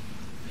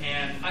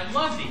 And I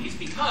love these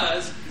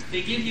because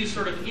they give you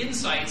sort of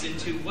insights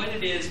into what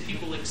it is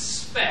people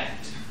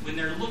expect when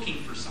they're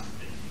looking for something.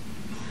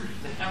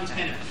 That one's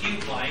kind of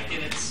cube-like,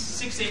 and it's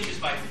 6 inches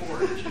by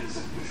 4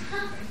 inches.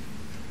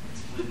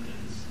 That's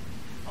Linda's.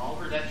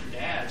 Oliver, that's your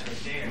dad's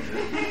right there.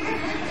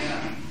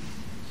 Yeah.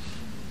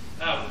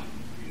 Oh,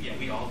 yeah,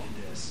 we all did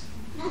this.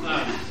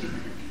 Are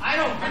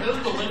those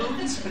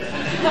balloons? I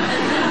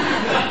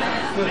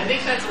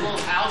think that's a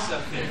little house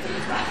up there.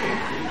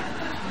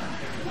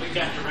 We've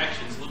got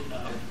directions, look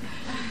up.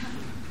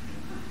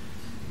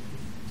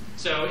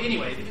 So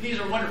anyway, these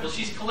are wonderful.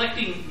 She's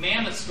collecting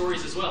mammoth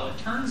stories as well. It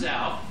turns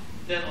out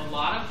that a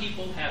lot of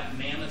people have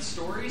mammoth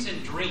stories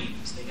and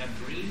dreams. They have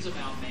dreams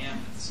about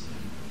mammoths.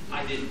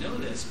 I didn't know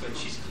this, but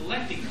she's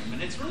collecting them,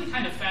 and it's really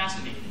kind of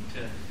fascinating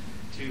to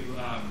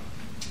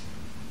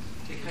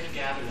kind of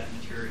gather that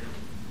material.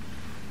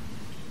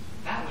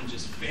 That one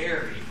just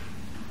very,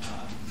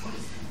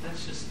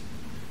 that's just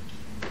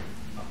a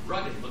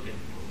rugged looking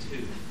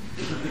too.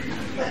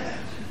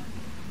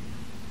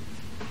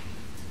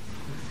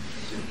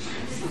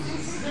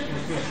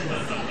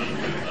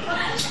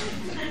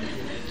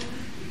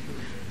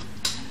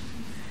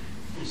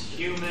 He's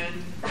human.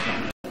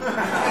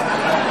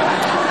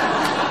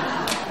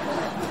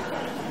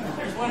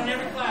 There's one in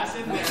every class,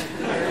 isn't there?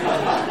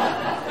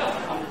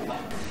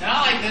 And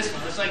I like this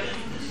one.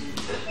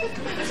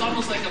 It's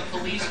almost like a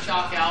police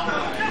chalk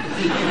outline.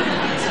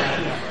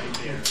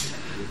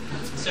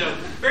 So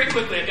very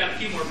quickly, I've got a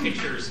few more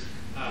pictures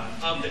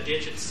of the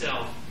ditch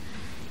itself.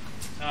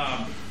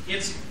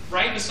 It's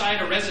right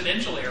beside a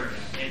residential area,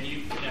 and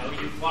you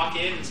walk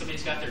in and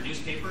somebody's got their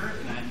newspaper,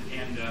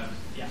 and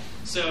yeah.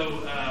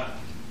 So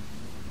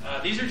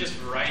these are just a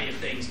variety of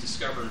things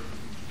discovered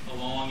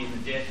along in the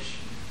ditch.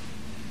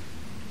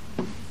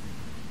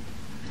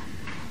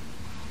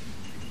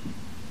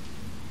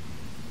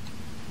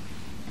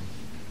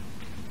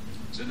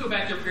 So we go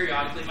back there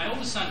periodically. My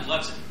oldest son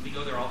loves it. We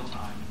go there all the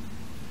time.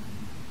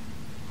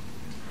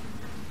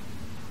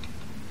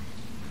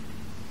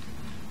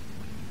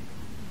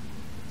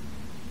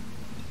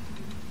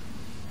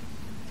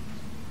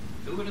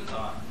 Who would have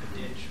thought a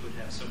ditch would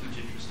have so much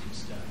interesting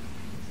stuff?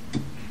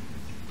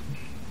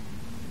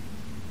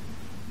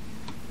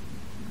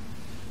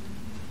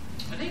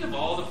 I think of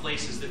all the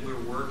places that we're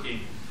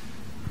working,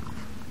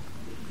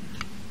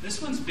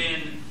 this one's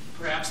been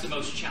perhaps the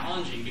most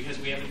challenging because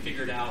we haven't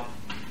figured out,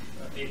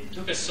 it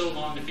took us so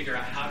long to figure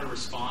out how to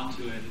respond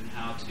to it and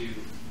how to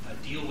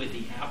deal with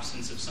the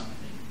absence of something.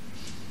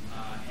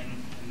 And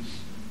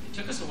it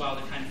took us a while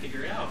to kind of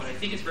figure it out, but I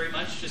think it's very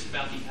much just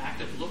about the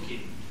act of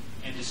looking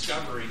and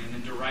discovering and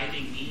then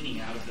deriving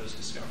meaning out of those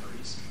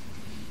discoveries.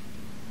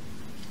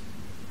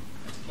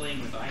 That's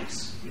playing with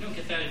ice. We don't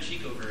get that in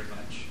Chico very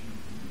much.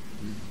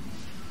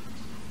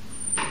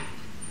 I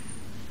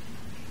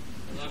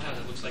love how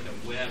it looks like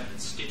a web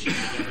that's stitching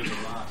together the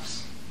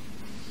rocks.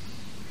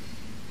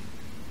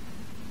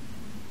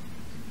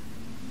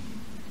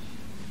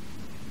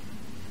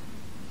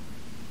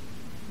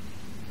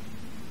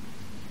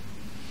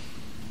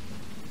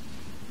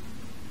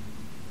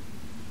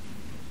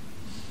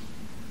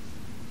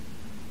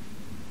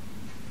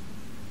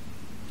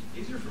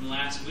 These are from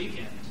last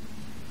weekend.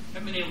 I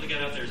haven't been able to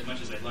get out there as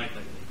much as I'd like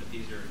lately, but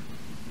these are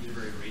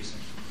very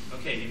recent.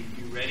 Okay,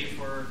 you ready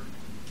for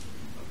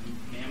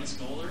a mammoth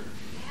molder?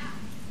 Yeah.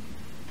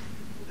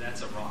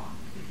 That's a rock.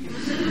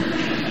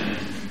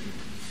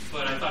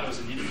 But I thought it was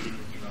an interesting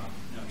looking rock.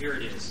 No, here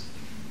it is.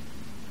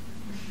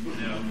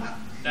 No,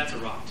 that's a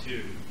rock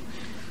too.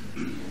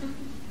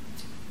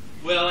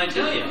 Well, I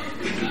tell you,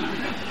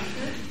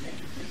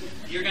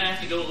 you're going to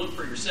have to go look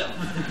for yourself.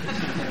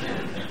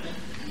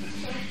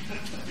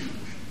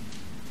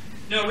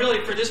 No,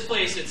 really, for this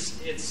place,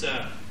 it's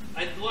a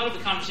lot of the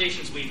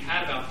conversations we've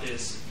had about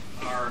this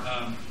are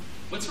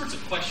what sorts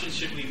of questions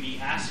should we be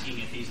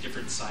asking at these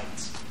different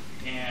sites,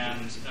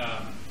 and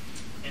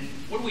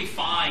what do we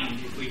find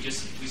if we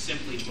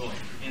simply look?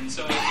 And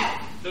so I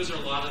think those are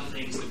a lot of the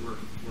things that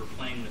we're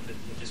playing with at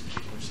this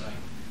particular site.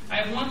 I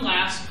have one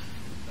last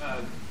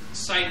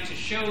site to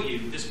show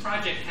you. This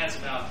project has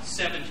about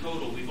 7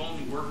 total. We've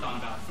only worked on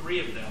about 3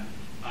 of them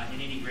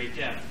in any great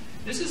depth.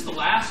 This is the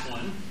last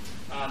one.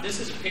 This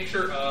is a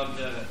picture of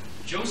the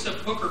Joseph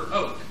Hooker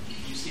oak.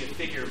 You see a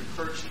figure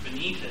perched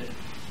beneath it.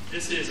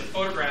 This is a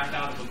photograph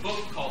out of a book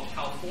called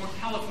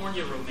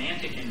California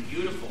Romantic and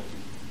Beautiful.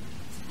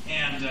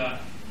 And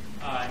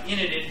in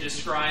it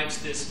describes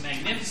this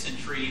magnificent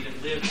tree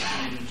that lives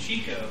in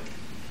Chico.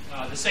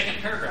 The second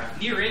paragraph,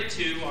 near it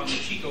too, on the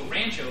Chico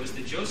Rancho, is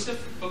the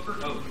Joseph Hooker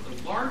oak, the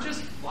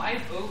largest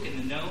live oak in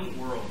the known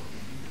world.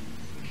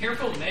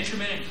 Careful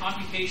measurement and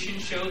computation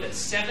show that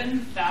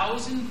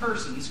 7,000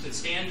 persons could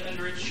stand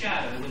under its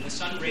shadow when the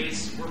sun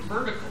rays were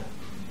vertical.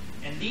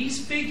 And these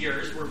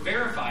figures were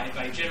verified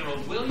by General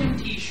William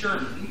T.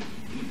 Sherman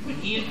when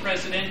he and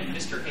President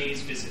Mr.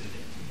 Hayes visited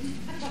it.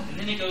 And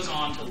then it goes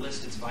on to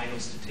list its vital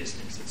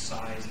statistics, its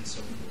size, and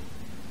so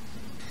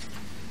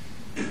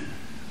forth.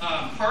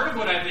 Part of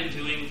what I've been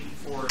doing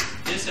for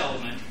this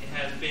element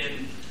has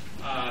been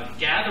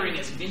gathering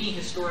as many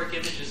historic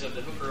images of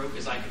the Hooker oak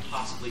as I could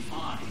possibly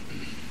find.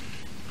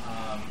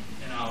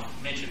 And I'll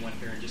mention one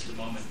here in just a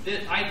moment.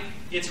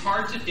 It's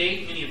hard to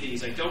date many of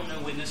these. I don't know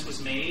when this was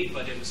made,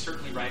 but it was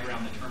certainly right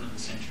around the turn of the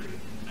century,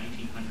 in the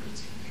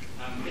 1900s.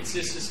 It's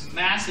this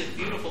massive,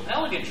 beautiful,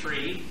 elegant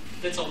tree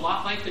that's a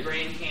lot like the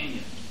Grand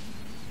Canyon.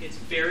 It's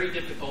very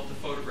difficult to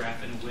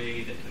photograph in a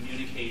way that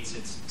communicates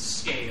its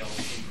scale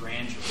and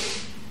grandeur.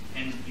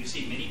 And you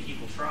see many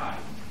people try.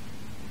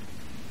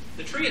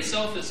 The tree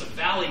itself is a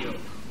valley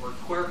oak, or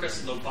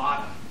Quercus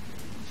lobata.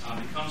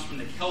 It comes from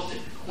the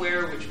Celtic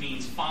quer, which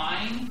means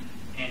fine,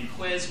 and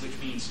ques, which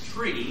means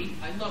tree.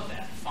 I love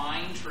that,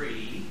 fine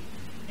tree.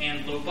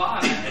 And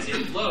lobata, as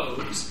in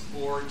lobes,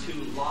 or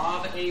to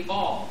lob a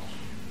ball,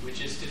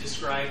 which is to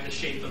describe the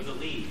shape of the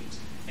leaves.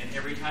 And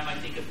every time I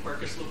think of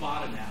Quercus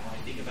lobata now, I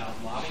think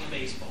about lobbing a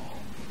baseball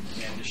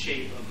and the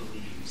shape of the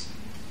leaves.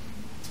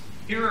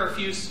 Here are a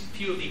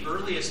few of the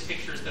earliest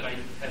pictures that I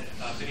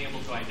have been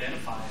able to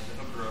identify of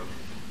the hooker oak.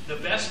 The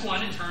best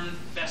ones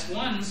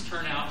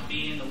turn out to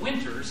be in the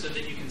winter so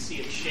that you can see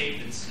its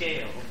shape and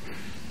scale.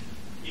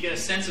 You get a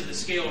sense of the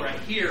scale right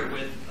here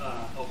with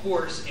a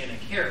horse and a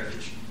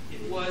carriage.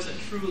 It was a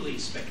truly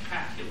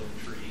spectacular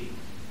tree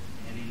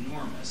and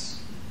enormous.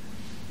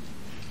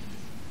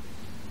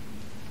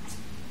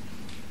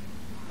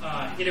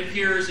 It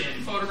appears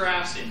in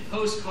photographs, in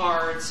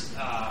postcards.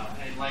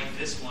 I like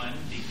this one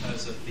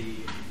because of the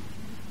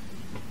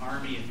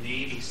Army and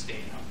Navy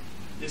stamp.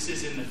 This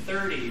is in the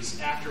 30s,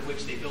 after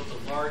which they built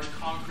a large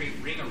concrete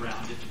ring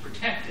around it to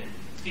protect it.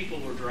 People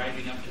were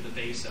driving up to the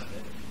base of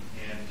it,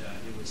 and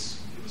it was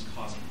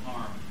causing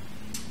harm.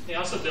 They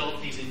also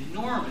built these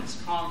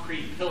enormous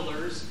concrete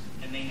pillars,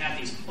 and they had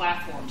these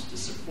platforms to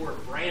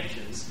support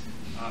branches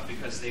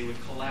because they would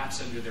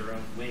collapse under their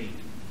own weight.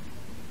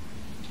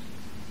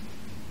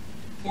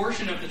 A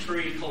portion of the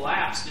tree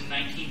collapsed in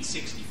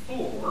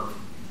 1964,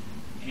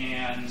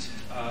 and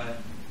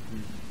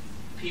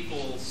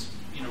people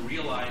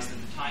realized at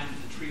the time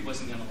that the tree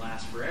wasn't going to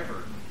last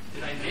forever.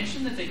 Did I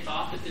mention that they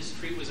thought that this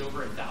tree was over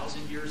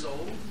 1,000 years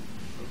old?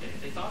 Okay,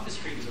 they thought this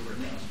tree was over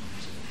 1,000 years old.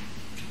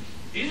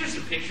 These are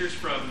some pictures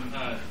from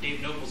Dave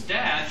Nopel's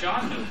dad,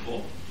 John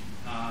Nopel.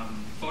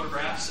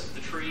 Photographs of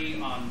the tree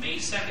on May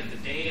 2nd, the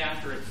day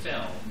after it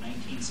fell, in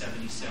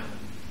 1977.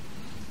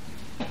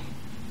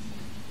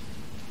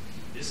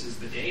 This is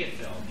the day it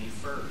fell, May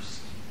 1st.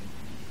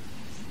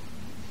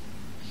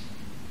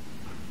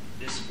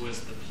 This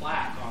was the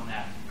plaque on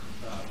that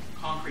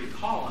concrete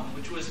column,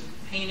 which was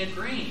painted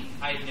green.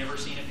 I had never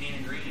seen it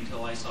painted green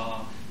until I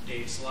saw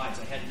Dave's slides.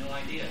 I had no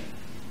idea.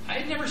 I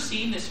had never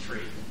seen this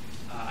tree.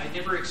 I'd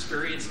never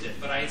experienced it,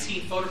 but I had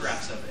seen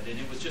photographs of it, and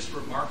it was just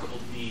remarkable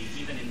to me,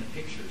 even in the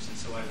pictures, and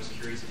so I was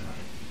curious about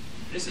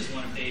it. This is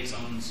one of Dave's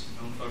own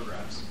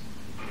photographs.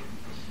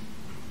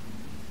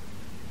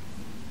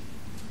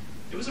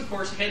 It was, of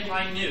course,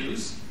 headline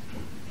news,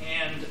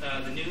 and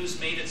the news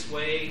made its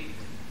way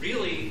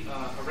really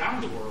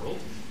around the world,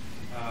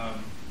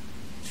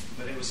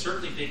 but it was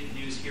certainly big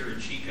news here in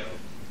Chico.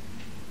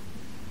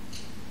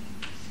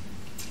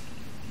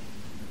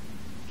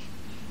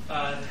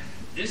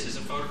 This is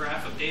a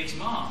photograph of Dave's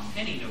mom,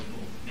 Penny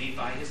Nopel, made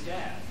by his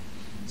dad,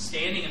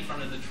 standing in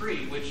front of the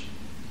tree, which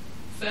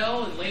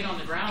fell and laid on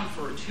the ground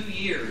for 2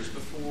 years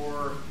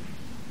before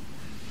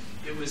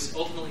it was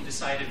ultimately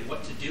decided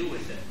what to do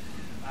with it.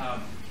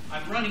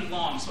 I'm running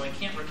long, so I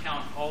can't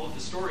recount all of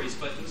the stories,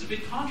 but there was a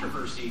big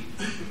controversy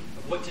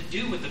of what to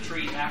do with the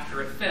tree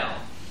after it fell.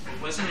 It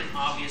wasn't an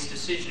obvious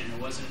decision.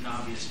 It wasn't an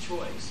obvious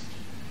choice.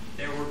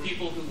 There were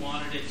people who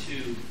wanted it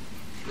to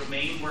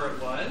remain where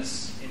it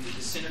was and to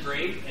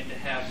disintegrate and to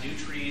have new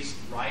trees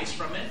rise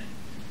from it.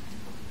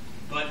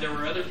 But there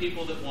were other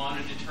people that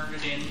wanted to turn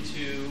it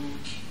into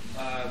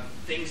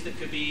things that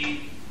could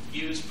be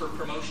used for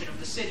promotion of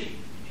the city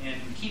and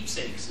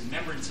keepsakes and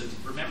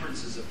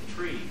remembrances of the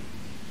tree.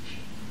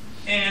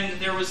 And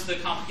there was the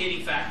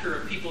complicating factor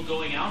of people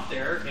going out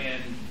there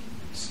and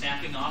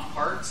snapping off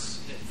parts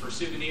for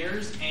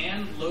souvenirs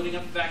and loading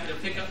up the back of their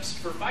pickups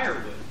for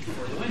firewood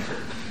for the winter.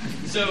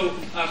 So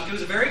it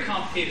was a very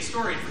complicated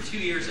story. For 2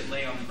 years it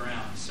lay on the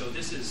ground. So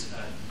this is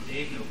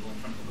Dave Nopel in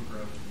front of the Hook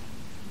Road.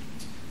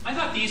 I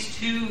thought these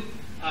two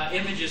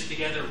images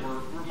together were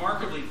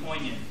remarkably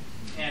poignant.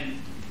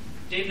 And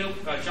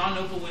John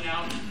Nopel went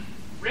out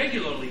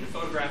regularly to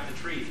photograph the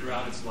tree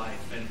throughout its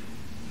life. And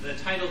the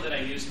title that I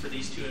used for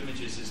these two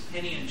images is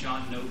Penny and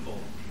John Nopel,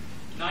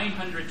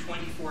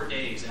 924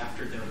 days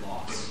after their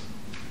loss.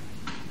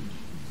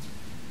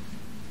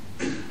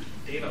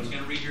 Dave, I was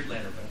going to read your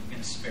letter, but I'm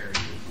going to spare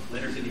you.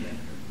 Letter to the editor.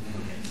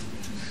 Okay.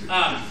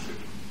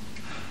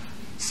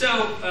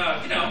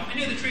 I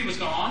knew the tree was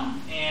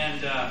gone,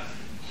 and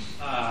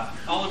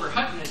Oliver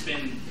Hutton has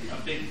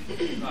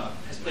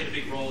played a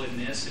big role in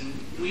this, and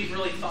we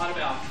really thought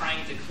about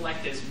trying to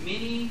collect as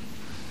many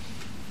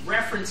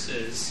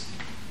references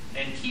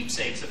and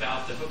keepsakes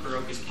about the hooker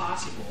oak as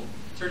possible.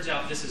 Turns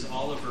out this is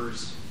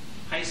Oliver's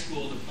high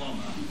school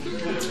diploma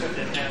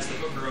that has the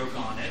hooker oak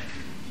on it.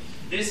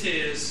 This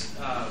is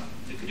the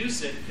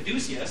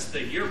Caduceus,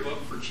 the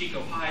yearbook for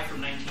Chico High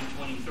from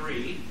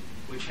 1923,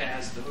 which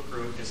has the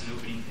hooker oak as an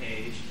opening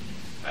page.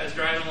 I was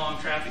driving along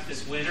traffic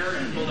this winter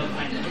and pulled up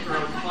behind the hooker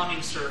oak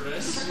plumbing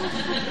service.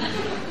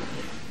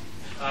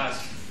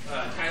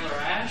 Tyler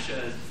Ash,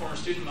 a former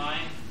student of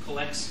mine,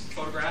 collects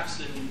photographs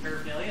and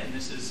paraphernalia, and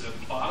this is a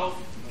bottle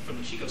from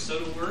the Chico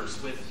Soda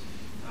Works with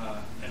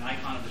an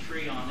icon of the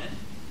tree on it.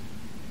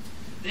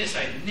 This,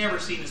 I had never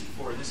seen this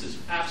before. This is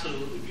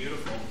absolutely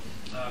beautiful.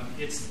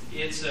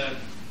 It's a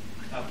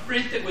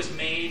print that was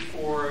made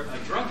for a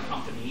drug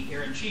company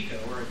here in Chico,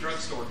 or a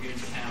drugstore here in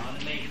town,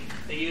 and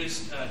they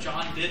used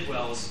John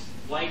Bidwell's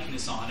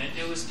likeness on it.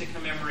 It was to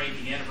commemorate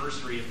the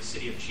anniversary of the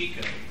city of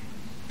Chico.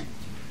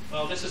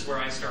 Well, this is where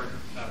I start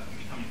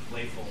becoming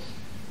playful.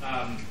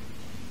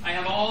 I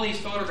have all these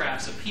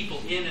photographs of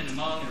people in and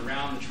among and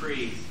around the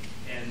tree,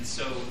 and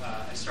so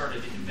I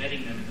started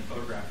embedding them in the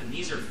photograph. And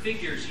these are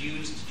figures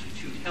used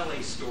to tell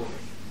a story.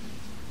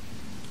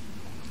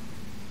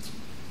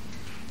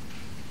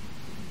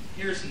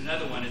 Here's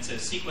another one. It's a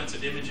sequence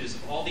of images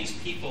of all these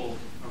people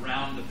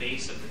around the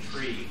base of the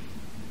tree.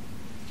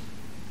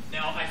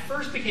 Now, I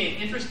first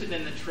became interested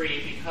in the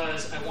tree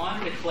because I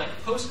wanted to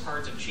collect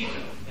postcards of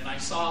Chico, and I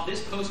saw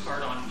this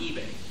postcard on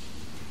eBay.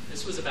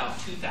 This was about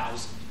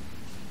 2000,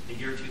 the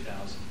year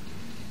 2000.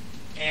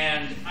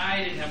 And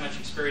I didn't have much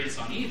experience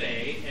on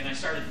eBay, and I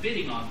started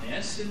bidding on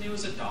this, and it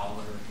was $1,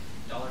 $1.50,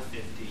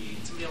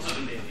 somebody else was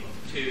bidding,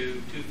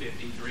 $2,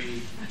 $2.50,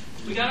 $3.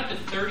 We got up to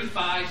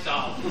 $35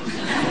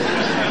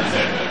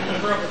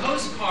 for a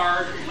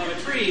postcard of a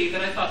tree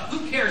that I thought,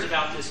 who cares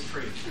about this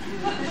tree?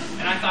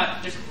 And I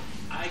thought,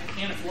 I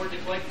can't afford to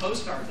collect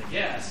postcards, I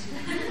guess.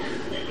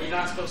 We're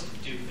not supposed to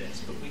do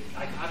this. But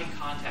I got in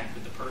contact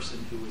with the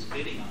person who was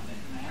bidding on it,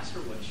 and I asked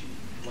her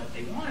what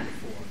they wanted it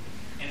for.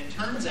 And it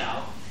turns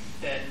out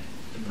that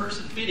the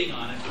person bidding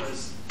on it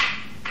was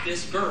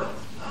this girl.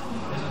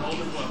 It was an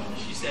older woman.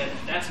 She said,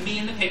 that's me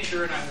in the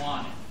picture, and I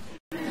want it.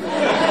 And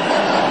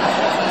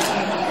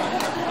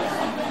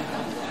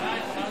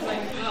I was like,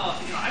 well,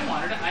 I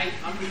wanted it. I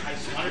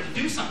just wanted to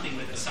do something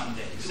with it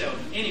someday. So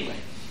anyway.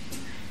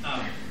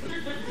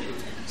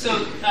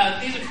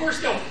 These, of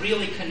course, don't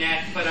really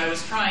connect, but I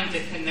was trying to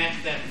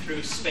connect them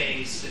through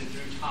space and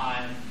through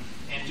time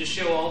and to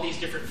show all these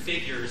different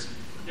figures.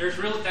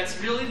 That's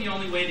really the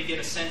only way to get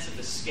a sense of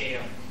the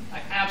scale.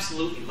 I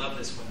absolutely love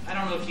this one. I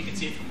don't know if you can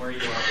see it from where you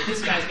are, but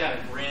this guy's got a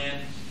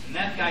grin, and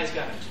that guy's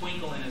got a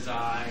twinkle in his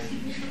eye,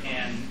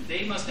 and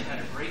they must have had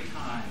a great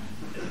time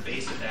at the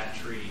base of that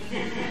tree.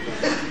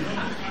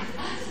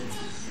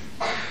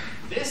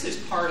 This is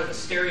part of a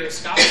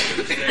stereoscopic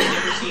image that I've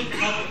never seen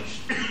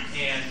published.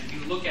 And you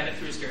look at it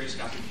through a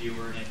stereoscopic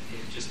viewer, and it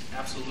just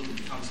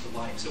absolutely comes to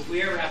life. So if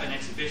we ever have an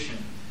exhibition,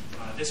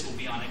 this will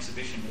be on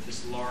exhibition with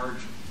this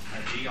large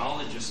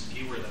geologist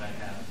viewer that I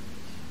have.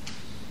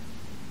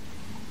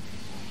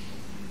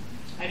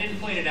 I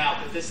didn't point it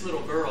out, but this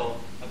little girl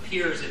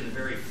appears in the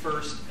very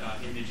first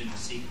image in the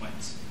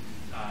sequence.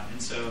 And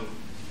so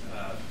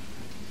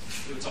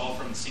it's all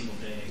from a single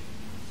day.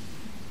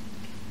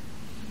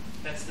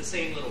 That's the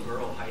same little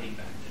girl hiding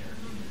back there.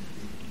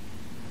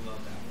 I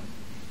love that one.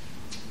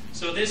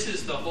 So this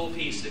is the whole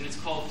piece, and it's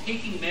called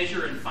Taking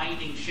Measure and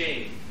Finding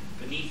Shade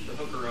Beneath the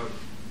Hooker Oak.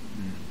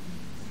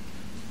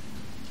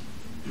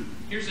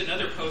 Here's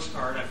another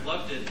postcard. I've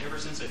loved it ever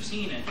since I've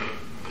seen it.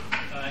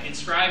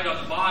 Inscribed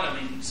on the bottom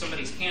in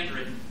somebody's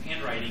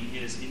handwriting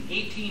is, in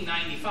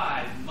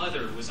 1895,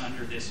 Mother was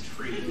under this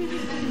tree.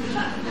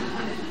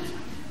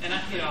 And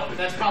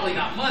that's probably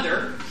not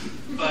Mother,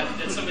 but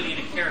that's somebody in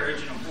a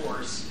carriage and a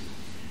horse.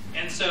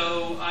 And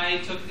so I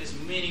took as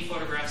many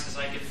photographs as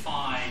I could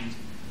find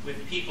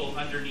with people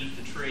underneath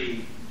the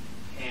tree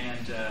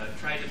and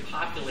tried to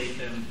populate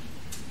them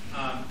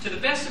to the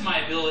best of my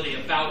ability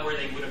about where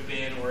they would have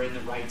been or in the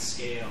right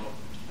scale.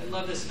 I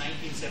love this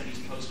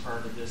 1970s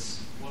postcard of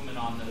this woman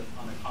on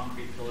a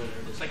concrete pillar there.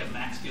 It looks like a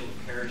Maxfield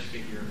Parrish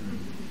figure.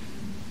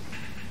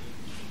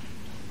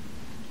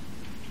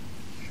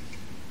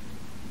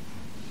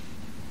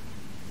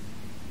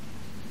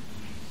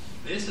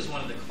 This is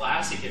one of the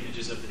classic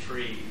images of the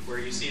tree, where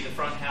you see the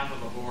front half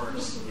of a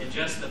horse and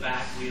just the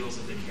back wheels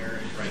of the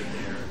carriage right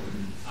there.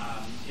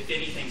 If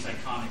anything's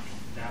iconic,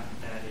 that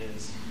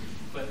is.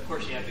 But of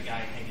course, you have the guy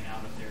hanging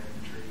out up there in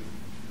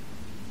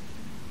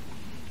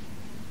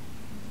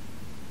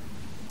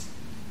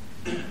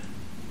the tree.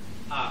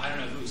 I don't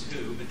know who's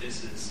who, but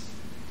this is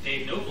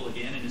Dave Noble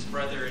again, and his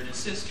brother and his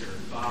sister,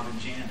 Bob and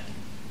Janet.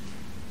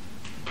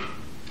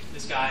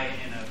 This guy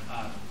in a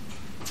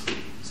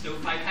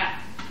stovepipe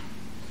hat.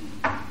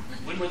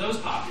 When were those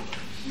popular?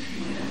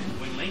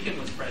 When Lincoln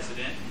was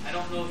president. I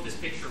don't know if this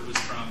picture was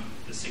from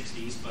the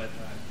 60s, but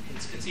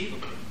it's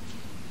conceivable.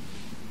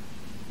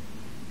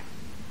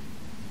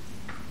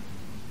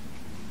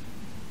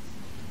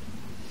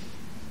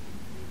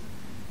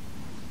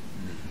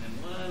 And then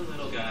one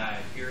little guy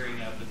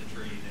peering up at the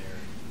tree there.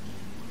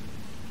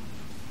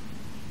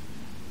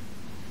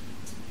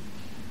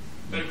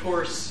 But of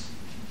course,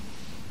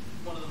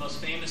 one of the most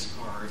famous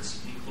cards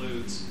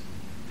includes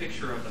a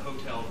picture of the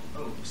Hotel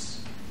Oaks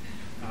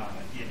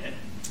in it,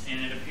 and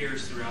it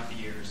appears throughout the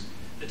years.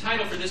 The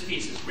title for this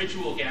piece is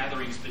Ritual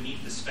Gatherings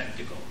Beneath the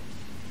Spectacle,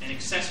 and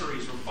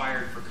Accessories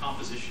Required for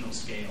Compositional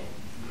Scale.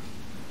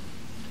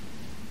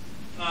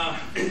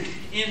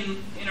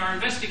 In our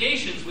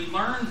investigations, we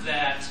learned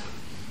that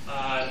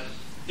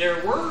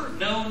there were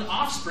known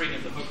offspring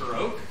of the Hooker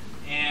Oak,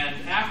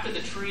 and after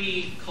the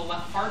tree,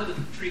 part of the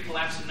tree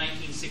collapsed in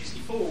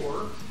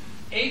 1964,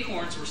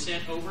 acorns were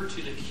sent over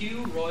to the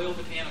Kew Royal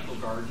Botanical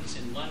Gardens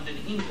in London,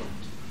 England.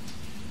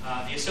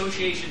 The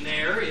association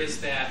there is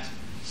that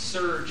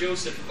Sir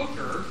Joseph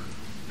Hooker,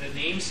 the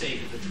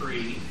namesake of the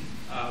tree,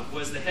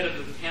 was the head of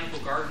the botanical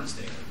gardens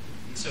there.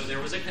 And so there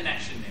was a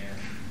connection there.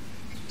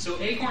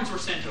 So acorns were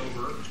sent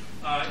over.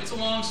 It's a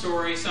long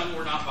story. Some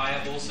were not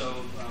viable, so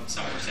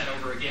some were sent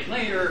over again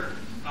later.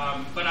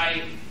 But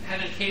I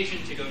had an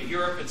occasion to go to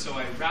Europe, and so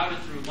I routed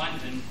through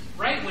London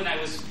right when I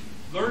was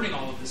learning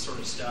all of this sort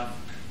of stuff.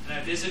 And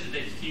I visited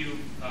a few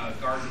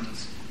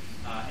gardens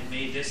and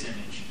made this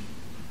image.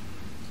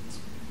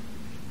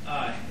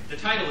 The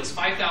title is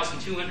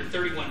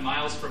 5,231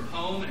 Miles from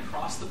Home and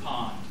Across the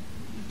Pond,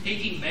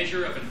 Taking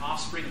Measure of an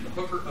Offspring of the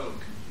Hooker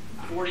Oak,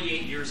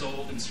 48 years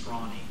old and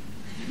scrawny.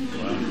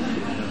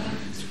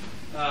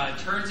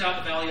 Turns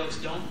out the Valley Oaks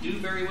don't do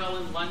very well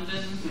in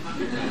London.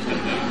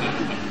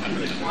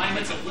 The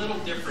climate's a little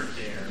different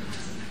there.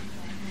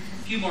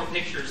 A few more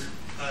pictures.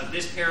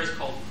 This pair is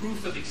called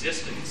Proof of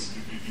Existence.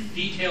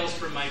 Details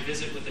from my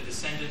visit with a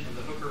descendant of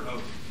the Hooker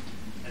Oak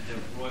at the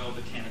Royal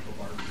Botanical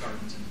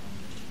Gardens in London.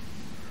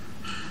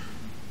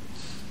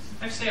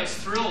 I have to say I was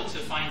thrilled to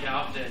find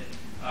out that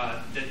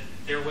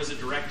there was a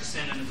direct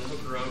descendant of the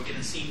Hooker Oak, and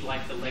it seemed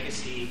like the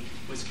legacy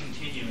was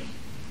continuing.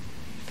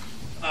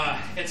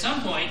 At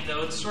some point,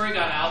 though, the story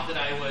got out that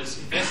I was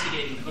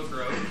investigating the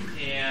Hooker Oak,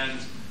 and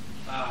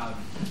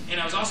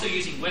I was also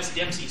using Wes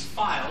Dempsey's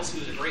files, who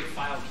was a great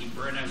file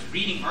keeper, and I was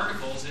reading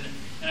articles,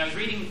 and I was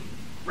reading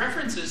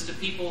references to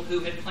people who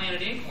had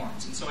planted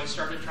acorns, and so I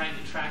started trying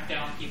to track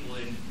down people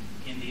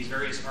in these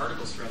various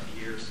articles throughout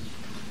the years.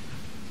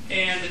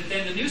 And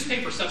then the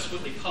newspaper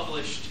subsequently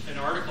published an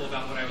article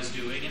about what I was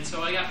doing, and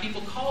so I got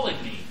people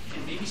calling me,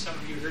 and maybe some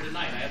of you are here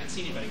tonight, I haven't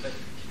seen anybody, but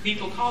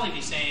people calling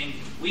me saying,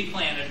 we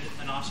planted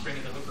an offspring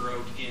of the Hooker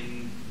Oak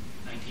in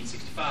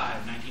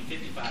 1965,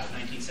 1955,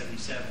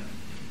 1977.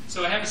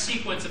 So I have a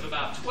sequence of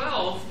about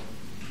 12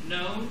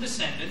 known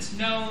descendants,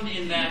 known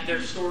in that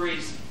their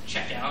stories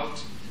check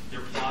out, they're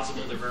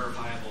plausible, they're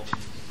verifiable.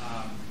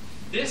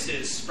 This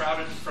is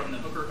sprouted from the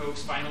Hooker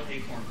Oak's final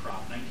acorn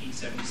crop,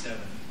 1977.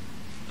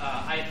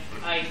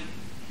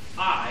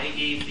 I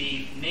gave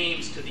the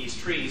names to these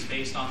trees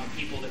based on the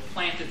people that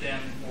planted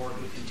them or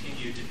who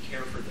continued to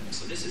care for them.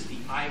 So this is the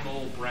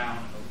eyemole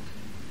brown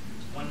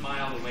oak, 1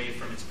 mile away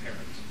from its parent.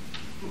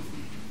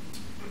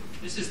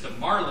 This is the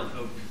marlin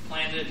oak,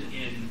 planted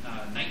in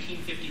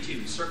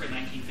 1952, circa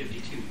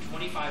 1952,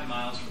 25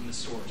 miles from the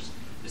source.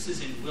 This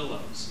is in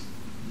Willows.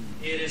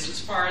 It is, as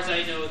far as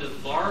I know, the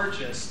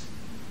largest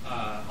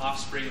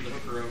offspring of the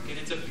Hooker oak, and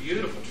it's a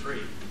beautiful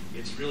tree.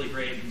 It's really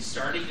great and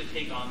starting to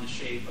take on the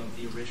shape of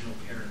the original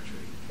parent tree.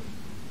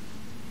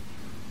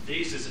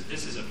 This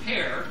is a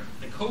pair,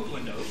 the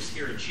Copeland oaks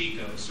here in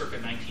Chico, circa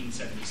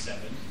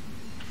 1977.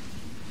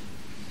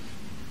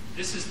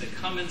 This is the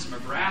Cummins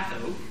McGrath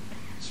oak,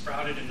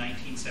 sprouted in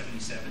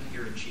 1977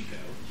 here in Chico.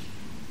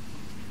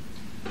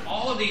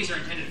 All of these are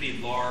intended to be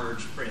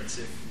large prints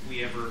if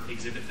we ever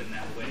exhibit them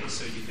that way,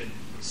 so you can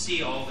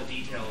see all the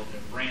detail of the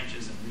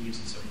branches and leaves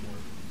and so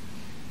forth.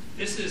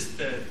 This is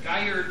the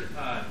Gaillard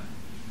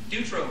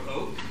Dutro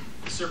oak,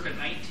 circa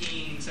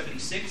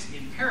 1976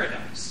 in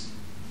Paradise.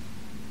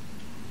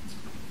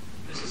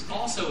 This is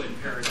also in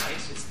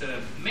Paradise. It's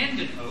the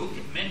Menden oak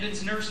at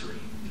Menden's Nursery.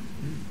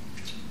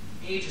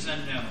 Age is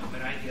unknown,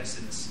 but I guess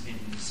in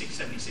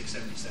 676,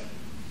 77.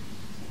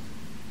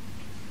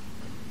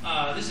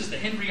 This is the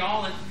Henry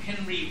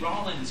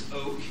Rollins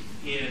oak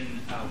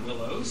in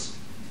Willows.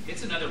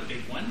 It's another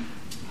big one.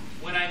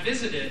 When I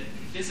visited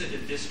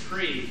this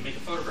tree to make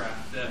a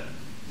photograph, the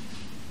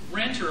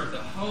renter of the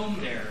home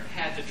there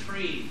had the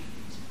tree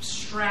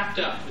strapped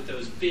up with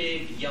those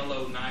big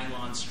yellow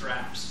nylon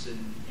straps and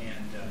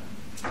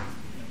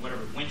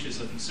whatever,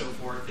 winches and so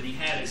forth, and he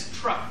had his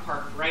truck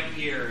parked right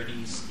here, and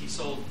he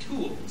sold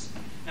tools,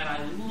 and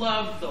I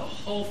loved the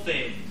whole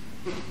thing,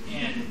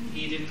 and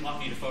he didn't want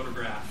me to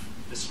photograph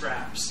the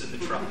straps and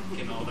the truck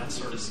and all that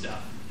sort of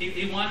stuff.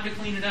 He wanted to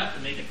clean it up to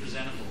make it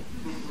presentable,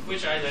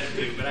 which I let him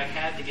do, but I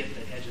had to get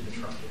the edge of the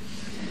truck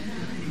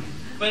in.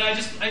 But I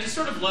just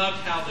sort of loved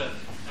how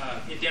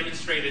it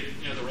demonstrated,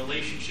 the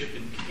relationship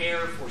and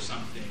care for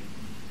something.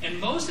 And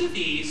most of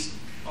these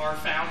are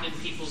found in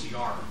people's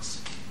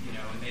yards,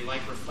 and they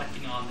like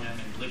reflecting on them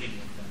and living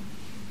with them.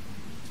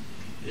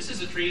 This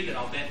is a tree that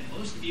I'll bet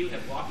most of you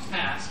have walked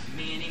past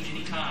many,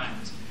 many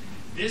times.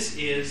 This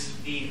is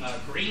the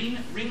green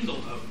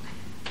Ringle oak.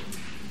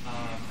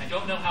 I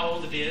don't know how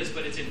old it is,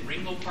 but it's in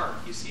Ringle Park.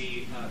 You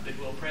see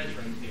Bidwell Prez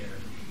right there.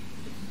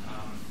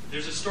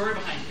 There's a story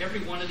behind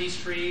every one of these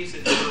trees,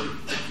 and there were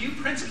a few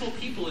principal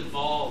people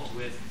involved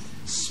with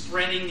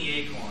spreading the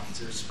acorns,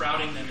 or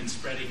sprouting them and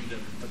spreading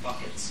the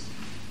buckets.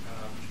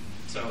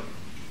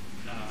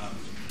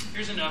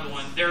 Here's another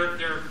one. There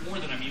are more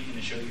than I'm even going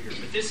to show you here,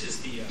 but this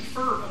is the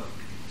fir oak,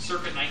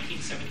 circa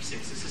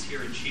 1976. This is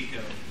here in Chico.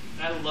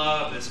 And I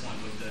love this one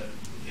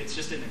it's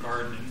just in the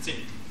garden, and it's in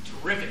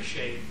terrific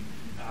shape.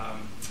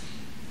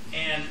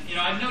 And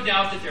I have no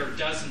doubt that there are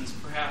dozens,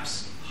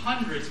 perhaps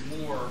hundreds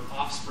more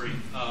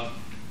offspring of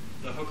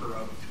the Hooker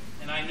oak.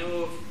 And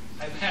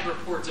I've had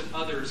reports of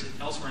others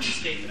elsewhere in the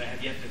state that I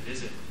have yet to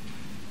visit.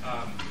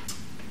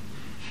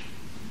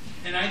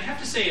 And I have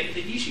to say,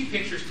 the Ishii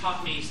pictures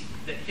taught me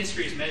that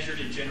history is measured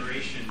in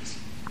generations.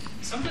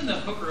 something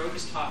that Hooker Oak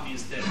has taught me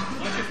is that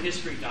much of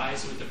history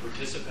dies with the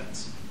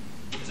participants.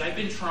 As I've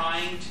been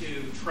trying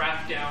to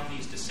track down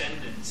these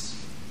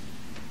descendants,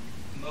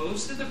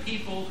 most of the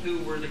people who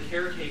were the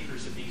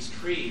caretakers of these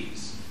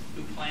trees,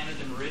 who planted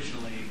them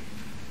originally,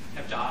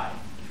 have died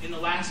in the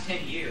last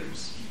 10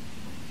 years.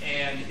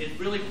 And it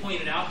really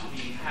pointed out to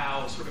me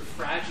how sort of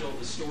fragile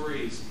the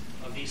stories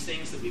of these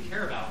things that we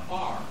care about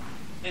are,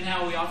 and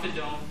how we often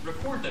don't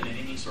record them in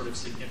any sort of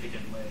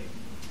significant way.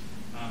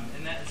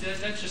 And that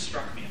just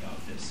struck me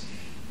about this.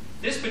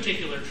 This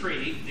particular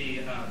tree,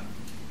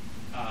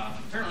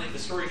 apparently the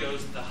story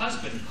goes, the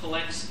husband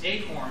collects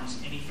acorns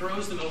and he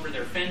throws them over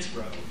their fence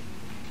row.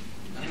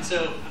 And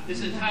so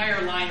this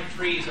entire line of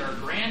trees are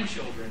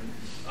grandchildren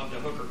of the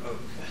Hooker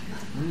Oak.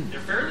 They're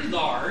fairly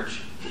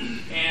large,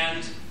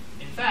 and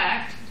in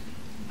fact,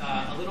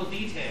 a little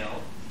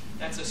detail,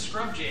 that's a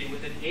scrub jay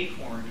with an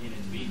acorn in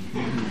its beak.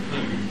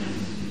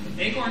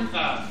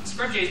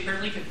 Scrub jays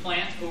apparently can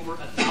plant over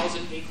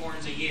 1,000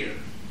 acorns a year.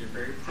 They're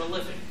very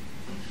prolific.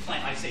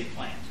 I say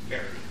plant,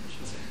 berry, I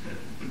should say.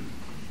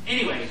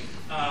 Anyway,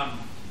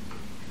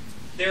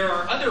 there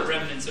are other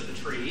remnants of the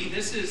tree.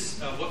 This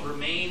is what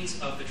remains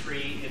of the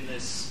tree in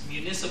this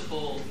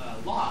municipal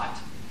lot.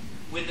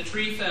 When the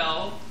tree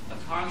fell, a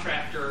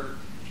contractor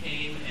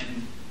came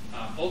and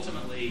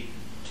ultimately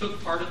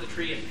took part of the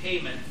tree in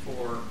payment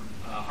for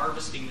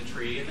harvesting the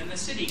tree, and then the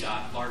city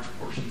got large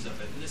portions of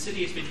it. And the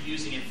city has been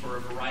using it for a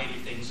variety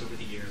of things over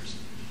the years.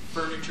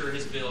 Furniture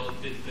has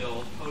been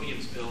built,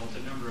 podiums built,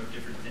 a number of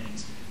different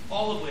things,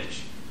 all of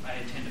which I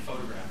intend to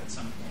photograph at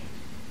some point.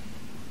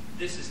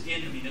 This is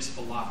in the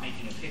municipal lot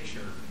making a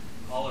picture.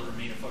 Oliver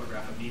made a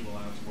photograph of me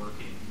while I was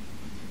working.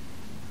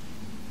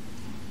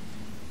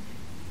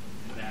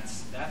 And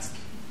that's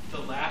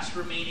the last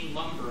remaining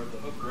lumber of the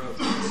Hooker Oak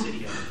that the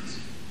city owns.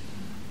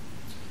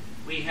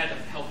 We had to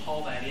help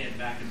haul that in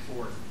back and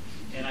forth.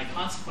 And I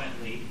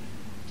consequently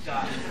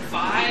got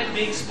 5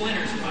 big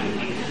splinters in my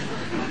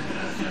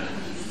hand,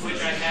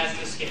 which I had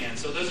to scan.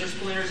 So those are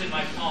splinters in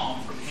my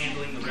palm from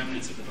handling the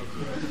remnants of the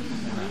Hooker Oak.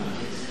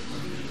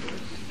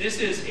 This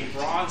is a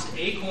bronze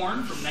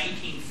acorn from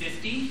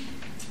 1950.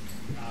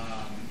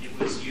 It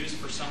was used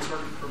for some sort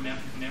of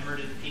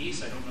commemorative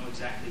piece. I don't know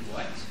exactly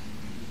what.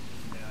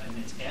 And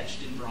it's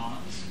etched in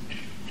bronze.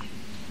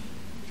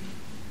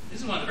 This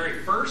is one of the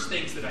very first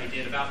things that I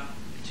did about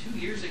 2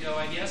 years ago,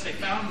 I guess. I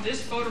found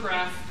this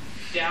photograph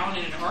down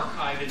in an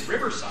archive in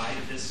Riverside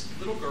of this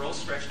little girl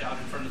stretched out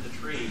in front of the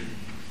tree.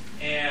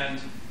 And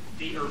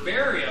the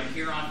herbarium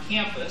here on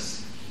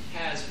campus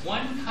has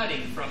one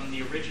cutting from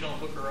the original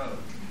Hooker Oak.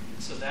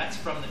 So that's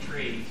from the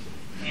tree.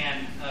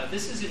 And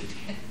this is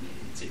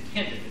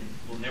intended,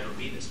 it will never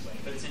be this way,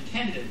 but it's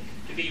intended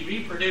to be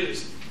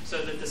reproduced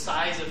so that the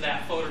size of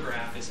that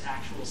photograph is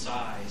actual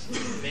size,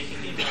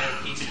 making the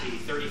entire piece be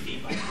 30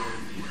 feet by 40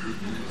 feet.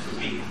 It would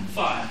be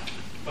fun,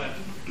 but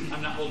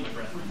I'm not holding my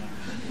breath on that.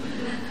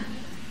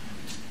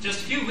 Just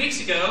a few weeks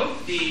ago,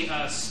 the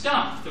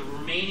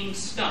remaining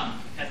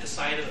stump at the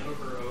site of the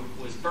Hooker Oak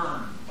was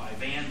burned by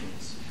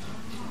vandals.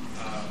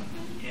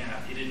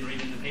 You didn't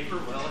read in the paper?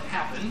 Well, it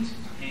happened.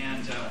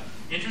 And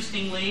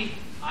interestingly,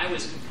 I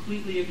was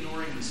completely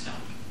ignoring the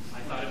stump. I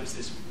thought it was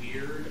this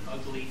weird,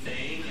 ugly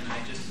thing, and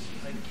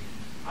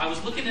I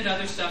was looking at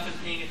other stuff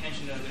and paying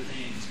attention to other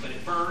things, but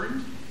it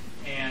burned,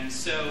 and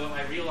so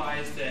I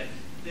realized that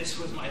this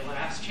was my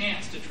last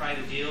chance to try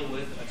to deal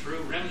with a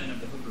true remnant of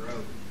the Hooker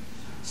Oak.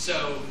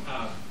 So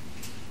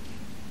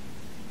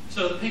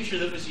the picture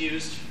that was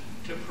used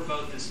to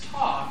promote this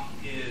talk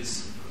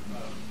is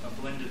a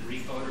blended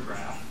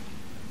rephotograph,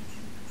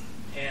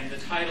 and the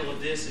title of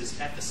this is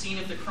 "At the Scene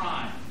of the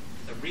Crime,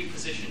 the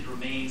Repositioned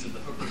Remains of the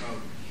Hooker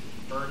Oak,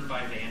 Burned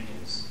by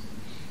Vandals."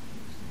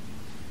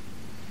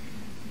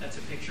 That's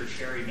a picture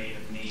Sheri made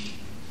of me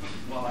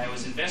while I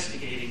was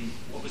investigating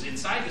what was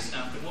inside the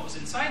stump. And what was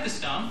inside the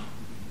stump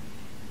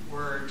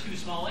were 2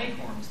 small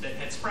acorns that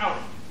had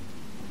sprouted.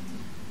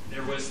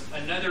 There was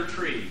another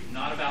tree,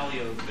 not a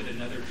valley oak, but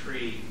another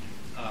tree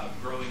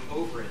growing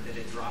over it that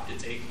had dropped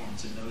its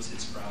acorns, and those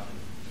had sprouted.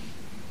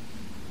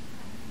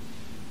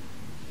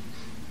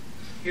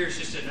 Here's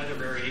just another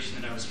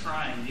variation that I was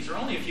trying. These are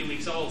only a few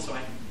weeks old, so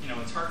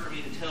it's hard for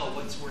me to tell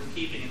what's worth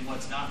keeping and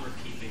what's not worth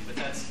keeping, but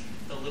that's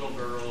the little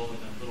girl and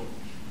a little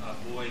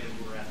boy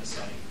that were at the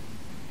site.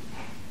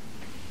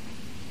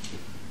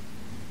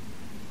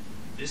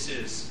 This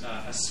is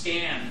a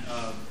scan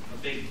of a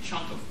big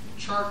chunk of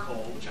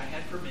charcoal, which I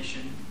had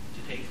permission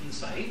to take from the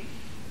site,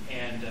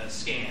 and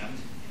scanned.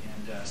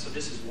 And so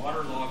this is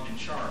waterlogged and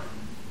charred,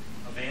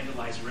 a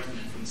vandalized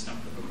remnant from the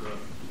stump of the Hooker Oak.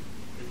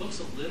 It looks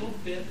a little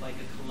bit like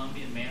a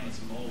Colombian mammoth's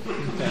mold.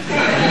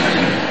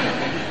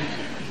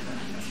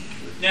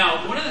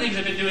 Now, one of the things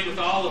I've been doing with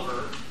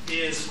Oliver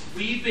is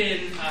we've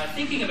been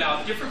thinking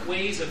about different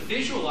ways of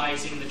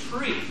visualizing the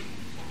tree.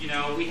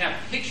 We have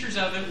pictures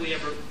of it, we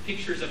have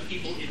pictures of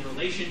people in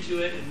relation to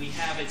it, and we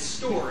have its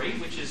story,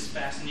 which is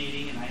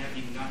fascinating, and I haven't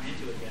even gotten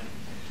into it yet.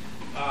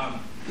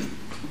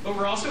 But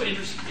we're also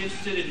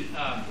interested in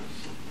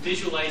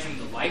visualizing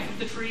the life of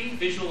the tree,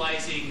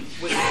 visualizing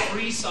what the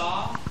tree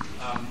saw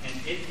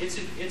And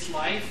its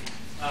life,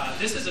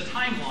 this is a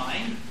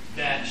timeline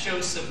that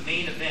shows some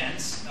main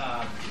events,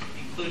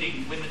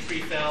 including when the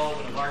tree fell,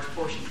 when a large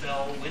portion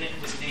fell, when it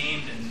was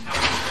named, and how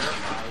it was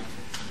verified.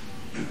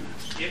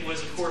 It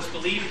was, of course,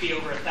 believed to be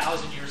over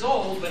 1,000 years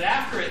old, but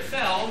after it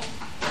fell,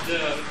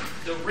 the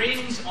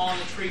rings on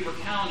the tree were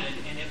counted,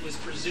 and it was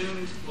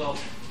presumed, well,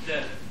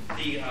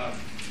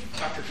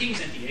 Dr. King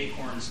sent the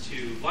acorns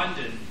to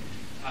London,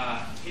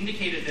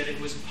 indicated that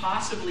it was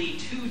possibly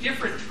 2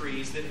 different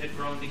trees that had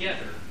grown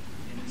together.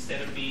 And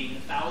instead of being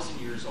 1,000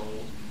 years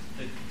old,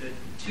 the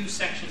 2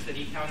 sections that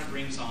he counted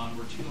rings on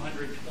were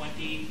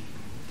 220,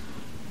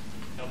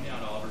 help me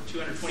out, Oliver,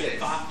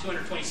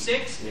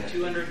 226 and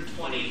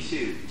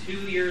 222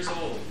 years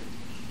old.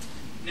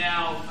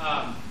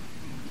 Now,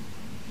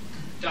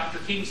 Dr.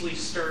 Kingsley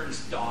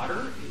Stern's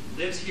daughter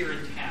lives here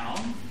in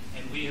town,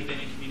 and we have been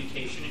in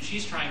communication, and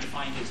she's trying to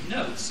find his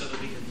notes so that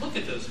we can look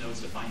at those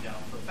notes to find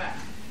out for a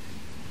fact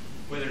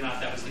whether or not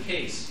that was the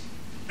case.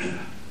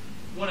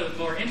 One of the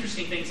more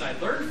interesting things I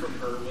learned from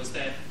her was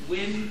that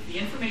when the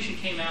information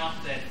came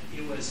out that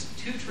it was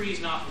 2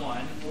 trees, not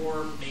 1,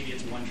 or maybe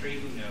it's 1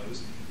 tree, who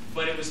knows,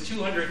 but it was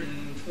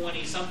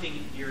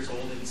 220-something years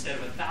old instead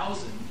of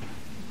 1,000,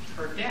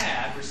 her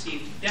dad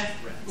received death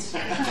threats.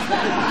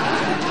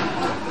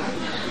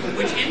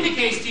 Which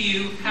indicates to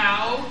you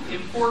how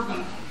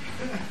important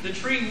the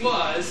tree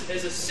was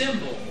as a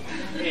symbol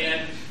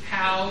and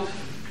how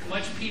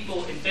much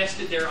people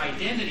invested their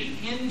identity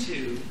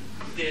into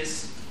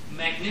this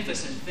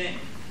magnificent thing.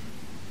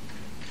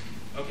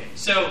 Okay,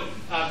 so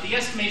the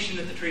estimation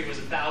that the tree was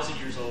 1,000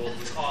 years old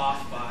was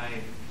off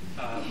by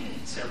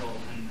several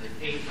hundred,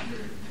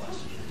 800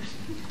 plus years.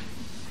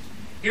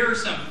 Here are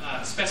some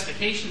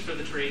specifications for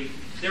the tree.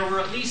 There were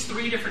at least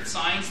 3 different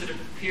signs that have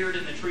appeared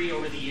in the tree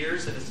over the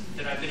years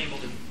that I've been able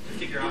to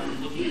figure out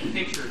from looking at the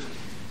pictures.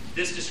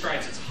 This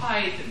describes its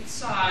height and its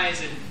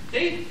size, and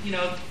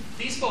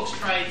these folks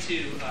tried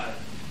to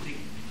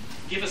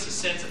give us a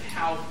sense of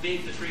how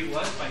big the tree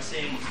was by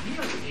saying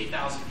nearly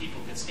 8,000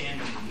 people could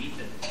stand underneath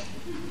it.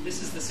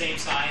 This is the same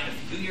sign a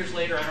few years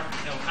later. I don't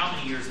know how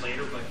many years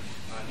later, but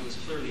it was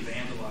clearly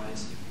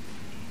vandalized.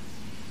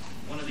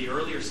 One of the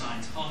earlier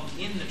signs hung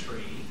in the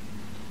tree.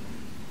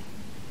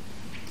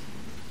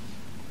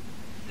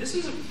 This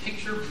is a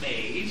picture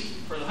made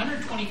for the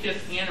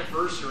 125th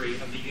anniversary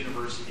of the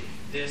university.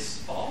 This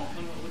fall?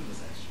 When was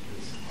that?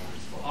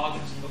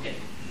 August. Okay.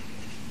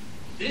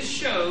 This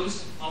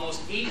shows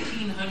almost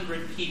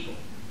 1,800 people.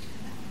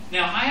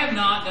 Now, I have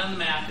not done the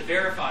math to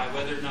verify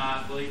whether or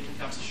not William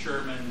Tecumseh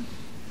Sherman,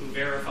 who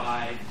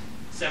verified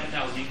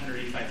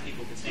 7,885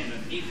 people could stand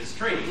underneath this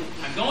tree.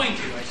 I'm going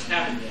to, I just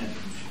haven't yet.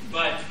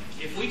 But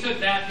if we took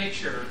that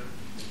picture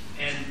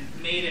and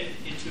made it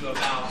into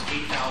about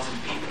 8,000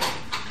 people,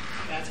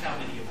 that's how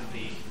many it would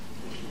be.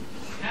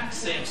 I have to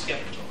say I'm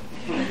skeptical.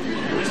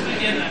 Just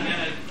again, I'm going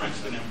to crunch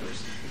the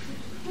numbers.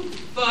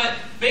 But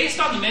based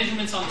on the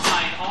measurements on the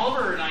sign,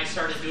 Oliver and I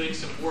started doing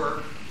some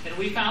work, and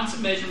we found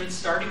some measurements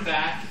starting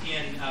back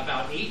in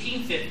about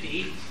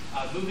 1850,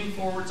 moving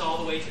forwards all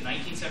the way to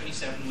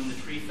 1977 when the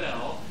tree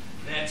fell,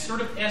 that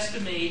sort of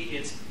estimate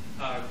its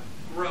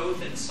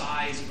growth and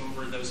size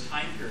over those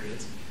time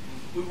periods.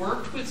 We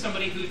worked with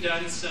somebody who'd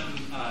done some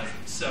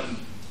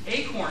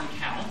acorn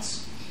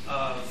counts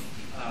of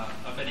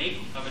an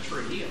oak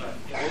tree,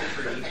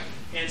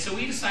 and so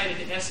we decided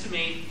to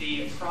estimate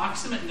the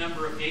approximate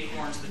number of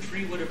acorns the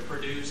tree would have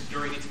produced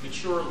during its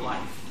mature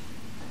life.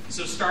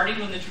 So starting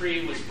when the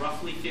tree was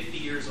roughly 50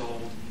 years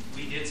old,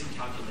 we did some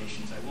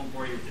calculations. I won't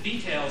bore you with the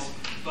details,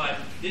 but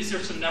these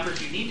are some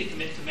numbers you need to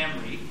commit to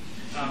memory.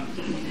 An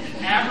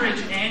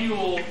average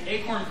annual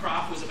acorn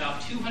crop was about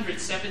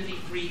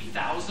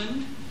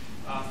 273,000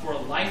 for a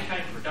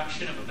lifetime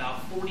production of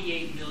about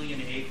 48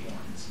 million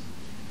acorns.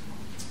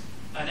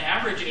 An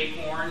average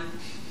acorn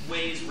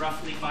weighs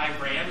roughly 5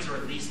 grams, or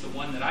at least the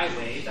one that I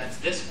weigh. That's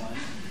this one,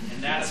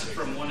 and that's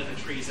from one of the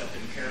trees up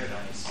in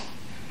Paradise.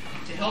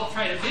 To help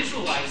try to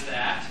visualize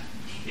that,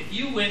 if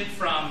you went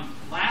from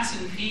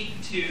Lassen Peak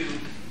to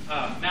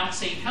Mount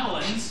St.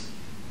 Helens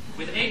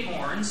with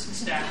acorns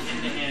stacked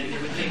end to end,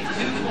 it would take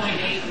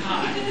 2.8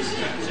 times.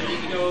 So you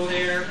could go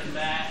there and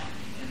back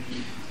and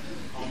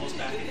almost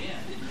back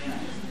again. Yeah.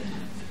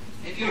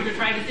 If you were to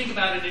try to think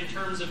about it in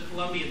terms of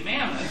Columbian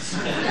mammoths,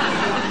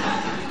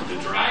 the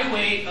dry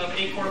weight of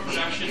acorn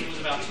production was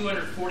about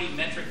 240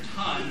 metric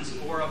tons,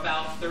 or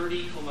about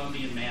 30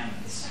 Columbian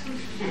mammoths.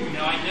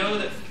 Now, I know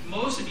that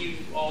most of you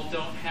all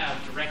don't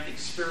have direct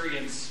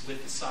experience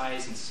with the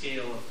size and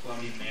scale of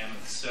Columbian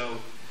mammoths,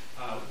 so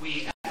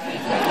we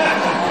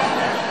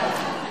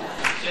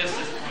just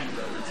as a point of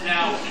reference.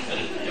 Now,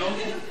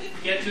 don't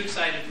get too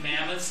excited.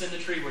 Mammoths and the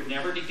tree were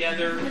never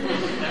together.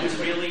 That was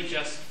really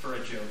just for a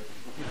joke.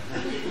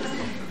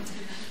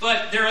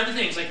 But there are other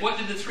things, like what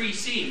did the tree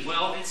see?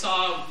 Well, it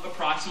saw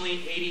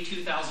approximately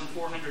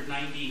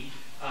 82,490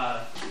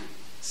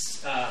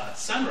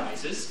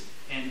 sunrises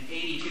and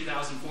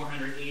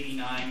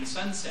 82,489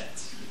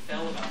 sunsets. It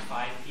fell about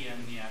 5 p.m.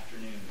 in the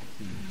afternoon.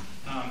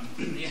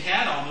 It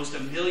had almost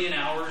 1 million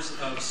hours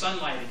of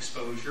sunlight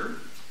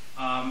exposure.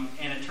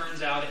 And it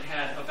turns out it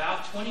had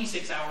about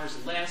 26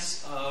 hours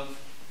less of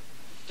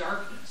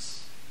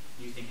darkness.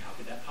 You think, how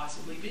could that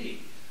possibly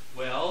be?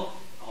 Well,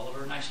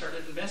 Oliver and I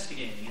started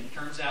investigating, and it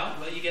turns out,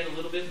 well, you get a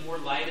little bit more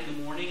light in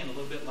the morning and a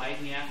little bit light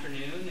in the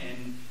afternoon,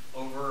 and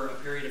over a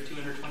period of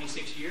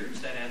 226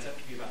 years, that adds up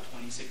to be about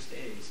 26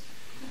 days.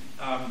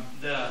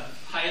 The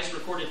highest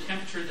recorded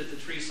temperature that the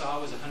tree saw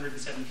was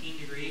 117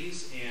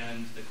 degrees,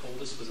 and the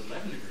coldest was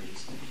 11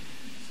 degrees.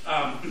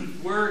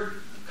 We're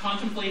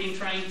contemplating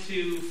trying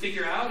to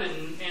figure out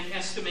and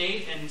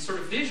estimate and sort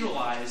of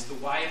visualize the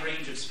wide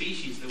range of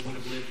species that would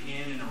have lived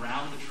in and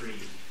around the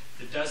tree.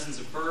 The dozens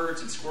of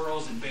birds and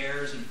squirrels and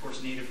bears and, of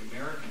course, Native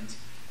Americans.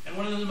 And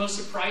one of the most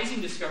surprising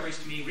discoveries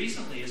to me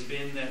recently has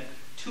been that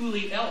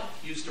Thule elk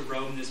used to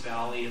roam this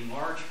valley in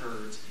large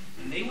herds,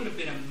 and they would have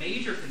been a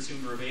major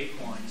consumer of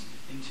acorns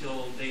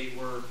until they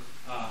were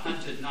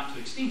hunted, not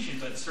to extinction,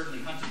 but certainly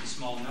hunted to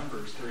small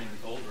numbers during the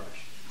gold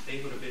rush.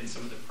 They would have been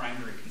some of the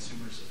primary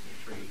consumers of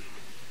the tree.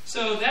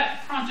 So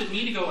that prompted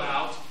me to go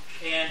out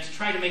and to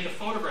try to make a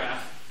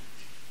photograph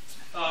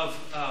of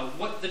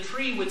what the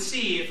tree would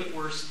see if it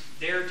were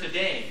there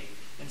today.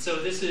 And so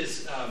this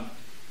is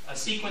a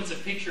sequence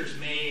of pictures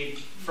made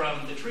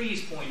from the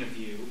tree's point of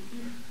view.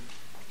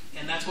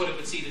 And that's what it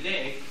would see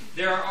today.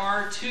 There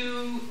are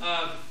two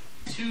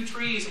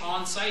trees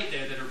on site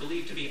there that are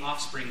believed to be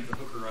offspring of the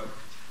hooker oak.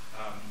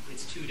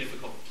 It's too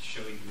difficult to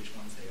show you which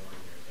ones they are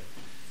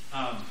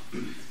there.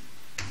 But,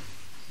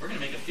 we're going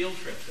to make a field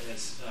trip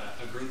as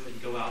a group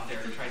and go out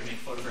there and try to make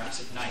photographs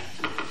at night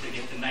to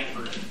get the night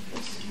version.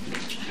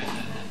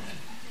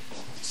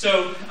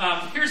 So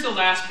here's the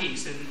last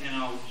piece, and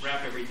I'll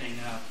wrap everything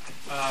up.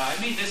 I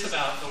made this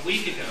about a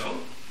week ago,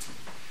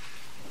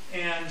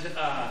 and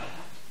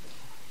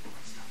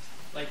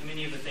like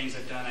many of the things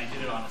I've done, I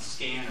did it on a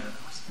scanner.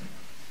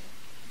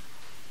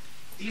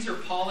 These are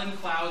pollen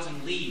clouds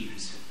and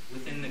leaves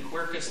within the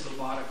Quercus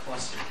lobata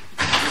cluster.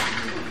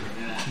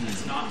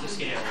 It's not to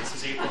scale. This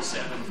is April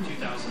 7th,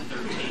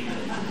 2013.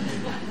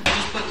 I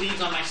just put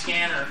leaves on my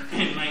scanner,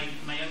 and my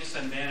youngest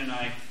son Ben and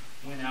I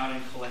went out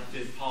and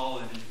collected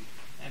pollen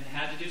and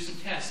had to do some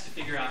tests to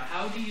figure out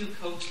how do you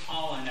coax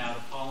pollen out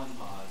of pollen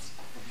pods.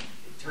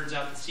 It turns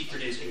out the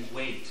secret is you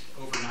wait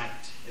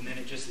overnight, and then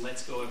it just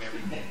lets go of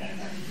everything.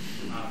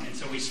 And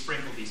so we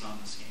sprinkled these on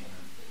the scanner.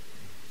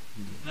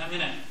 And I'm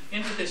going to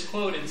end with this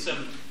quote and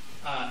some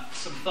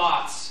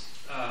thoughts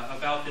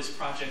about this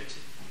project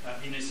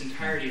in its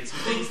entirety and some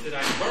things that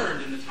I've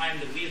learned in the time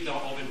that we have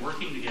all been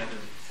working together.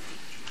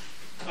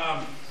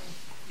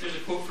 There's a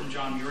quote from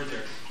John Muir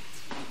there.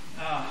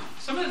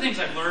 Some of the things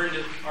I've learned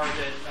are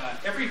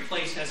that every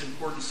place has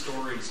important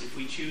stories if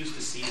we choose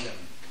to see them.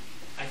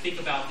 I think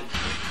about the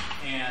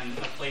and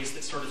a place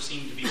that sort of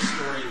seemed to be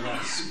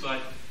storyless,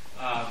 but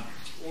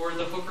or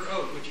the hooker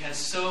oak, which has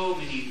so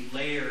many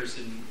layers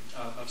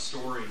of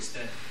stories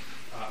that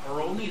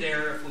are only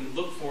there if we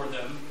look for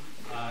them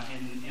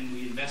and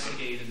we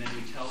investigate and then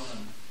we tell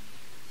them.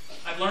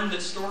 I've learned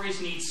that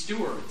stories need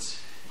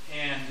stewards,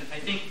 and I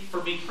think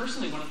for me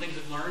personally, one of the things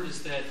I've learned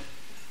is that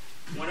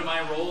one of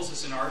my roles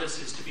as an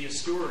artist is to be a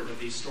steward of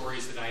these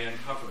stories that I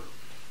uncover.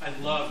 I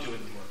love doing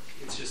the work.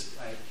 It's just,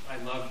 I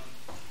love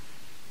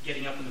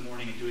getting up in the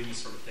morning and doing this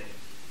sort of thing.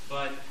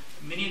 But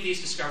many of these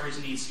discoveries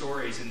need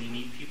stories, and they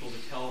need people to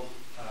tell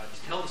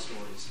the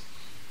stories.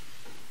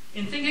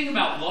 In thinking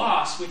about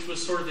loss, which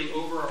was sort of the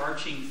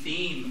overarching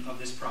theme of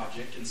this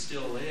project and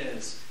still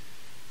is,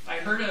 I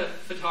heard a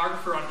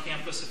photographer on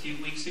campus a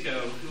few weeks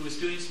ago who was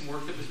doing some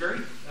work that was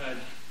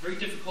very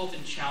difficult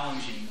and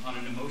challenging on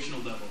an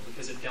emotional level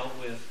because it dealt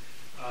with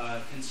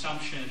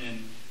consumption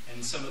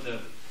and some of the,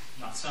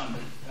 not some,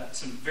 but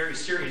some very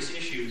serious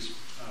issues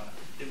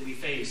that we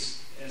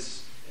face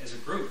as a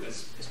group,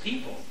 as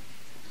people.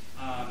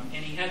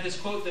 And he had this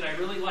quote that I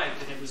really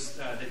liked, and it was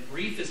that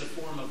grief is a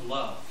form of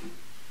love.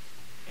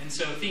 And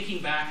so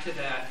thinking back to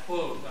that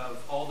quote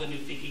of all the new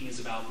thinking is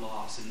about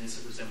loss, and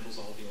this resembles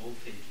all the old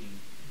thinking.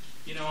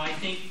 You know, I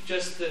think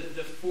just the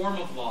form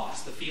of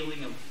loss, the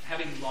feeling of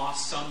having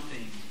lost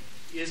something,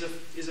 is a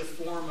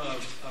form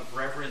of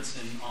reverence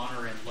and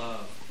honor and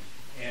love.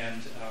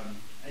 And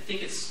I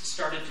think it's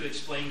started to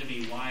explain to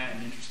me why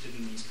I'm interested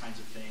in these kinds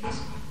of things.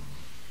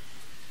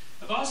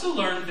 I've also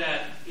learned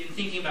that in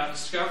thinking about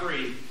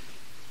discovery,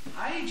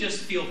 I just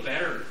feel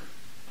better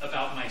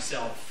about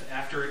myself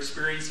after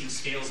experiencing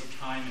scales of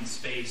time and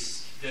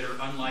space that are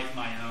unlike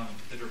my own,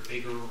 that are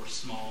bigger or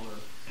smaller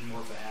and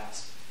more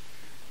vast.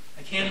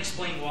 I can't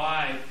explain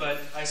why, but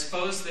I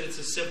suppose that it's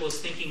as simple as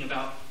thinking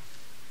about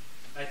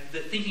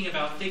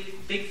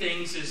big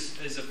things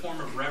is a form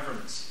of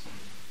reverence.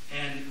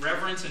 And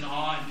reverence and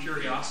awe and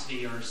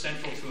curiosity are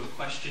central to a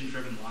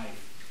question-driven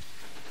life.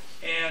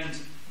 And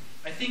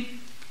I think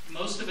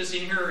most of us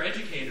in here are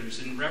educators,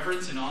 and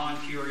reverence and awe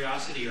and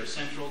curiosity are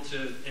central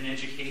to an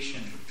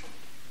education.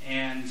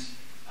 And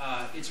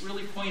it's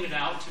really pointed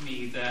out to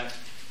me that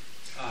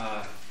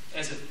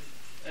as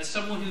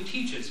someone who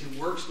teaches, who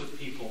works with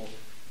people,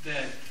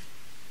 that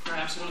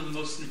perhaps one of the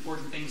most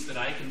important things that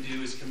I can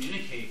do is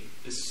communicate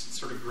this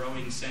sort of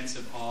growing sense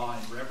of awe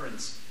and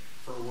reverence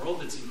for a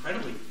world that's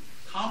incredibly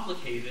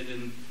complicated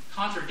and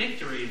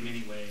contradictory in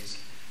many ways.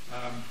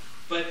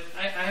 But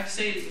I have to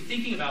say, in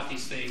thinking about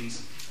these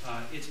things,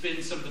 it's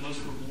been some of the most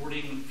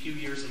rewarding few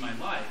years in my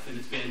life, and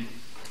it's been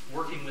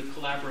working with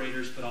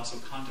collaborators, but also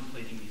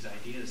contemplating these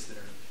ideas that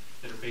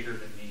are bigger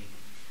than me.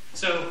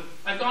 So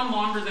I've gone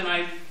longer than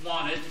I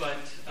wanted, but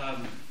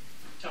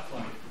tough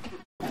luck.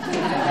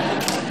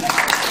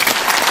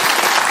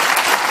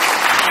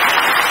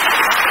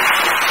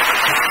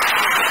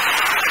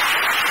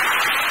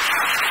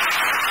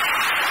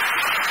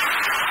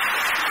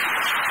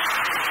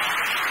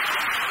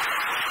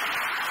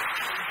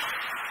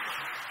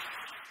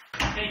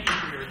 Thank you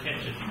for your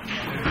attention.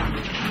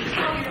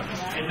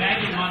 And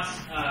Maggie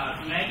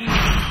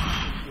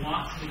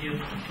wants to give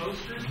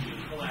posters to the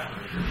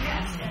collaborators.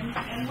 Yes,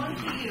 and one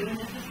to you, and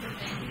this is for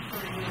thank you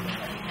for doing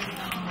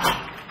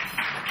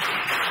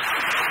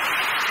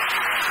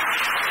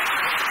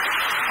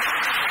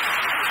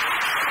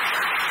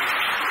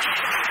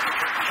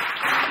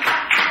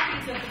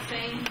copies of the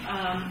same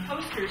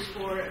posters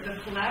for the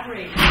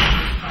collaborators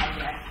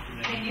project.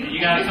 You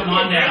got to come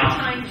on down.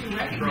 Time to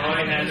recognize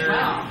Troy, Heather,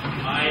 well.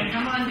 Mike,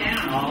 Come on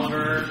down.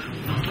 Oliver,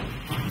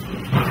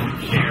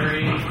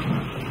 Sheri.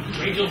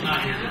 Rachel's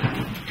not here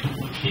today.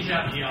 She's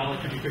out in the I'll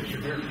take a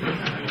picture here.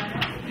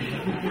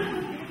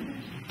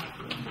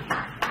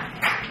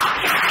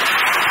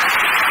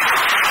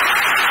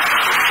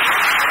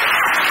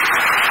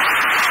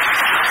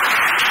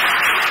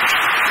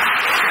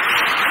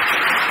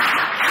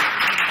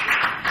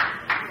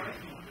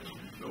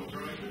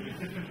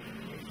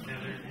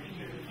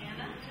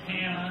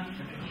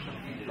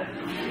 Hannah.